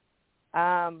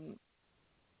 I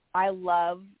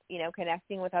love, you know,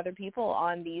 connecting with other people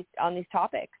on these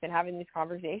topics and having these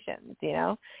conversations. You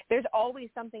know, there's always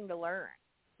something to learn.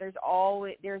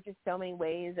 There's just so many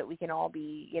ways that we can all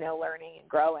be, you know, learning and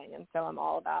growing. And so I'm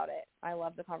all about it. I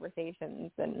love the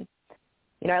conversations, and,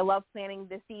 you know, I love planting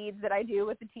the seeds that I do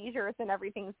with the t-shirts and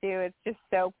everything too. It's just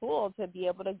so cool to be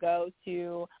able to go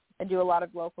to and do a lot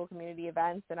of local community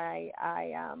events. And I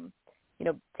you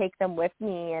know, take them with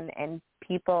me, and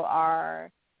people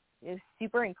are, you know,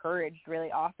 super encouraged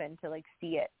really often to, like,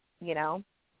 see it, you know,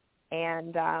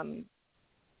 and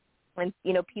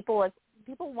you know, people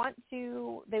want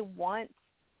to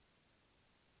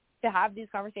have these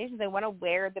conversations. They want to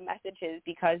wear the messages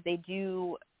because they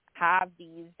do have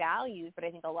these values, but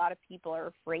I think a lot of people are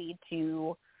afraid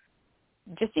to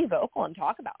just be vocal and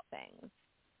talk about things.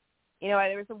 You know,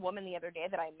 there was a woman the other day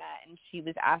that I met, and she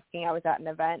was asking, I was at an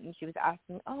event, and she was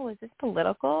asking, oh, is this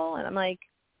political? And I'm like,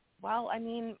 well, I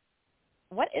mean,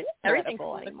 what is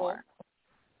political anymore?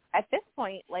 At this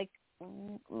point, like,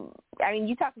 I mean,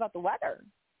 you talk about the weather.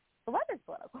 The weather's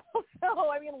political.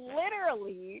 So, I mean,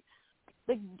 literally,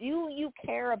 like, do you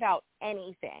care about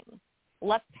anything?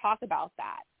 Let's talk about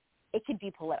that. It could be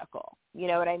political. You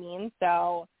know what I mean?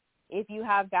 So if you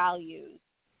have values,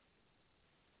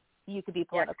 you could be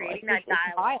political. Yeah, creating that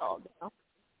dialogue. Wild,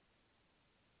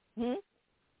 you know?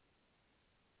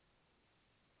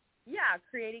 Yeah,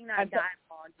 creating that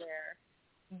dialogue there.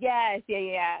 Yes,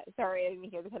 yeah. Sorry, I didn't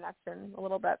hear the connection a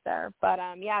little bit there, but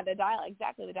yeah, the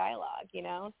dialogue, you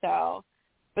know. So,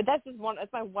 but that's just one of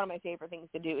my favorite things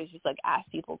to do is just, like, ask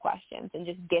people questions and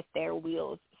just get their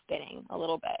wheels spinning a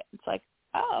little bit. It's like,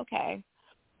 oh, okay,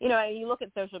 you know. And you look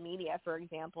at social media, for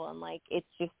example, and, like, it's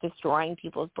just destroying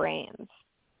people's brains.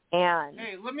 And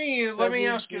hey, let me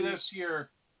ask you this here,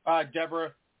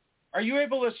 Deborah. Are you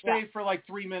able to stay for like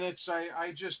 3 minutes?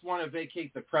 I just want to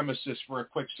vacate the premises for a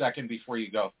quick second before you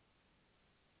go.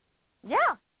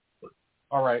 Yeah.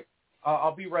 All right.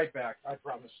 I'll be right back. I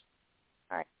promise.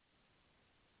 All right.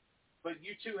 But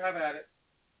you two have at it.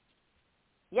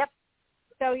 Yep.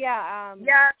 So, yeah.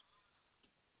 Yeah.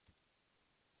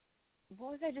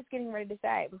 What was I just getting ready to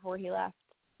say before he left?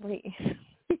 Wait.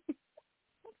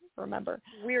 Remember.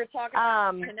 We were talking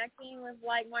about connecting with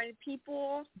like-minded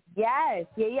people. Yes.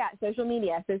 Yeah. Social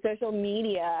media. So social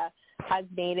media has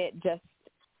made it just,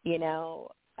 you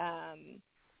know,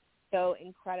 so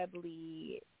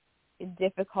incredibly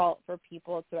difficult for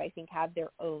people to, I think, have their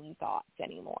own thoughts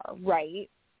anymore, right?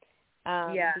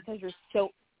 Yeah. Because you're so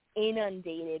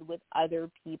inundated with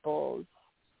other people's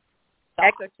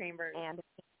echo chambers.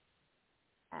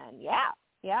 And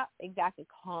yeah, exactly.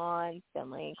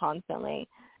 Constantly.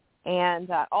 And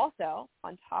also,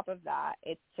 on top of that,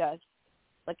 it's just,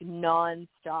 like,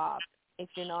 nonstop. If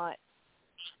you're not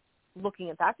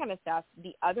looking at that kind of stuff,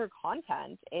 the other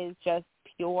content is just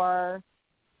pure,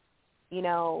 you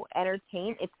know,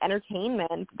 it's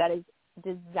entertainment that is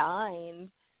designed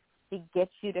to get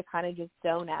you to kind of just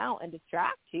zone out and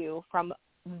distract you from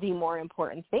the more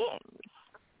important things.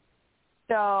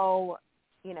 So,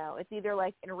 you know, it's either,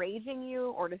 like, enraging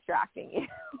you or distracting you.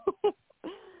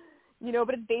 You know,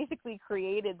 but it's basically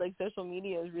created, like, social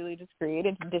media is really just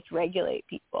created to dysregulate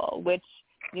people, which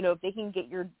if they can get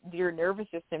your nervous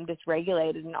system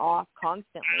dysregulated and off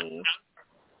constantly,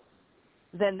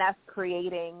 then that's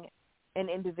creating an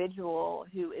individual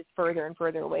who is further and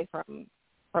further away from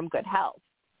good health.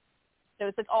 So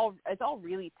it's all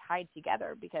really tied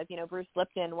together because, Bruce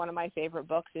Lipton, one of my favorite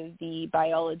books is The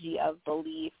Biology of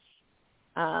Belief.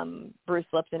 Bruce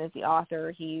Lipton is the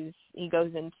author. He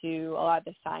goes into a lot of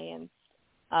the science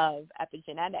of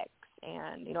epigenetics,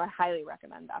 and, I highly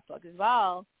recommend that book as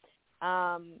well.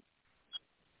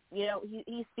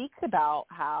 He speaks about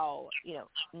how,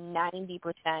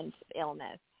 90%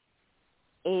 illness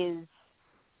is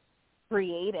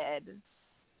created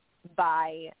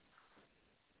by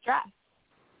stress,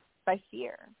 by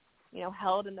fear,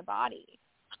 held in the body.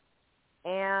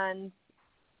 And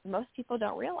most people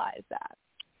don't realize that.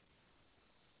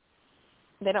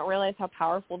 They don't realize how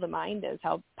powerful the mind is,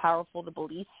 how powerful the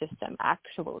belief system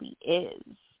actually is.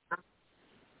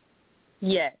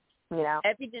 Yes.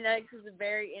 Epigenetics is a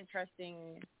very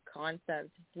interesting concept. There's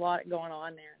a lot going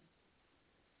on there.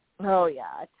 Oh,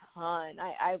 yeah, a ton.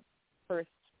 I first,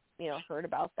 heard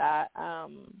about that. I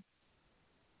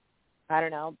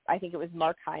don't know. I think it was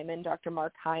Mark Hyman, Dr.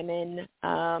 Mark Hyman,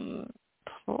 probably,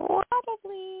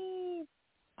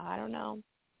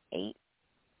 8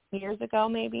 years ago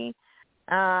maybe.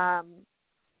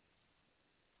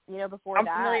 Before I'm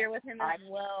that, familiar with him as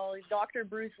well. Dr.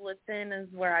 Bruce Lipton is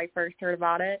where I first heard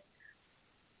about it.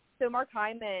 So Mark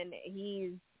Hyman,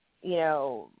 he's,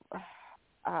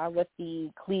 with the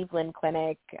Cleveland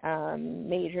Clinic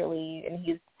majorly, and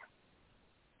he's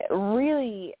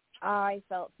really, I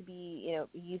felt to be,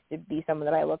 he used to be someone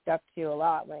that I looked up to a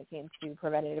lot when it came to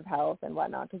preventative health and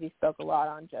whatnot, because he spoke a lot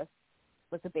on just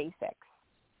with the basics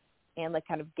and like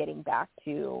kind of getting back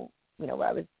to, what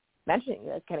I was mentioning,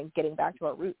 like kind of getting back to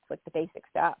our roots, like the basic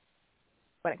stuff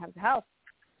when it comes to health.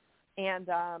 And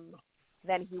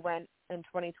then he went in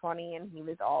 2020 and he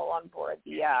was all on board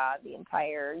the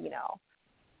entire,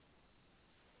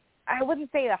 I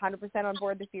wouldn't say 100% on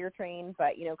board the fear train,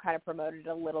 but, kind of promoted it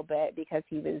a little bit because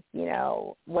he was,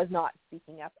 was not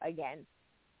speaking up against,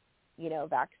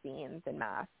 vaccines and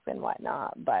masks and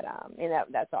whatnot. But,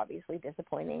 that's obviously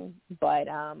disappointing. But,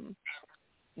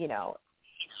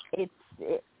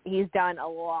 he's done a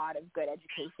lot of good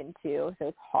education too. So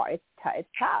it's hard. It's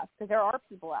tough because there are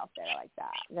people out there like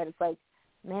that it's like,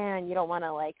 man, you don't want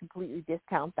to like completely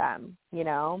discount them,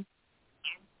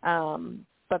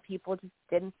 but people just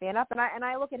didn't stand up. And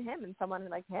I look at him and someone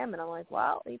like him and I'm like,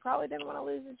 well, he probably didn't want to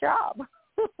lose his job.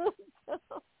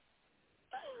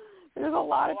 There's a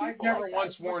lot of people. I've never like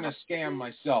once worn a scam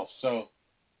myself, so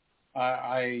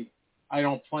I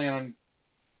don't plan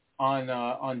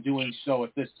on doing so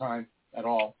at this time at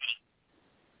all.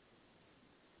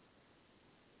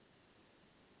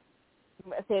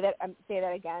 Say that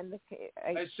again.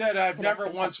 I said I've never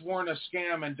once worn a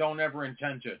scam and don't ever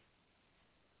intend to.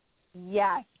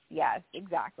 Yes,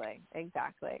 exactly.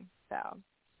 So,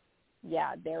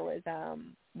 yeah, there was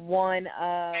one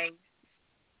of,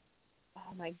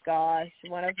 oh my gosh,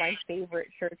 one of my favorite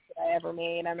shirts that I ever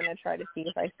made. I'm gonna try to see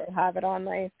if I still have it on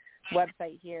my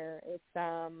website here. It's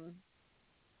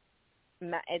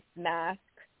masks.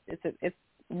 It's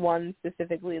one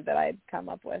specifically that I'd come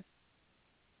up with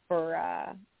for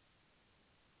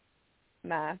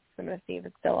masks. I'm gonna see if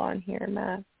it's still on here.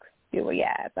 Masks. Well,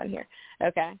 yeah, it's on here.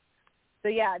 Okay. So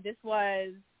yeah, this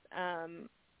was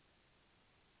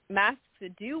masks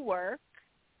that do work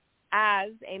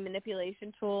as a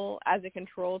manipulation tool, as a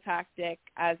control tactic,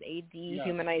 as a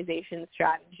dehumanization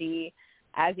strategy,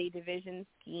 as a division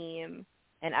scheme,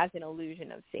 and as an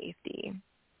illusion of safety.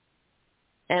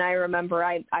 And I remember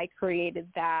I created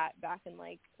that back in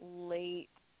like late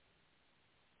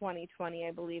 2020,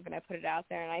 I believe, and I put it out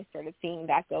there, and I started seeing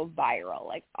that go viral,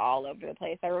 like all over the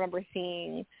place. I remember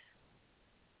seeing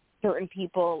certain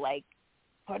people like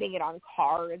putting it on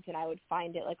cards, and I would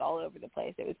find it like all over the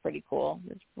place. It was pretty cool. It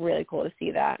was really cool to see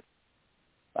that.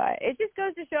 But it just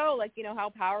goes to show, like,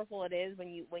 how powerful it is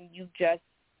when you're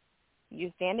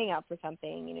standing up for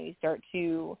something. You start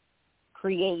to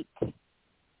create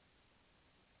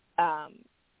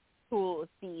tools,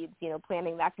 seeds,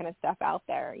 planting that kind of stuff out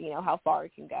there, how far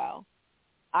it can go.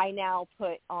 I now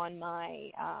put on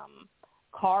my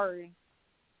cards,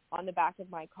 on the back of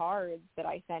my cards that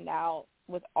I send out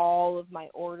with all of my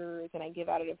orders and I give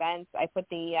out at events, I put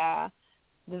the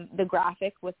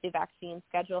graphic with the vaccine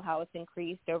schedule, how it's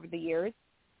increased over the years,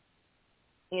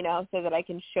 so that I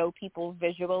can show people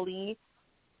visually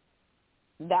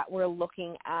that we're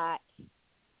looking at,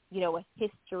 a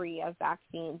history of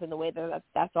vaccines and the way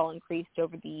that's all increased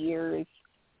over the years.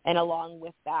 And along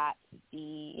with that,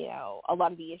 a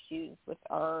lot of the issues with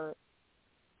our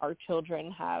our children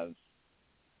have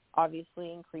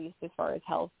obviously increased as far as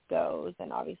health goes,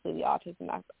 and obviously the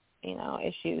autism,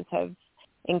 issues have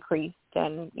increased,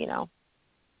 and,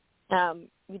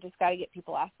 we just got to get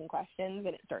people asking questions,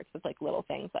 and it starts with like little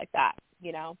things like that,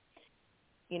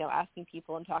 asking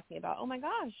people and talking about, oh my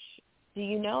gosh, do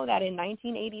you know that in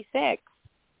 1986,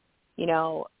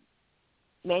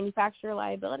 manufacturer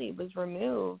liability was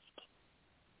removed,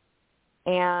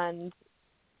 and,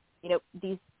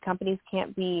 these companies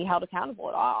can't be held accountable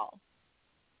at all.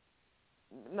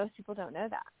 Most people don't know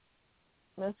that.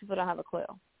 Most people don't have a clue.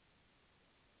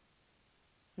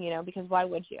 Because why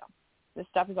would you? This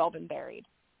stuff has all been buried.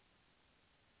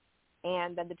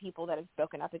 And then the people that have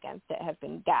spoken up against it have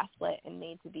been gaslit and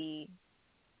made to be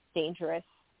dangerous,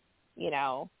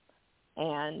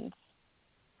 and,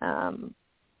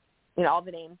 all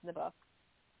the names in the book.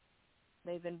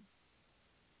 They've been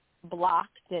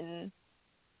blocked and,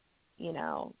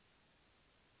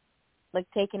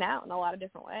 taken out in a lot of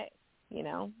different ways,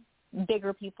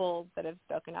 bigger people that have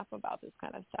spoken up about this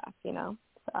kind of stuff, so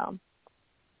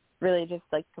really just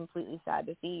completely sad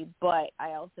to see. But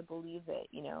I also believe that,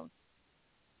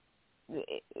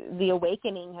 the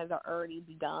awakening has already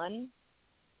begun.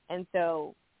 And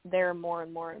so there are more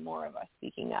and more and more of us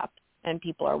speaking up, and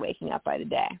people are waking up by the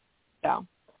day. So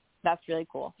that's really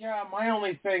cool. Yeah, my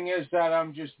only thing is that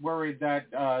I'm just worried that,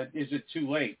 is it too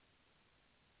late?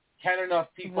 Can enough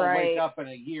people wake up in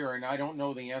a year? And I don't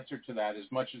know the answer to that. As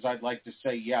much as I'd like to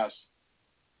say yes,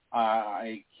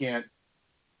 I can't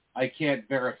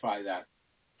verify that.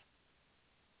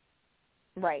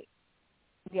 Right.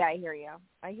 Yeah, I hear you.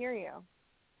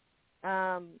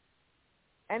 And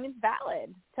it's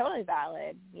valid, totally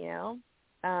valid,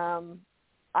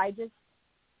 I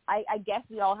guess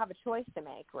we all have a choice to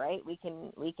make, right? We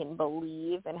can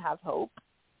believe and have hope,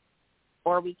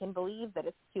 or we can believe that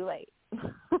it's too late.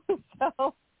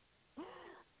 So,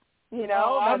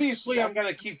 obviously I'm going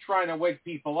to keep trying to wake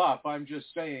people up. I'm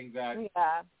just saying that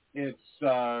it's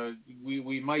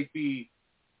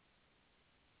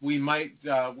we might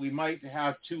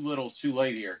have too little too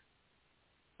late here.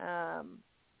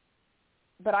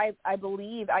 But I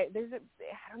believe I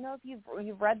don't know if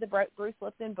you've read the Bruce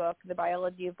Lipton book, The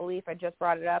Biology of Belief. I just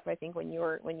brought it up, I think, when you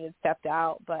had stepped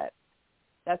out, but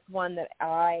that's one that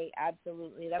that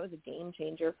was a game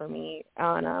changer for me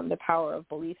on the power of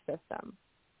belief system.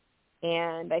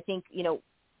 And I think,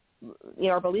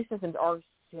 our belief systems are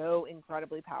so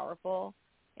incredibly powerful,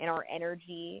 and our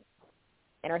energy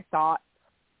and our thoughts,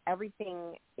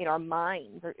 everything in our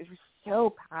minds is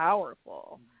so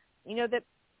powerful. That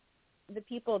the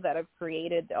people that have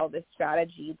created all this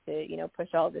strategy to,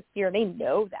 push all this fear, they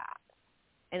know that.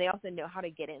 And they also know how to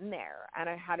get in there and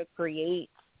how to create,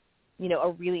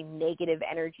 a really negative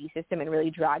energy system and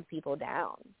really drag people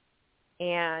down.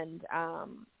 And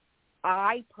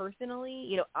I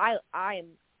personally, I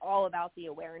am all about the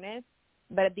awareness,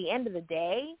 but at the end of the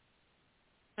day,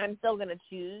 I'm still going to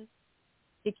choose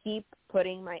to keep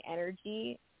putting my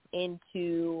energy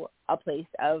into a place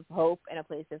of hope and a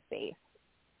place of faith,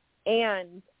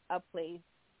 and a place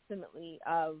ultimately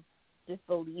of just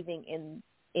believing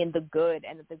in the good,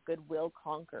 and that the good will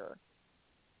conquer.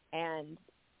 And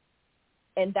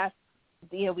that's,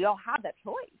 we all have that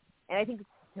choice. And I think it's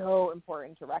so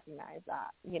important to recognize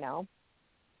that,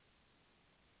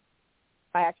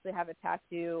 I actually have a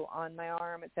tattoo on my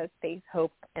arm. It says faith,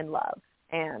 hope, and love.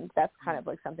 And that's kind of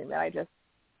like something that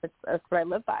that's what I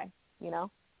live by,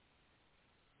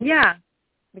 Yeah.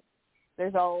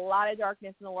 There's a lot of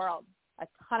darkness in the world, a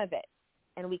ton of it.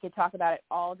 And we could talk about it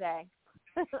all day,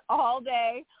 all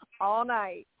day, all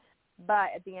night.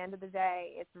 But at the end of the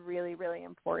day, it's really, really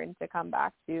important to come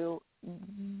back to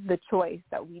the choice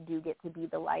that we do get to be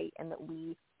the light, and that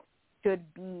we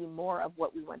should be more of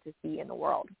what we want to see in the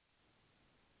world.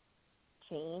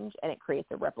 Change, and it creates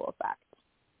a ripple effect,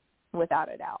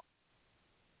 without a doubt.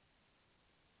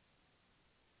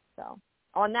 So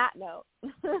on that note,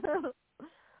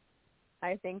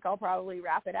 I think I'll probably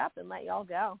wrap it up and let y'all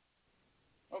go.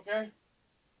 Okay.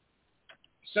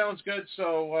 Sounds good.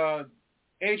 So,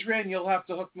 Adrienne, you'll have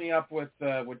to hook me up with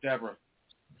Deborah.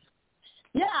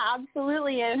 Yeah,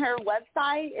 absolutely. And her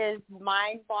website is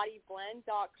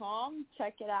mindbodyblend.com.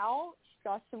 Check it out. She's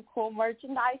got some cool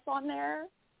merchandise on there.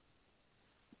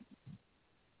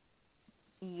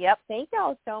 Yep. Thank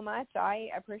y'all so much. I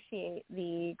appreciate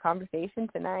the conversation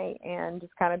tonight, and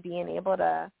just kind of being able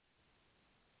to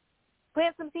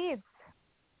plant some seeds.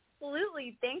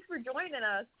 Absolutely. Thanks for joining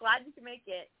us. Glad you could make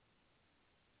it.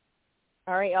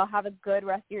 All right. Y'all have a good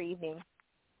rest of your evening.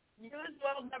 You as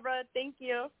well, Deborah. Thank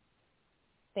you.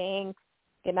 Thanks.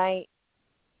 Good night.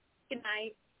 Good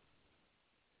night.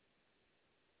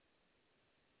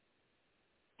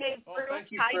 Hey, Bruce,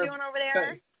 thank you how you doing over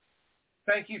there?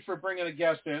 Thank you for bringing a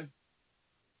guest in.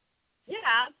 Yeah,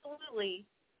 absolutely.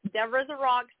 Deborah's a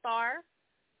rock star.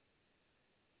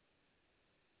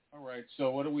 All right, so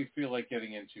what do we feel like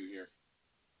getting into here?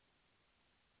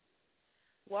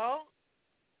 Well,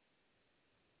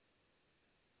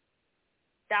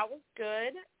 that was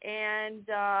good, and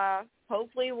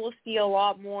hopefully we'll see a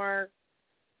lot more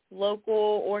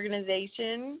local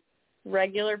organizations,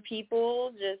 regular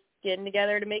people just getting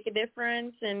together to make a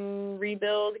difference and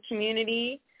rebuild the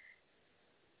community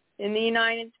in the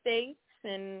United States.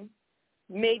 And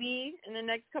maybe in the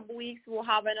next couple weeks we'll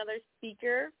have another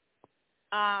speaker,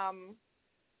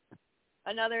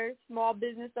 another small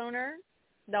business owner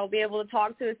that will be able to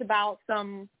talk to us about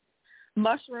some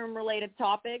mushroom-related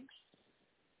topics.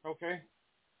 Okay.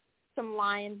 Some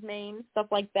lion's mane,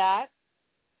 stuff like that.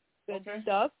 Good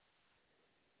stuff.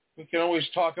 We can always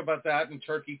talk about that and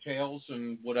turkey tails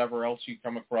and whatever else you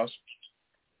come across.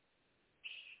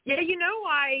 Yeah,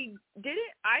 I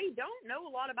don't know a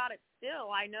lot about it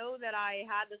still. I know that I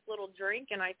had this little drink,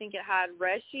 and I think it had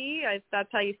reishi, that's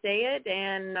how you say it,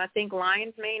 and I think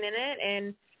lion's mane in it,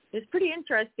 and it's pretty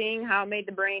interesting how it made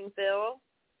the brain feel.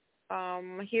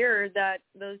 I hear that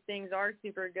those things are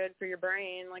super good for your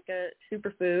brain, like a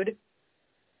superfood.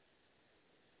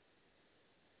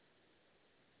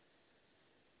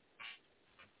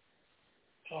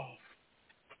 Oh.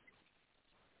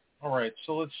 All right,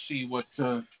 so let's see what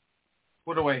do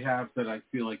I have that I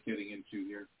feel like getting into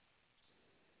here.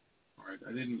 All right,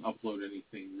 I didn't upload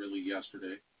anything really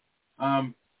yesterday.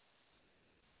 Let's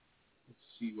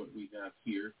see what we have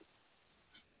here.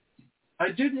 I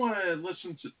did want to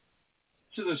listen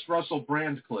to this Russell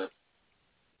Brand clip.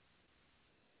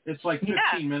 It's like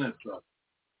 15 minutes though.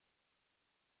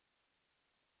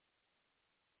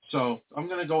 So I'm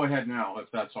going to go ahead now, if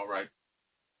that's all right.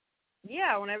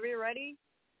 Yeah, whenever you're ready.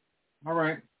 All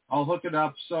right, I'll hook it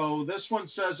up. So this one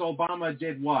says Obama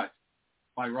did what?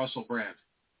 By Russell Brand.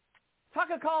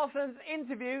 Tucker Carlson's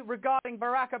interview regarding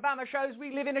Barack Obama shows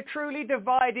we live in a truly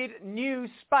divided new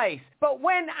space. But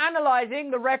when analysing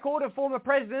the record of former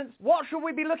presidents, what should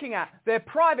we be looking at? Their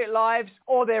private lives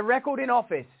or their record in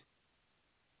office?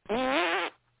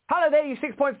 Hello there, you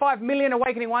 6.5 million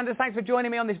Awakening Wonders. Thanks for joining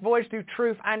me on this voyage through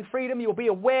truth and freedom. You'll be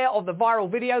aware of the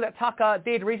viral video that Tucker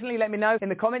did recently. Let me know in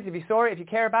the comments if you saw it, if you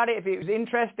care about it, if it was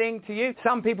interesting to you.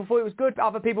 Some people thought it was good.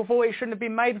 Other people thought it shouldn't have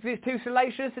been made because it's too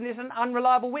salacious and it's an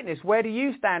unreliable witness. Where do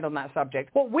you stand on that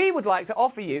subject? What we would like to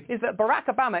offer you is that Barack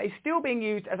Obama is still being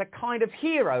used as a kind of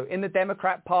hero in the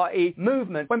Democrat Party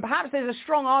movement, when perhaps there's a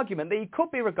strong argument that he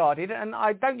could be regarded, and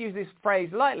I don't use this phrase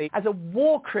lightly, as a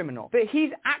war criminal. That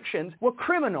his actions were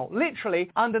criminal,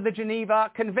 literally, under the Geneva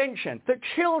Convention. That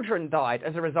children died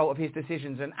as a result of his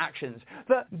decisions and actions.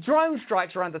 That drone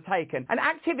strikes were undertaken. And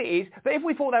activities that if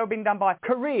we thought they were being done by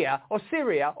Korea or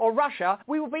Syria or Russia,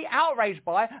 we would be outraged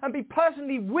by and be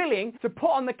personally willing to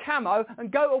put on the camo and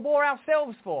go to war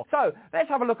ourselves for. So let's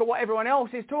have a look at what everyone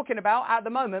else is talking about at the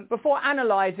moment before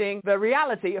analysing the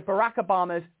reality of Barack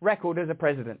Obama's record as a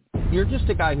president. You're just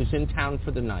a guy who's in town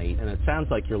for the night, and it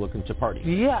sounds like you're looking to party.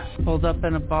 Yes. Pulled up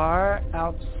in a bar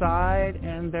outside,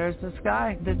 and there's this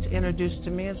guy that's introduced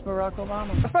to me as Barack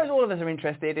Obama. I suppose all of us are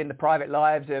interested in the private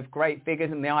lives of great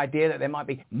figures and the idea that there might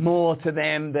be more to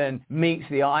them than meets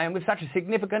the eye. And with such a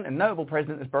significant and notable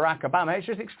president as Barack Obama, it's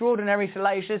just extraordinary,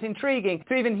 salacious, intriguing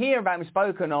to even hear about him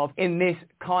spoken of in this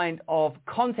kind of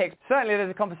context. Certainly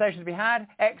there's a conversation to be had.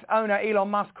 Ex-owner Elon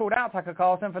Musk called out Tucker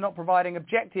Carlson for not providing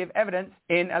objective evidence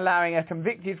in allowing a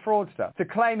convicted fraudster to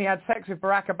claim he had sex with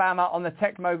Barack Obama on the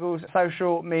tech mogul's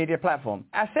social media platform.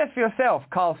 Assess for yourself,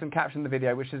 Carlson captioned the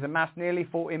video, which has amassed nearly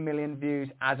 40 million views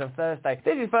as of Thursday.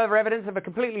 This is further evidence of a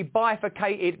completely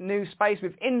bifurcated news space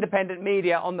with independent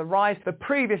media on the rise, the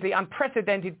previously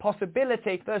unprecedented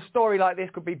possibility that a story like this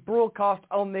could be broadcast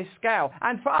on this scale.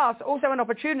 And for us, also an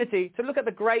opportunity to look at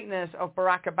the greatness of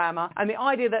Barack Obama and the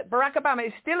idea that Barack Obama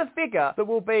is still a figure that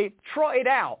will be trotted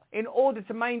out in order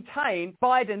to maintain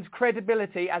Biden's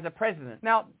credibility as a president.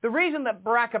 Now, the reason that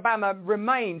Barack Obama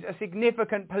remains a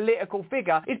significant political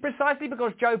figure is precisely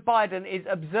because Joe Biden is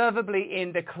observably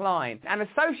in decline, and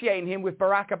associating him with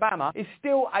Barack Obama is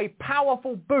still a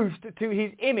powerful boost to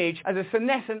his image as a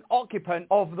senescent occupant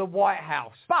of the White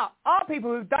House. But are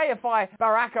people who deify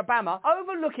Barack Obama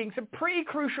overlooking some pretty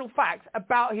crucial facts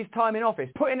about his time in office,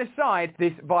 putting aside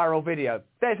this viral video?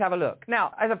 Let's have a look.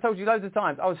 Now, as I've told you loads of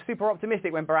times, I was super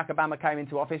optimistic when Barack Obama came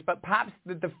into office, but perhaps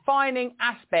the defining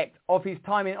aspect of his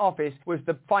time in office was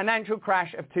the financial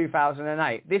crash of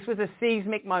 2008. This was a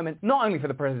seismic moment, not only for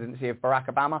the presidency of Barack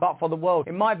Obama, but for the world.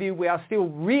 In my view, we are still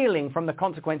reeling from the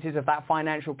consequences of that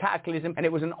financial cataclysm, and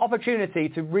it was an opportunity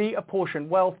to reapportion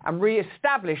wealth and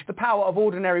re-establish the power of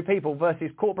ordinary people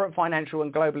versus corporate, financial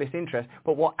and globalist interests.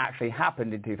 But what actually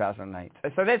happened in 2008?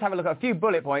 So let's have a look at a few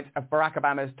bullet points of Barack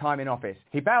Obama's time in office.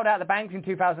 He bailed out the banks in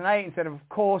 2008 instead of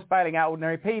course, bailing out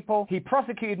ordinary people. He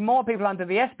prosecuted more people under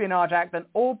the Espionage Act than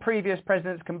all previous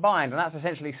presidents combined, and that's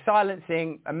essentially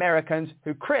silencing Americans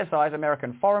who criticize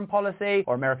American foreign policy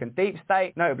or American deep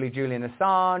state, notably Julian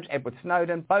Assange, Edward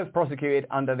Snowden, both prosecuted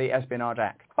under the Espionage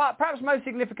Act. But perhaps most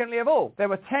significantly of all, there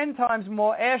were 10 times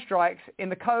more airstrikes in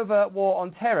the covert war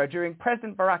on terror during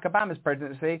President Barack Obama's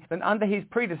presidency than under his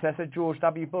predecessor, George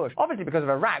W. Bush. Obviously, because of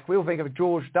Iraq, we all think of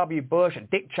George W. Bush and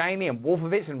Dick Cheney and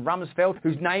Wolfowitz and Rumsfeld,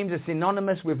 whose names are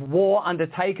synonymous with war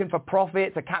undertaken for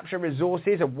profit to capture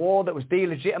resources, a war that was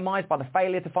delegitimized by the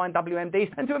failure to find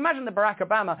WMDs. And to imagine that Barack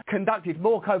Obama conducted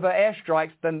more covert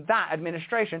airstrikes than that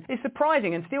administration is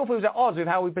surprising and still feels at odds with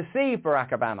how we perceive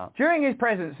Barack Obama. During his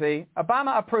presidency,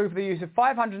 Obama approved the use of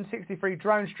 563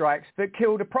 drone strikes that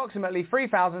killed approximately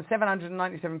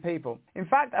 3,797 people. In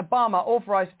fact, Obama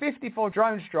authorized 54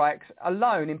 drone strikes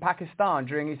alone in Pakistan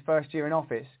during his first year in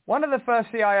office. One of the first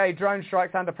CIA drone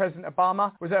strikes under President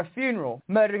Obama was at a funeral,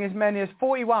 murdering as many as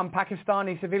 41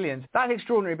 Pakistani civilians. That's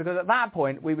extraordinary because at that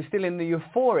point we were still in the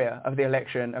euphoria of the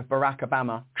election of Barack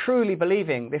Obama, truly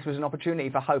believing this was an opportunity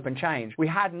for hope and change. We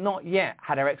had not yet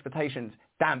had our expectations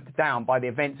damped down by the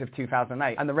events of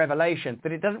 2008 and the revelation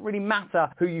that it doesn't really matter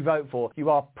who you vote for. You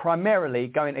are primarily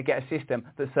going to get a system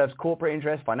that serves corporate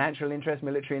interests, financial interests,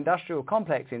 military, industrial,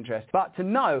 complex interests. But to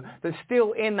know that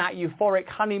still in that euphoric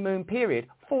honeymoon period,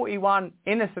 41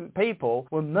 innocent people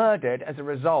were murdered as a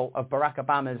result of Barack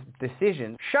Obama's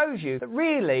decision shows you that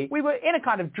really we were in a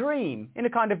kind of dream, in a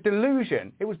kind of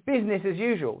delusion. It was business as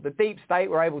usual. The deep state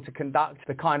were able to conduct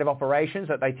the kind of operations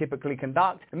that they typically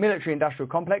conduct. The military-industrial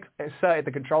complex asserted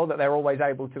the control that they're always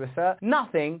able to assert.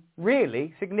 Nothing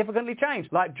really significantly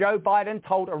changed. Like Joe Biden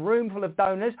told a room full of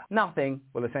donors, nothing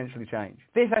will essentially change.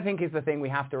 This, I think, is the thing we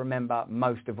have to remember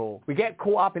most of all. We get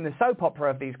caught up in the soap opera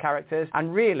of these characters,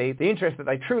 and really the interests that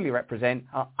they truly represent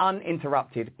are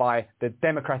uninterrupted by the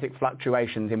democratic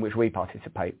fluctuations in which we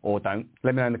participate, or don't.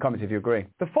 Let me know in the comments if you agree.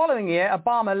 The following year,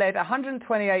 Obama led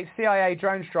 128 CIA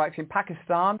drone strikes in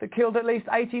Pakistan that killed at least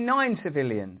 89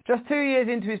 civilians. Just 2 years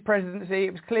into his presidency,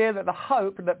 it was clear that the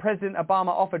hope that President Obama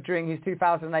offered during his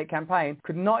 2008 campaign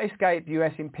could not escape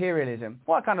US imperialism.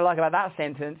 What I kind of like about that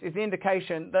sentence is the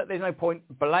indication that there's no point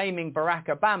blaming Barack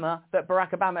Obama, that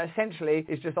Barack Obama essentially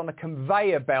is just on the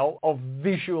conveyor belt of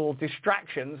visual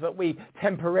distractions that we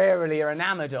temporarily are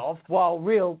enamored of, while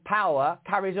real power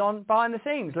carries on behind the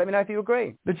scenes. Let me know if you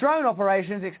agree. The drone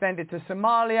operations extended to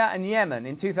Somalia and Yemen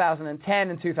in 2010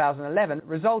 and 2011,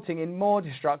 resulting in more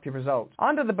destructive results.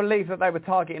 Under the belief that they were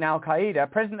targeting Al-Qaeda,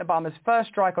 President Obama's first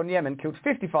strike on Yemen killed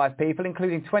 55 people,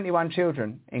 including 21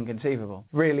 children. Inconceivable.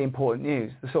 Really important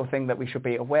news. The sort of thing that we should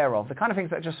be aware of. The kind of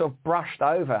things that are just sort of brushed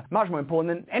over. Much more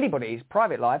important than anybody's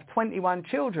private life. 21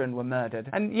 children were murdered.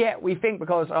 And yet we think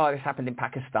because, oh, this happened in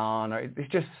Pakistan, or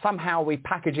it's just somehow we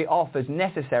package it off as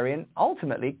necessary and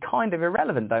ultimately kind of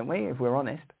irrelevant, don't we, if we're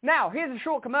honest? Now, here's a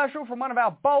short commercial from one of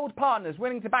our bold partners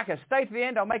willing to back us. Stay to the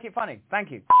end, I'll make it funny.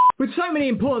 Thank you. With so many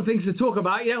important things to talk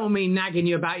about, you don't want me nagging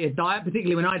you about your diet,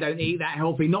 particularly when I don't eat that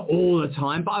healthy, not all the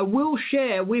time, but I will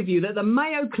share with you that the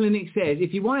Mayo Clinic says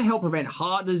if you want to help prevent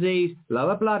heart disease,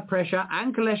 lower blood pressure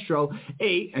and cholesterol,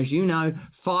 eat, as you know,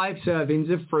 5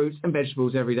 servings of fruits and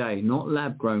vegetables every day, not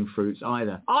lab-grown fruits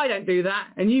either. I don't do that,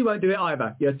 and you won't do it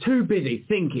either. You're too busy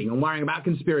thinking and worrying about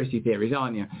conspiracy theories,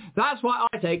 aren't you? That's why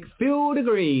I take Field of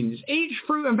Greens. Each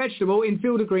fruit and vegetable in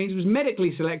Field of Greens was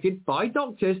medically selected by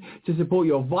doctors to support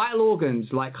your vital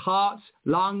organs like hearts,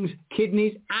 lungs,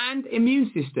 kidneys, and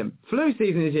immune system. Flu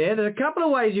season is here. There's a couple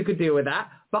of ways you could deal with that.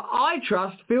 But I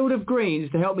trust Field of Greens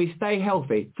to help me stay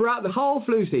healthy throughout the whole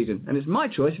flu season, and it's my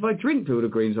choice if I drink Field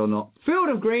of Greens or not. Field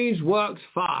of Greens works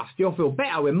fast. You'll feel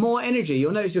better with more energy.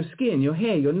 You'll notice your skin, your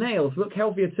hair, your nails look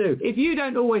healthier too. If you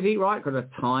don't always eat right because of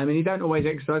time and you don't always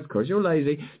exercise because you're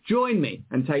lazy, join me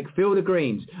and take Field of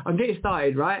Greens. I'll get you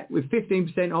started, right, with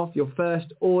 15% off your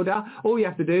first order. All you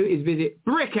have to do is visit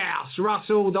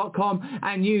brickhouserussell.com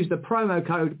and use the promo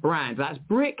code BRAND. That's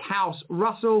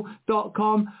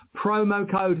brickhouserussell.com, promo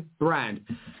code BRAND.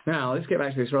 Now, let's get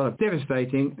back to this rather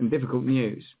devastating and difficult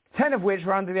news. 10 of which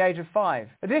were under the age of 5.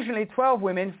 Additionally, 12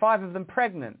 women, 5 of them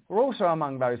pregnant, were also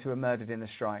among those who were murdered in the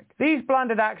strike. These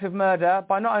blundered acts of murder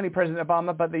by not only President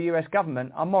Obama but the US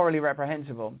government are morally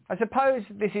reprehensible. I suppose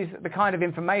this is the kind of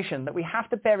information that we have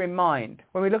to bear in mind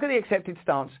when we look at the accepted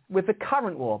stance with the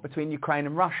current war between Ukraine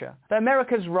and Russia. That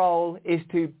America's role is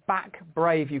to back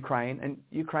brave Ukraine, and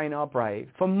Ukraine are brave,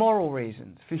 for moral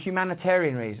reasons, for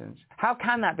humanitarian reasons. How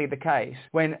can that be the case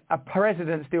when a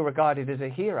president still regarded as a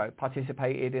hero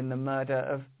participated in the murder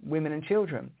of women and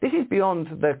children? This is beyond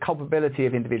the culpability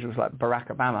of individuals like Barack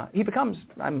Obama. He becomes,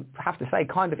 I have to say,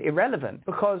 kind of irrelevant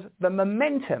because the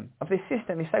momentum of this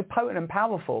system is so potent and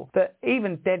powerful that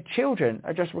even dead children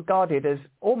are just regarded as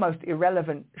almost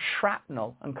irrelevant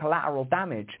shrapnel and collateral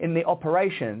damage in the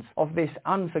operations of this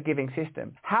unforgiving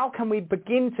system. How can we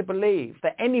begin to believe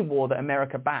that any war that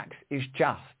America backs is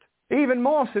just? Even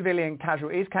more civilian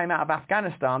casualties came out of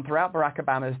Afghanistan throughout Barack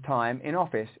Obama's time in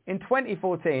office. In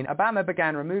 2014, Obama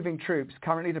began removing troops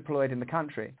currently deployed in the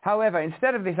country. However,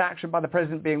 instead of this action by the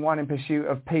president being one in pursuit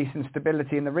of peace and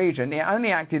stability in the region, it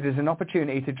only acted as an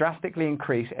opportunity to drastically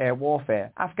increase air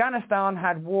warfare. Afghanistan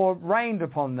had war rained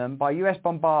upon them by US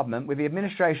bombardment, with the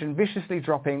administration viciously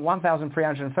dropping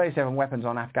 1,337 weapons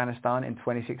on Afghanistan in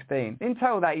 2016. In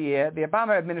total that year, the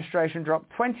Obama administration dropped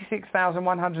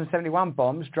 26,171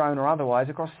 bombs, drone or otherwise,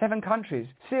 across 7 countries: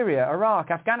 Syria, Iraq,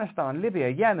 Afghanistan, Libya,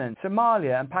 Yemen,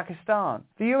 Somalia and Pakistan.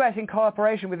 The US, in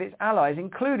cooperation with its allies,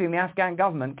 including the Afghan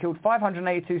government, killed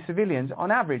 582 civilians on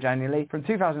average annually from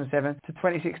 2007 to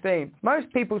 2016.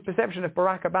 Most people's perception of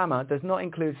Barack Obama does not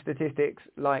include statistics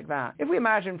like that. If we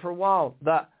imagine for a while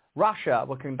that Russia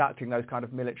were conducting those kind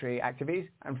of military activities,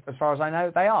 and as far as I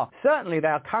know, they are. Certainly they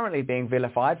are currently being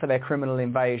vilified for their criminal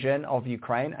invasion of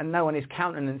Ukraine, and no one is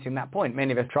countenancing that point.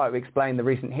 Many of us try to explain the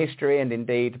recent history and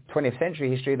indeed 20th century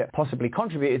history that possibly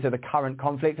contributed to the current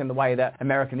conflict and the way that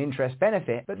American interests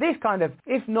benefit. But this kind of,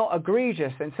 if not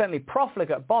egregious, then certainly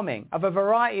profligate bombing of a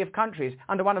variety of countries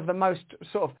under one of the most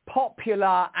sort of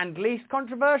popular and least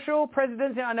controversial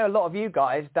presidents. I know a lot of you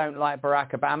guys don't like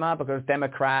Barack Obama because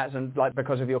Democrats and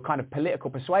because of your kind of political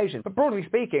persuasion. But broadly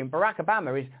speaking, Barack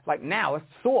Obama is like now a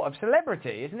sort of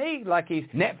celebrity, isn't he? Like he's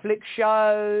Netflix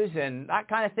shows and that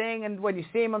kind of thing, and when you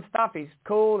see him on stuff, he's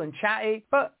cool and chatty.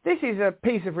 But this is a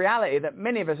piece of reality that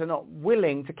many of us are not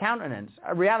willing to countenance,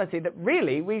 a reality that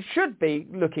really we should be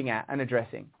looking at and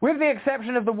addressing. With the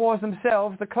exception of the wars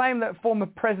themselves, the claim that former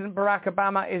President Barack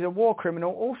Obama is a war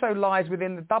criminal also lies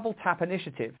within the Double Tap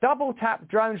initiative. Double Tap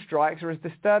drone strikes are as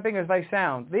disturbing as they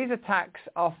sound. These attacks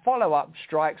are follow-up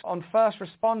strikes on first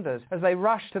responders as they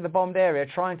rush to the bombed area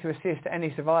trying to assist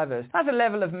any survivors. That's a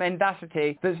level of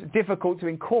mendacity that's difficult to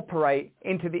incorporate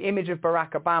into the image of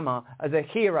Barack Obama as a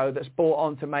hero that's brought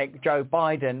on to make Joe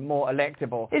Biden more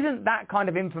electable. Isn't that kind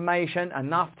of information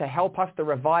enough to help us to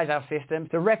revise our system,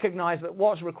 to recognize that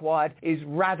what's required is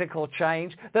radical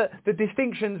change, that the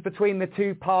distinctions between the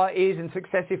two parties and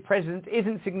successive presidents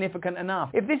isn't significant enough?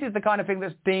 If this is the kind of thing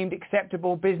that's deemed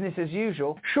acceptable business as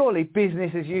usual, surely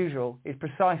business as usual is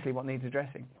precisely what needs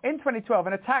addressing. In 2012,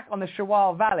 an attack on the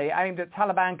Shawal Valley aimed at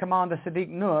Taliban commander Sadiq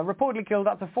Nur reportedly killed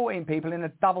up to 14 people in a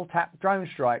double-tap drone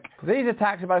strike. These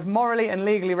attacks are both morally and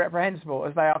legally reprehensible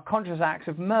as they are conscious acts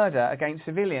of murder against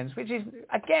civilians, which is,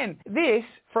 again, this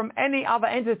from any other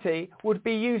entity would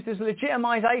be used as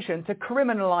legitimization to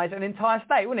criminalize an entire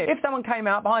state, wouldn't it? If someone came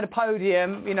out behind a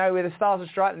podium, with the Stars and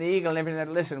Stripes and the Eagle and everything,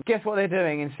 they'd listen, guess what they're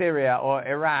doing in Syria or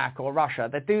Iraq or Russia?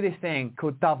 They do this thing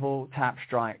called double tap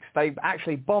strikes. They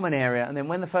actually bomb an area, and then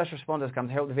when the first responders come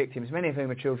to help the victims, many of whom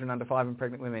are children under 5 and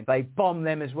pregnant women, they bomb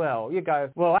them as well. You go,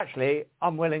 well, actually,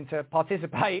 I'm willing to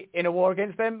participate in a war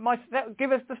against them.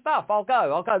 Give us the stuff. I'll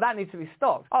go. That needs to be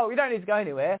stopped. Oh, you don't need to go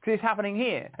anywhere because it's happening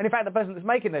here. And in fact, the person that's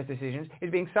making those decisions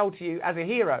is being sold to you as a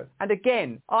hero. And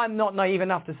again, I'm not naive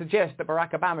enough to suggest that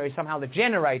Barack Obama is somehow the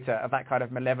generator of that kind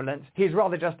of malevolence. He's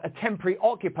rather just a temporary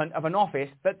occupant of an office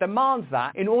that demands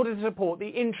that in order to support the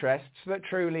interests that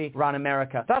truly run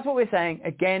America. That's what we're saying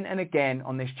again and again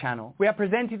on this channel. We are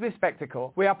presented with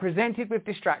spectacle. We are presented with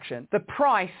distraction. The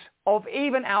price of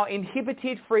even our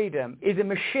inhibited freedom is a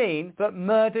machine that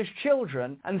murders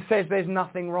children and says there's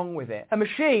nothing wrong with it. A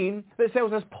machine that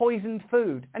sells us poisoned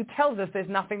food and tells us there's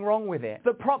nothing wrong with it.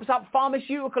 That props up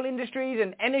pharmaceutical industries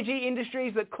and energy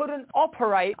industries that couldn't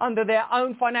operate under their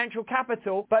own financial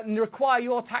capital but require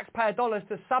your taxpayer dollars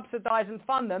to subsidize and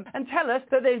fund them and tell us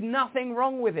that there's nothing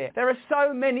wrong with it. There are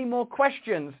so many more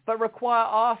questions that require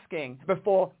asking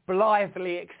before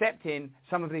blithely accepting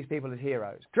some of these people as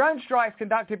heroes. Drone strikes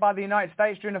conducted by by the United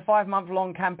States during a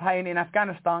 5-month-long campaign in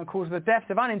Afghanistan caused the deaths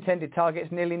of unintended targets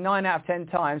nearly 9 out of 10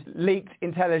 times, leaked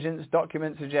intelligence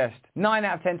documents suggest. 9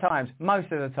 out of 10 times,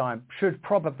 most of the time, should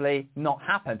probably not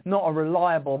happen. Not a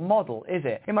reliable model, is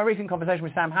it? In my recent conversation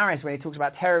with Sam Harris, when he talks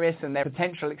about terrorists and their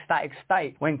potential ecstatic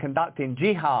state when conducting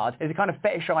jihad, is a kind of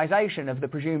fetishization of the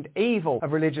presumed evil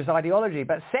of religious ideology.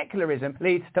 But secularism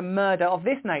leads to murder of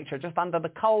this nature, just under the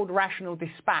cold, rational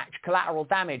dispatch, collateral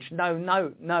damage, no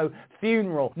note, no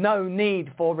funeral, no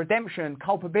need for redemption,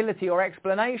 culpability or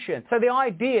explanation. So the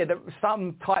idea that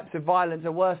some types of violence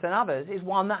are worse than others is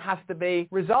one that has to be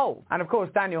resolved. And of course,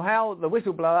 Daniel Hale, the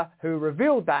whistleblower who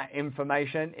revealed that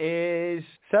information, is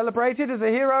celebrated as a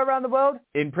hero around the world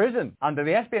in prison under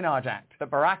the Espionage Act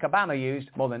that Barack Obama used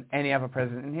more than any other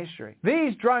president in history.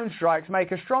 These drone strikes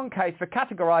make a strong case for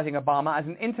categorizing Obama as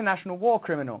an international war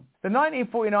criminal. The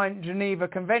 1949 Geneva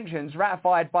Conventions,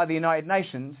 ratified by the United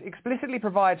Nations, explicitly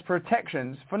provides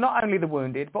protections for not only the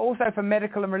wounded, but also for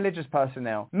medical and religious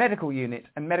personnel, medical units,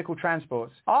 and medical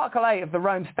transports. Article 8 of the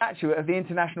Rome Statute of the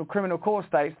International Criminal Court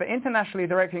states that internationally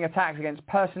directing attacks against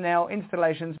personnel,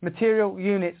 installations, material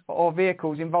units, or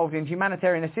vehicles involved in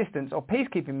humanitarian assistance or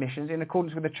peacekeeping missions in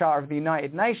accordance with the Charter of the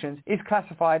United Nations is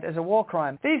classified as a war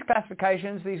crime. These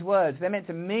classifications, these words, they're meant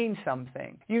to mean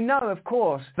something. You know, of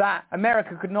course, that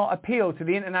America could not appeal to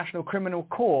the International Criminal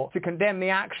Court to condemn the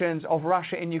actions of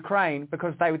Russia in Ukraine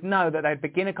because they would know that they'd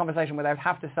begin a conversation where they would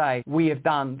have to say, we have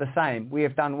done the same, we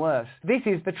have done worse. This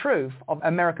is the truth of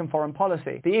American foreign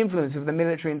policy, the influence of the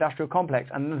military-industrial complex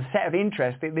and the set of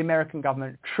interests that the American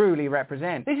government truly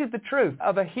represent. This is the truth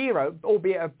of a hero,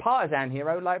 albeit a partisan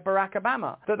hero like Barack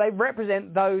Obama, that they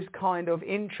represent those kind of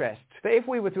interests. That if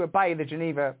we were to obey the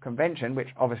Geneva Convention, which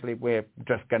obviously we're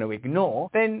just going to ignore,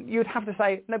 then you'd have to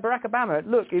say, no, Barack Obama,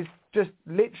 look, is just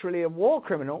literally a war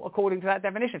criminal according to that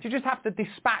definition. You just have to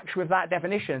dispatch with that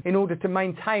definition in order to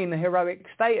maintain the heroic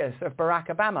status of Barack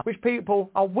Obama, which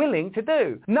people are willing to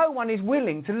do. No one is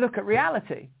willing to look at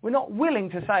reality. We're not willing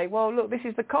to say, well, look, this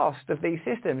is the cost of these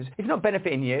systems. It's not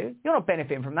benefiting you. You're not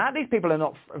benefiting from that. These people are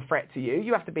not a threat to you.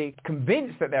 You have to be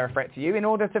convinced that they're a threat to you in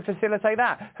order to facilitate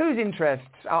that. Whose interests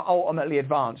are ultimately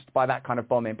advanced by that kind of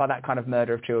bombing, by that kind of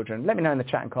murder of children? Let me know in the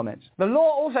chat and comments. The law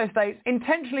also states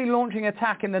intentionally launching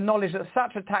attack in the knowledge that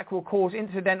such attack will cause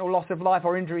incidental loss of life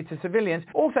or injury to civilians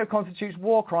also constitutes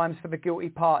war crimes for the guilty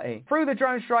party. Through the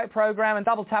drone strike program and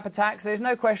double tap attacks, there is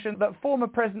no question that former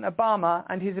President Obama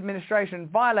and his administration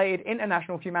violated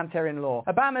international humanitarian law.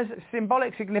 Obama's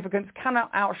symbolic significance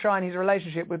cannot outshine his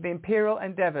relationship with the imperial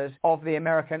endeavors of the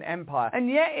American empire.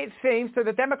 And yet it seems to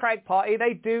the Democratic Party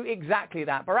they do exactly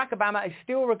that. Barack Obama is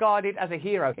still regarded as a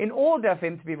hero. In order for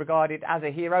him to be regarded as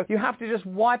a hero, you have to just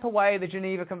wipe away the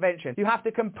Geneva Convention. You have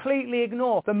to completely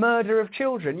ignore the murder of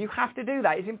children. You have to do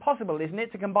that. It's impossible, isn't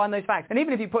it, to combine those facts? And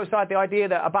even if you put aside the idea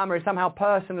that Obama is somehow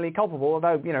personally culpable,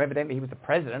 although, you know, evidently he was the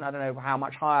president, I don't know how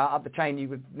much higher up the chain you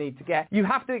would need to get, you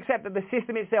have to accept that the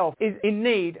system itself is in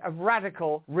need of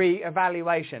radical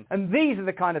re-evaluation. And these are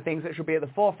the kind of things that should be at the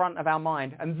forefront of our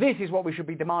mind. And this is what we should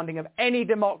be demanding of any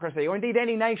democracy, or indeed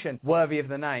any nation worthy of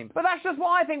the name. But that's just what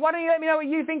I think. Why don't you let me know what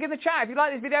you think in the chat? If you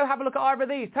like this video, have a look at either of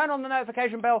these. Turn on the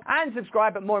notification bell and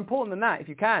subscribe. But more important than that, if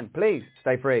you can, please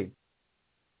stay free.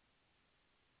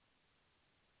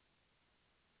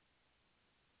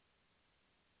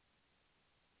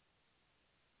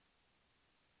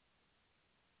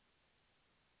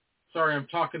 Sorry, I'm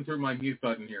talking through my mute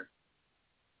button here.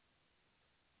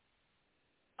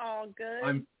 All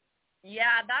good.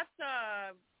 Yeah,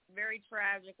 that's very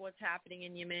tragic what's happening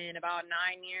in Yemen. About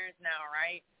 9 years now,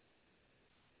 right?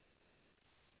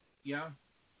 Yeah.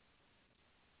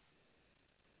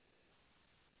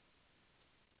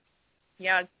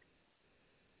 Yeah,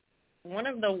 one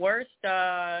of the worst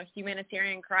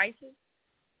humanitarian crises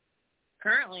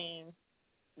currently,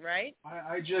 right?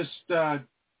 I just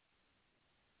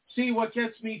see what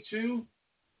gets me too.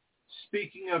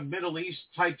 Speaking of Middle East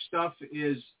type stuff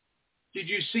is, did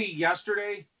you see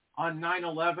yesterday on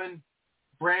 9/11,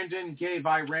 Brandon gave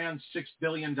Iran $6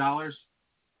 billion? Now,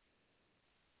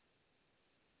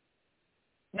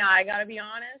 I got to be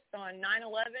honest, on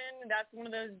 9/11, that's one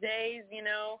of those days, you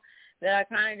know, that I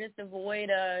kind of just avoid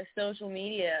social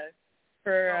media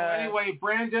for... Anyway,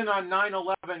 Brandon on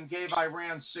 9/11 gave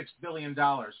Iran $6 billion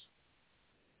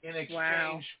in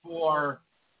exchange for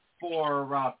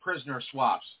prisoner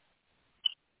swaps.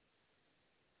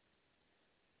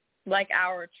 Like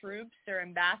our troops or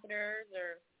ambassadors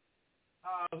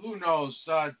or... who knows?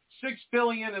 $6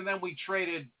 billion, and then we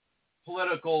traded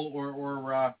political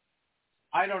or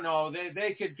I don't know.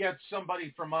 They could get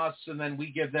somebody from us, and then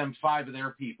we give them 5 of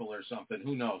their people or something.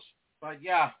 Who knows? But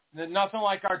yeah, nothing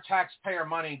like our taxpayer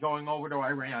money going over to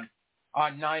Iran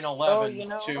on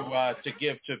 9/11 to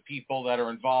give to people that are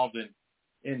involved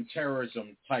in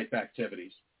terrorism type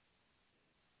activities.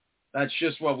 That's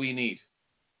just what we need.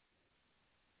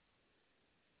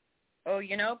 Oh,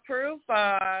 proof.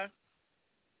 I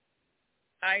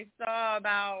saw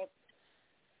about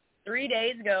 3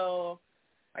 days ago,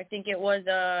 I think it was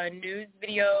a news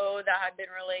video that had been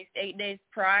released 8 days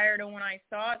prior to when I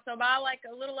saw it. So about like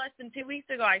a little less than 2 weeks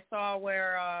ago, I saw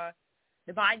where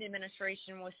the Biden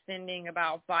administration was sending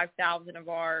about 5,000 of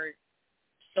our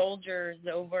soldiers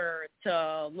over to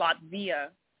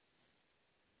Latvia.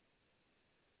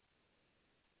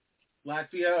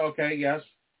 Latvia, okay, yes.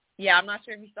 Yeah, I'm not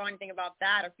sure if you saw anything about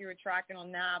that, or if you were tracking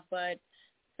on that, but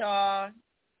saw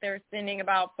they're sending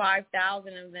about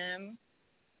 5,000 of them.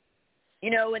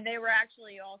 And they were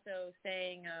actually also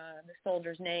saying the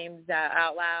soldiers' names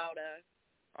out loud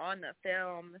on the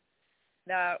film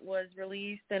that was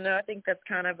released, and I think that's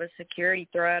kind of a security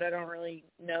threat. I don't really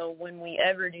know when we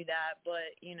ever do that,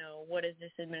 but, what is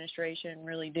this administration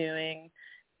really doing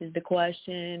is the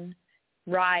question,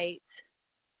 right?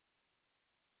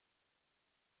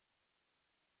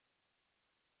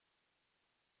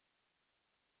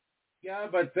 Yeah,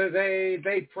 but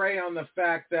they prey on the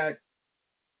fact that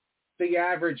the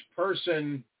average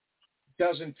person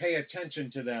doesn't pay attention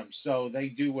to them, so they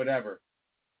do whatever.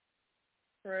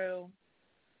 True.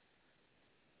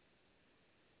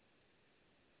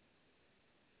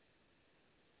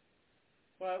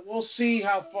 But we'll see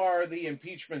how far the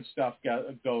impeachment stuff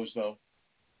goes, though.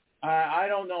 I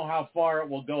don't know how far it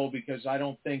will go because I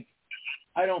don't think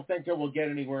it will get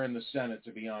anywhere in the Senate,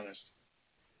 to be honest.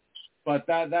 But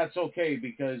that's okay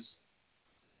because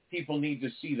people need to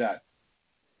see that.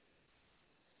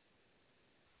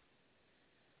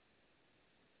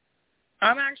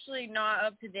 I'm actually not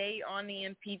up to date on the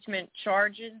impeachment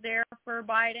charges there for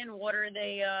Biden. What are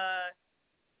they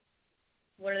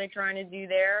trying to do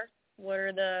there? What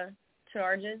are the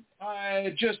charges?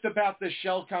 Just about the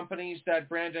shell companies that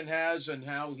Brandon has and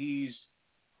how he's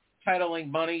peddling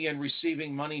money and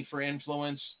receiving money for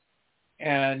influence,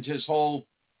 and his whole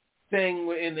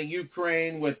thing in the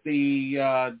Ukraine with the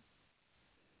 $1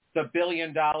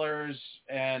 billion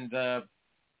and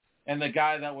the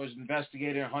guy that was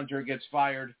investigating Hunter gets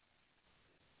fired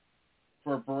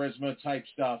for Burisma type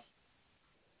stuff,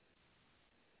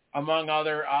 among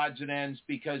other odds and ends,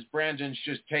 because Brandon's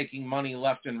just taking money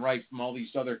left and right from all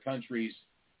these other countries.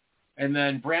 And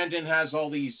then Brandon has all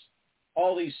these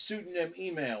pseudonym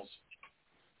emails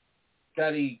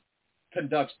that he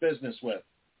conducts business with.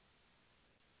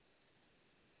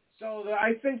 So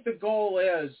I think the goal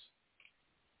is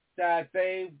that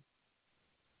they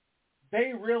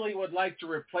really would like to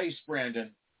replace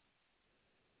Brandon.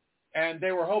 And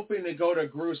they were hoping to go to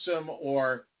Gruesome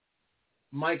or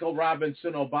Michael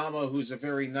Robinson Obama, who's a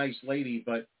very nice lady,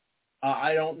 but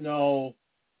I don't know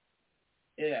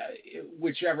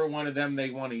whichever one of them they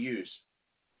want to use.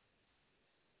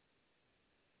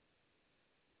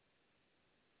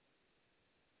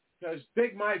 Because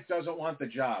Big Mike doesn't want the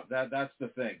job. That's the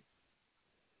thing.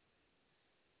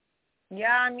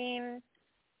 Yeah, I mean,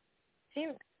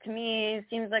 to me, it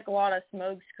seems like a lot of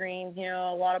smoke screens,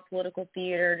 a lot of political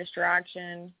theater,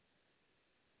 distraction.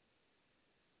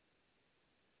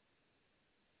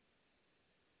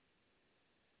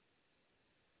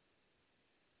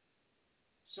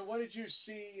 So what did you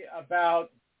see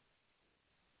about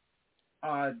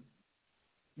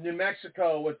New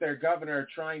Mexico with their governor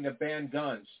trying to ban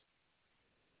guns?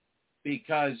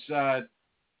 Because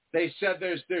they said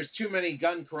there's too many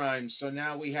gun crimes, so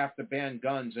now we have to ban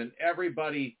guns, and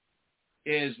everybody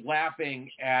is laughing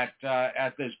at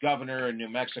this governor in New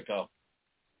Mexico.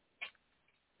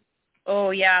 Oh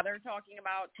yeah, they're talking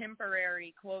about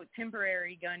temporary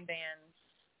gun bans.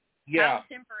 Yeah. How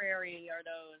temporary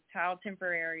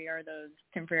are those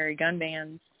temporary gun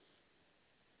bans?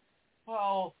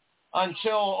 Well,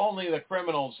 until only the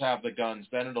criminals have the guns,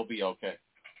 then it'll be okay.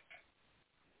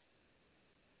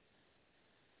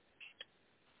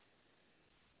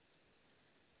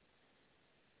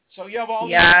 So you have all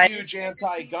these huge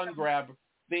anti-gun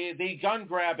the gun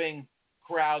grabbing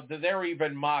crowd. They're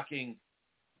even mocking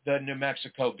the New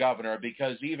Mexico governor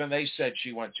because even they said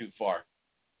she went too far.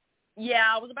 Yeah,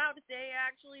 I was about to say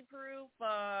actually, Proof.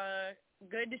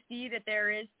 Good to see that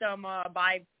there is some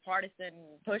bipartisan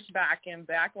pushback and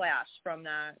backlash from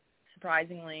that.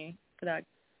 Surprisingly, for that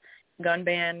gun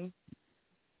ban.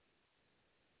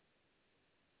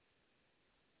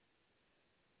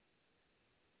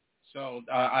 So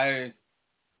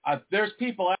there's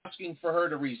people asking for her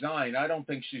to resign. I don't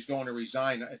think she's going to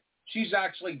resign. She's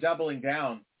actually doubling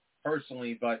down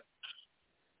personally, but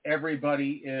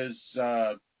everybody is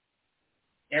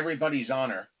everybody's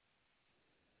honor.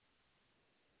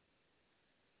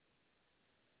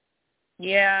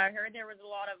 Yeah, I heard there was a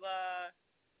lot of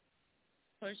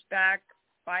pushback,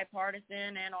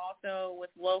 bipartisan, and also with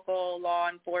local law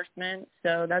enforcement,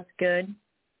 so that's good.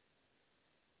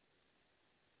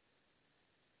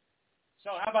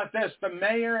 So how about this?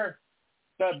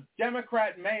 The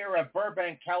Democrat mayor of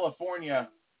Burbank, California,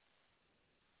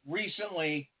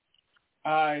 recently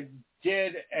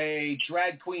did a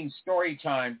drag queen story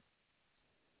time,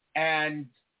 and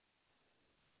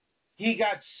he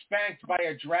got spanked by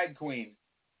a drag queen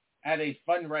at a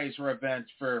fundraiser event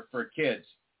for kids.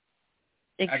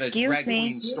 At a drag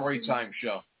queen story time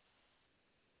show.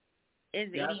 Is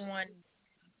anyone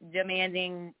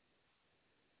demanding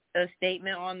a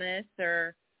statement on this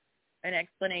or an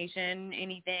explanation,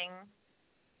 anything?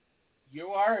 You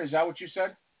are? Is that what you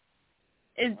said?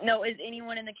 Is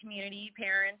anyone in the community,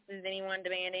 parents, is anyone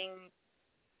demanding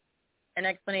an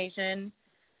explanation?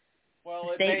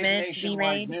 Well, it statement made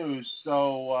nationwide news,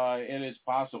 so it is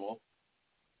possible.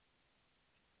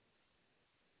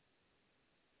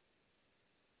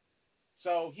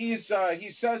 So he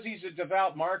says he's a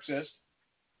devout Marxist,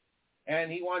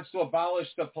 and he wants to abolish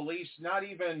the police, not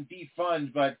even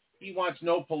defund, but he wants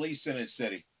no police in his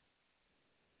city.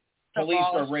 Police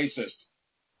are racist.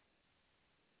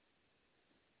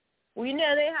 We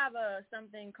know they have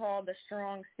something called the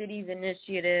Strong Cities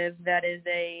Initiative that is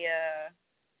a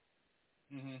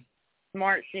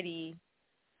smart city,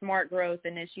 smart growth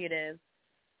initiative.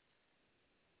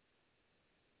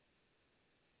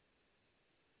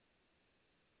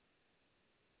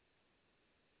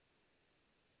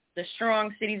 The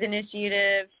Strong Cities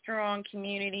Initiative, strong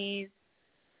communities.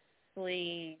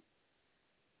 They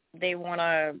want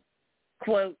to,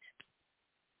 quote,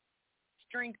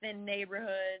 strengthen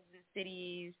neighborhoods and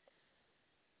cities.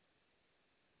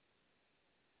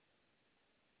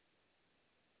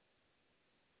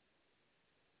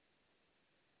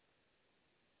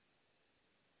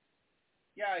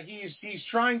 Yeah, he's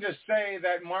trying to say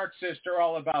that Marxists are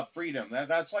all about freedom.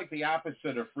 That's like the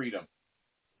opposite of freedom.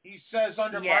 He says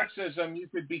under Marxism, you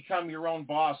could become your own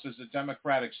boss as a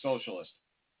democratic socialist.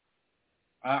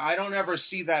 I don't ever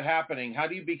see that happening. How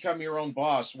do you become your own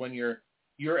boss when your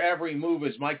every move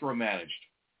is micromanaged?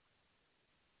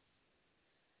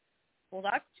 Well,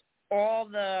 that's all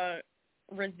the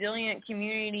Resilient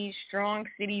Communities, Strong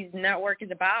Cities Network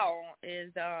is about,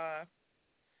 is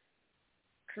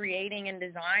creating and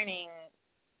designing,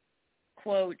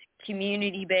 quote,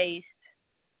 community-based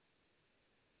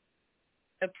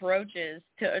approaches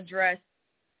to address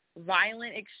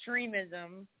violent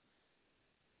extremism.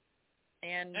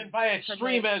 And by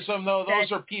extremism, though,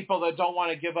 those are people that don't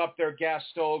want to give up their gas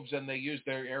stoves and they use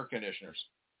their air conditioners.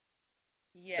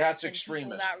 Yes, that's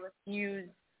extremist.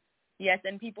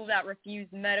 And people that refuse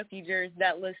metafeatures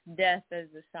that list death as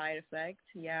a side effect.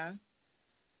 Yeah.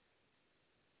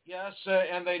 Yes,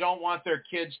 and they don't want their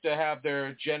kids to have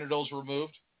their genitals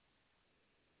removed.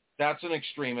 That's an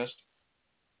extremist.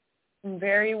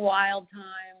 Very wild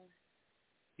times.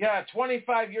 Yeah,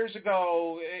 25 years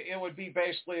ago, it would be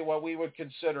basically what we would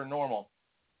consider normal.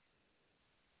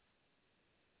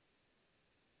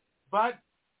 But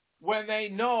when they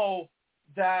know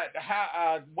that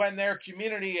when their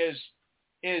community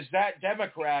is that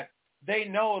Democrat, they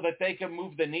know that they can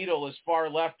move the needle as far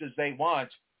left as they want,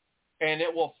 and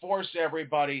it will force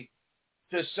everybody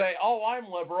to say, oh,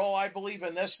 I'm liberal, I believe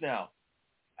in this now.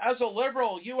 As a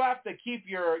liberal, you have to keep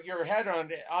your head on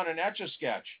an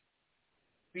Etch-a-Sketch,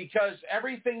 because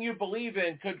everything you believe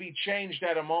in could be changed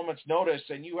at a moment's notice,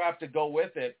 and you have to go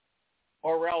with it,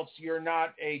 or else you're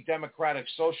not a democratic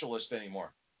socialist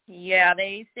anymore. Yeah,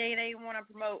 they say they want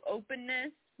to promote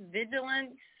openness,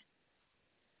 vigilance,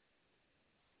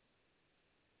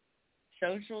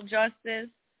 social justice.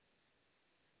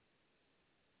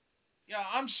 Yeah,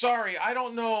 I'm sorry. I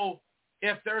don't know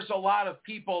if there's a lot of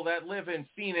people that live in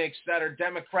Phoenix that are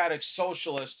democratic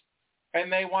socialists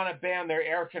and they want to ban their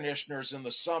air conditioners in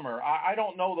the summer. I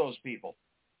don't know those people.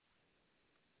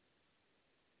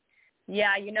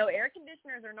 Yeah, air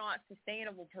conditioners are not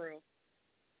sustainable proof.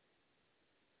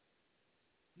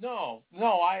 No,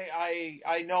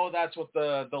 I know that's what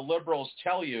the liberals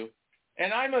tell you.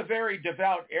 And I'm a very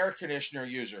devout air conditioner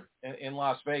user in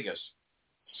Las Vegas.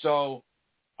 So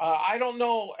I don't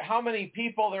know how many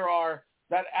people there are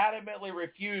that adamantly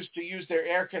refuse to use their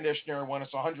air conditioner when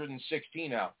it's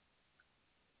 116 out.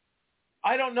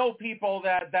 I don't know people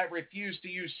that refuse to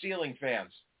use ceiling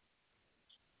fans.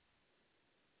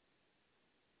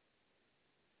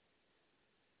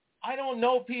 I don't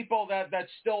know people that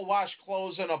still wash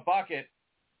clothes in a bucket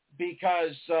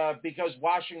because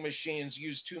washing machines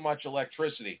use too much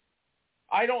electricity.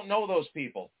 I don't know those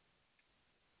people.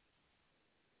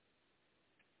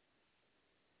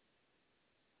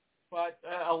 But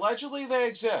allegedly they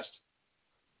exist.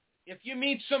 If you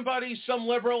meet somebody, some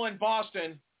liberal in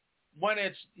Boston, when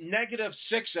it's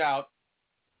 -6 out,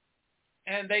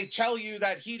 and they tell you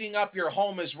that heating up your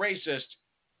home is racist,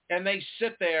 and they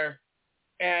sit there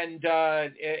and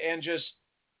just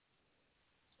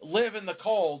live in the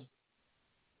cold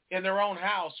in their own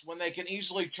house when they can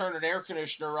easily turn an air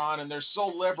conditioner on, and they're so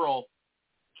liberal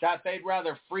that they'd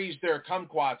rather freeze their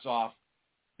kumquats off,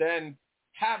 then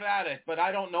have at it. But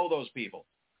I don't know those people.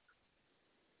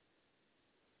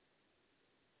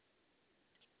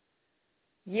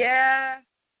 Yeah.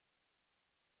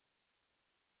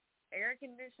 Air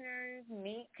conditioners,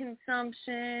 meat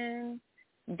consumption,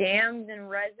 dams and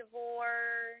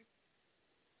reservoirs,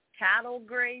 cattle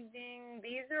grazing.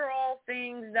 These are all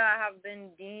things that have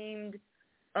been deemed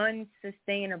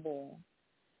unsustainable.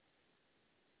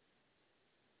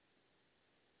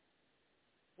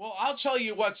 Well, I'll tell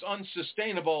you what's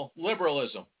unsustainable: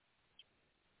 liberalism.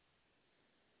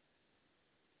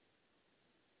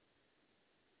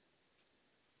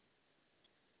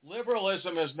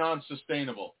 Liberalism is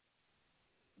non-sustainable.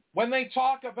 When they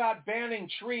talk about banning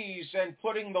trees and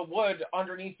putting the wood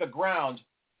underneath the ground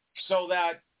so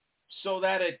that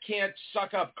it can't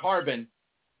suck up carbon,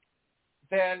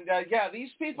 then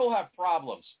these people have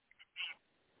problems.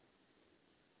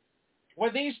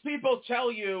 When these people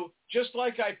tell you, just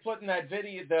like I put in that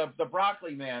video, the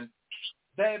broccoli man,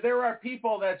 there are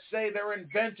people that say they're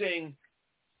inventing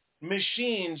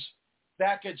machines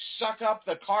that could suck up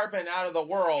the carbon out of the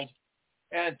world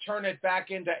and turn it back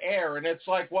into air. And it's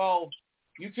like, well,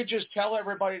 you could just tell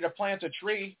everybody to plant a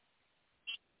tree.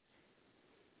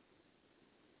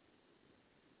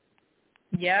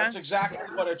 Yeah. That's exactly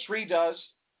what a tree does,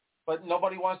 but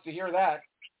nobody wants to hear that.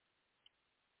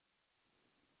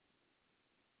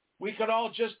 We could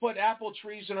all just put apple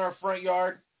trees in our front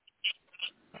yard.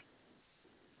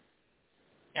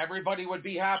 Everybody would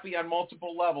be happy on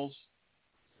multiple levels.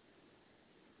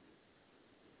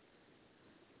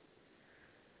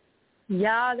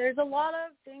 Yeah, there's a lot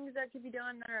of things that could be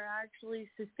done that are actually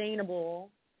sustainable,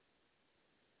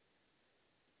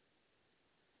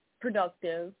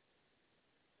 productive,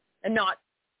 and not,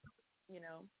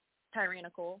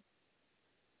 tyrannical.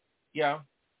 Yeah.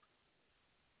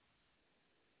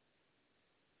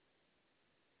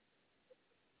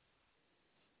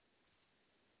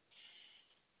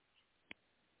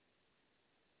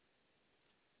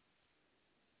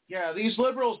 Yeah, these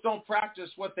liberals don't practice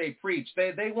what they preach.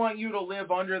 They want you to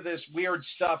live under this weird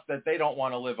stuff that they don't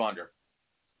want to live under.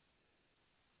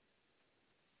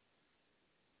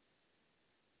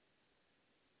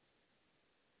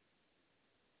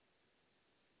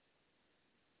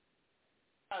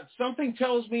 Something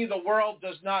tells me the world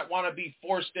does not want to be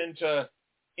forced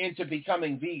into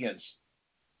becoming vegans.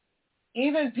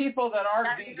 Even people that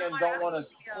are vegan don't want to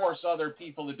force other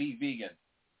people to be vegan.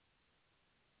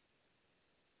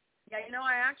 Yeah,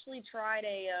 I actually tried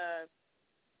a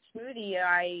smoothie.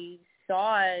 I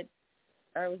saw it.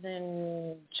 I was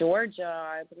in Georgia,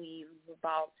 I believe,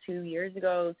 about 2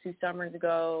 summers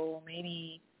ago,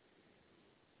 maybe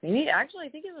actually I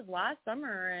think it was last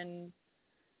summer, and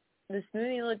the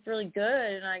smoothie looked really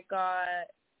good, and I got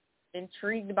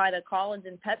intrigued by the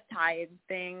collagen peptide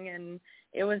thing, and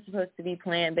it was supposed to be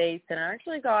plant-based, and I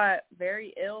actually got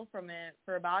very ill from it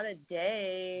for about a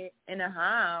day and a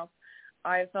half.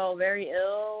 I felt very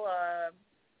ill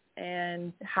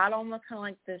and had almost kind of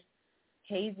like this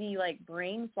hazy, like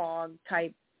brain fog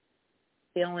type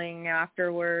feeling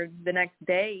afterwards. The next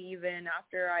day, even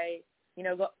after I,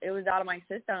 it was out of my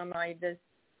system, I just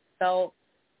felt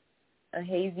a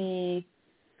hazy,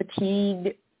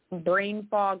 fatigued, brain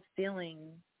fog feeling.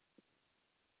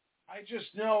 I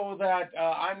just know that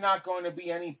I'm not going to be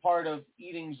any part of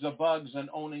eating the bugs and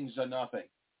owning the nothing.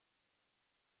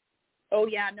 Oh,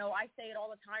 yeah, no, I say it all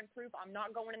the time, Proof. I'm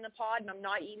not going in the pod, and I'm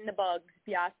not eating the bugs. If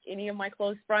you ask any of my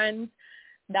close friends,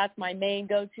 that's my main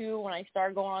go-to when I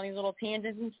start going on these little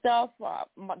tangents and stuff.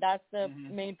 That's the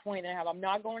main point I have. I'm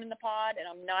not going in the pod, and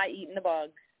I'm not eating the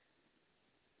bugs.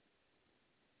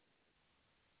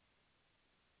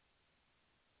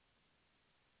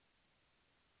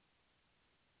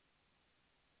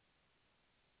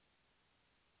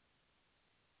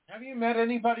 Have you met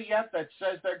anybody yet that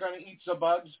says they're going to eat the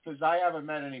bugs? Because I haven't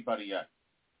met anybody yet.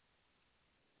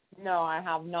 No, I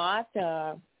have not.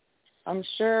 I'm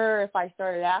sure if I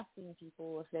started asking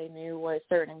people if they knew what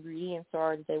certain ingredients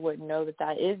are, that they wouldn't know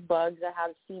that is bugs. I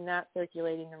have seen that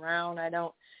circulating around. I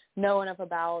don't know enough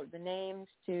about the names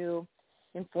to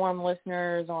inform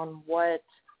listeners on what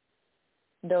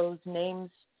those names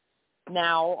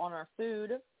now on our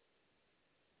food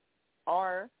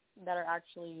are that are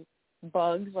actually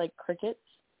bugs, like crickets,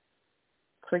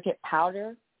 cricket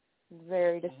powder.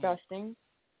 Very disgusting.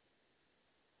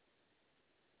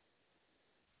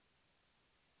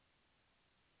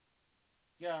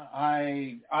 Yeah,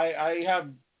 I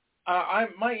have.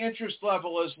 My interest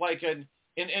level is like an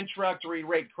introductory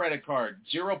rate credit card,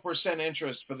 0%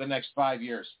 interest for the next 5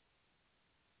 years.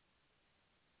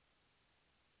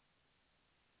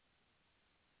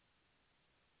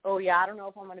 Oh yeah, I don't know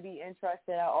if I'm going to be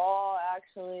interested at all.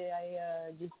 Actually,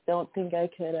 I just don't think I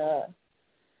could.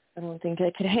 I don't think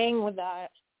I could hang with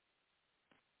that.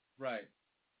 Right.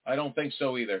 I don't think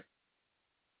so either.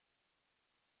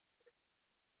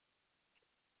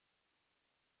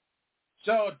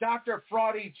 So Dr.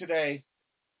 Fraudy today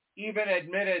even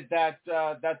admitted that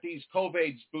these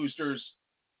COVID boosters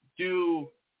do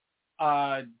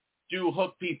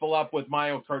hook people up with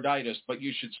myocarditis, but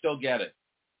you should still get it.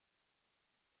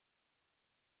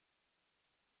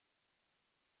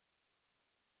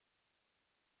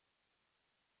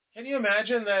 Can you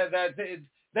imagine that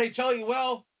they tell you,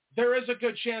 well, there is a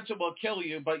good chance it will kill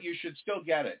you, but you should still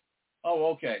get it? Oh,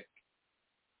 okay.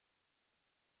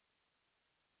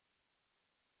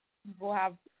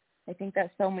 I think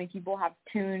that so many people have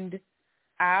tuned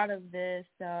out of this.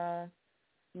 Some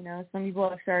people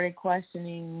have started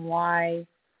questioning why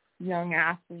young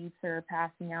athletes are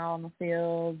passing out on the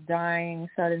field, dying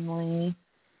suddenly.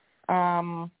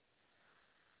 It's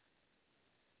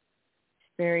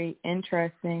very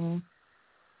interesting.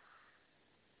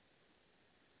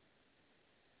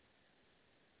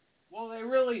 Well, they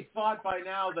really thought by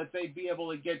now that they'd be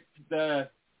able to get the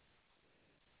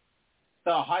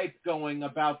hype going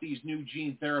about these new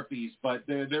gene therapies, but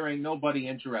there ain't nobody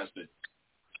interested.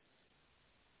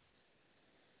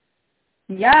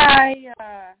 Yeah,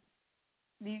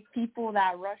 these people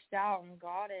that rushed out and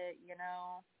got it,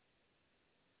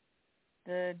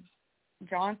 the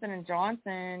Johnson &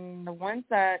 Johnson, the ones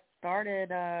that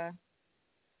started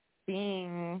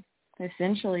being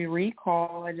essentially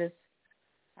recalled,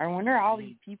 I wonder how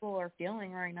these people are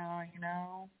feeling right now,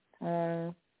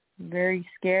 very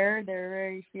scared, they're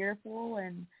very fearful,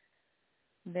 and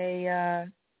they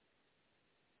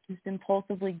just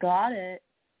impulsively got it.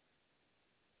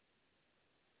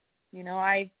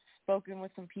 I've spoken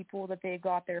with some people that they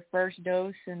got their first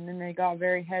dose and then they got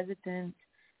very hesitant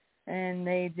and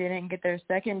they didn't get their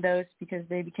second dose because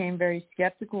they became very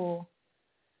skeptical.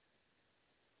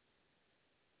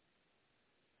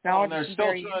 And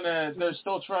they're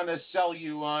still trying to sell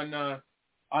you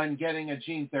on getting a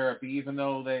gene therapy, even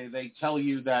though they tell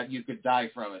you that you could die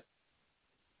from it.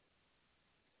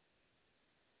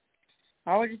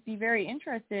 I would just be very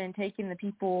interested in taking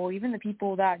even the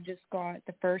people that just got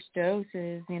the first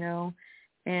doses,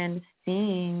 and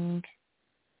seeing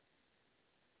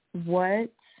what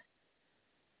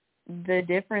the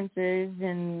difference is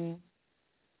in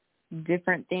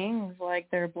different things like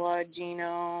their blood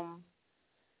genome,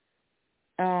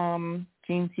 gene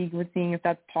sequencing, if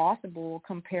that's possible,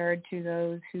 compared to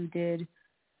those who did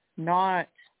not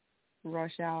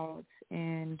rush out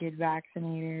and get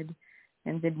vaccinated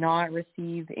and did not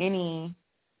receive any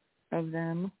of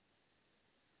them.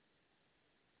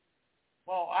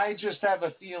 Well, I just have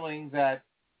a feeling that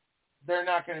they're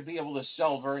not going to be able to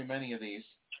sell very many of these.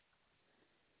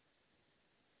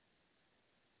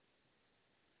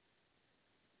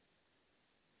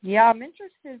 Yeah, I'm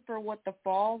interested for what the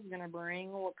fall's going to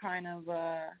bring, what kind of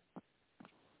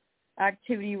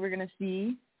activity we're going to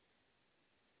see.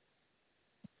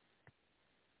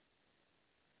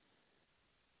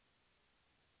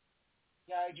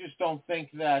 Yeah, I just don't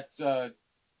think that the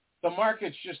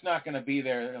market's just not going to be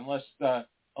there unless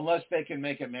they can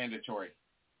make it mandatory.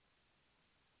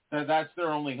 That's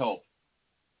their only hope.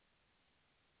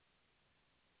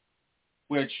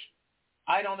 Which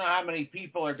I don't know how many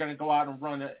people are going to go out and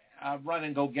run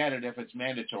and go get it if it's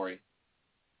mandatory.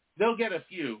 They'll get a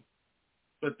few,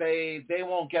 but they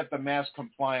won't get the mass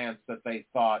compliance that they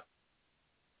thought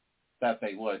that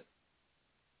they would.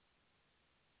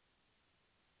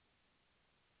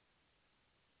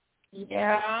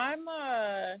 Yeah, I'm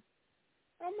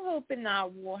hoping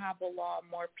that we'll have a lot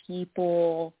more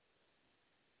people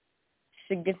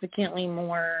significantly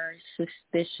more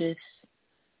suspicious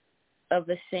of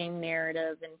the same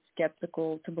narrative and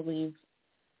skeptical to believe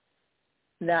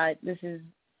that this is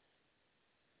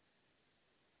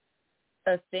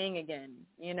a thing again,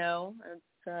 you know?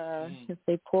 If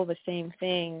they pull the same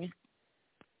thing.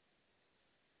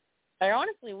 I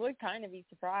honestly would kind of be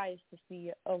surprised to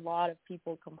see a lot of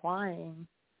people complying.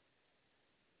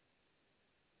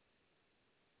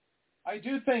 I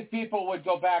do think people would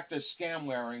go back to scam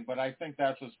wearing, but I think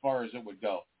that's as far as it would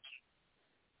go.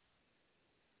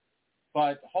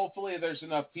 But hopefully there's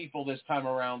enough people this time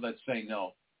around that say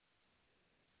no.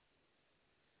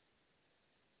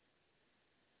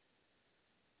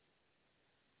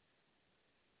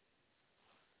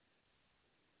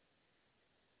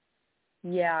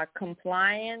 Yeah,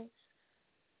 compliance.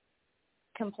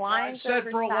 I've said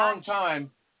for a long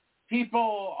time,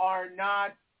 people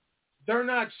they're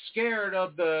not scared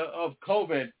of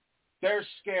COVID. They're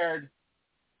scared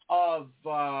of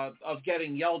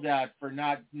getting yelled at for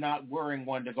not wearing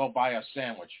one to go buy a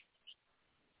sandwich.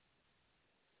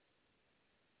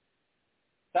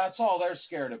 That's all they're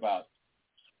scared about.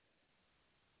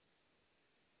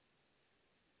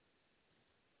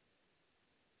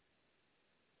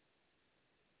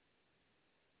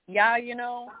 Yeah, you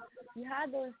know, you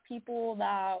had those people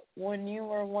that when you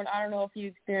were I don't know if you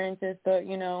experienced this, but,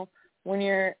 you know,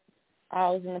 I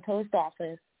was in the post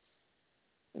office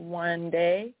one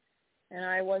day and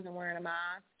I wasn't wearing a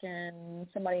mask and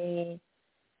somebody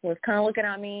was kind of looking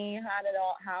at me, had it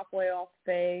all halfway off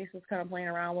the face, was kind of playing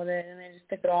around with it, and they just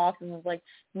took it off and was like,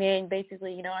 man,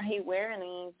 basically, you know, I hate wearing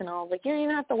these. And I was like, you don't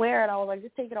even have to wear it. I was like,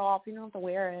 just take it off. You don't have to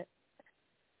wear it.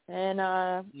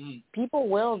 And people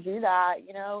will do that,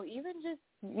 you know, even just,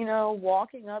 you know,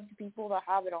 walking up to people that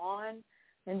have it on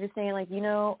and just saying, like, you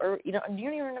know, or, you know, you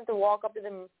don't even have to walk up to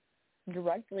them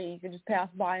directly. You could just pass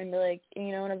by and be like,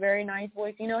 you know, in a very nice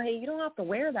voice, you know, hey, you don't have to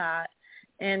wear that.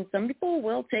 And some people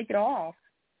will take it off.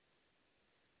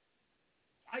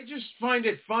 I just find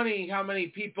it funny how many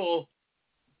people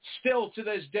still to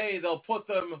this day, they'll put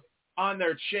them on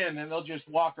their chin and they'll just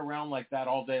walk around like that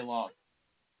all day long.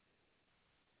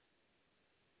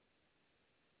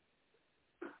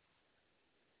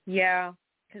 Yeah,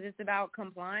 because it's about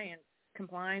compliance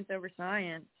over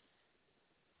science.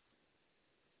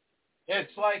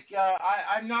 It's like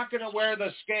I'm not going to wear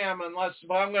the scam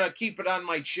but I'm going to keep it on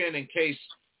my chin in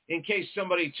case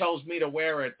somebody tells me to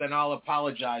wear it, then I'll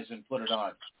apologize and put it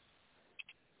on.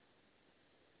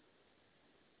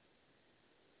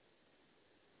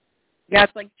 Yeah,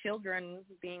 it's like children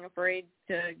being afraid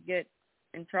to get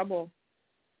in trouble.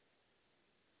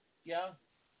 Yeah.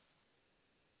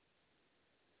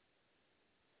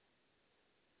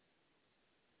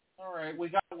 All right, we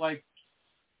got like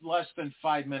less than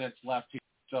 5 minutes left here.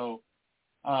 So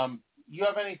you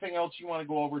have anything else you want to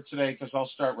go over today? Because I'll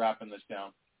start wrapping this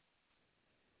down.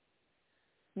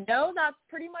 No, that's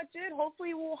pretty much it.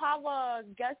 Hopefully we'll have a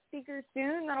guest speaker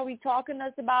soon that'll be talking to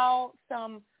us about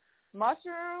some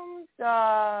mushrooms,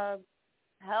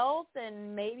 health,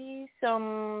 and maybe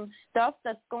some stuff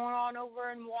that's going on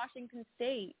over in Washington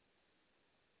State.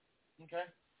 Okay.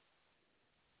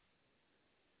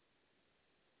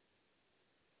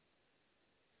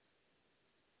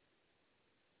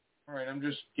 All right, I'm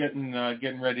just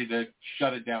getting ready to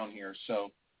shut it down here. So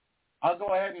I'll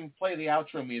go ahead and play the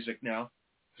outro music now.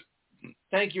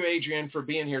 Thank you, Adrienne, for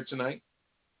being here tonight.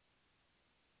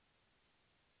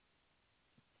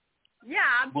 Yeah,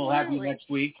 absolutely. We'll have you next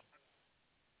week.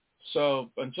 So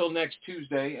until next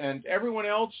Tuesday, and everyone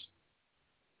else,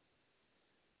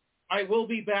 I will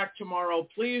be back tomorrow.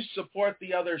 Please support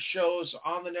the other shows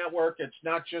on the network. It's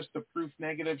not just the Proof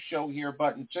Negative show here,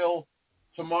 but until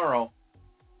tomorrow,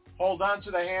 hold on to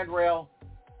the handrail.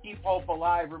 Keep hope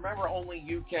alive. Remember, only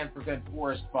you can prevent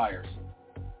forest fires.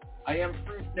 I am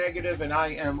Proof Negative, and I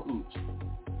am Oot.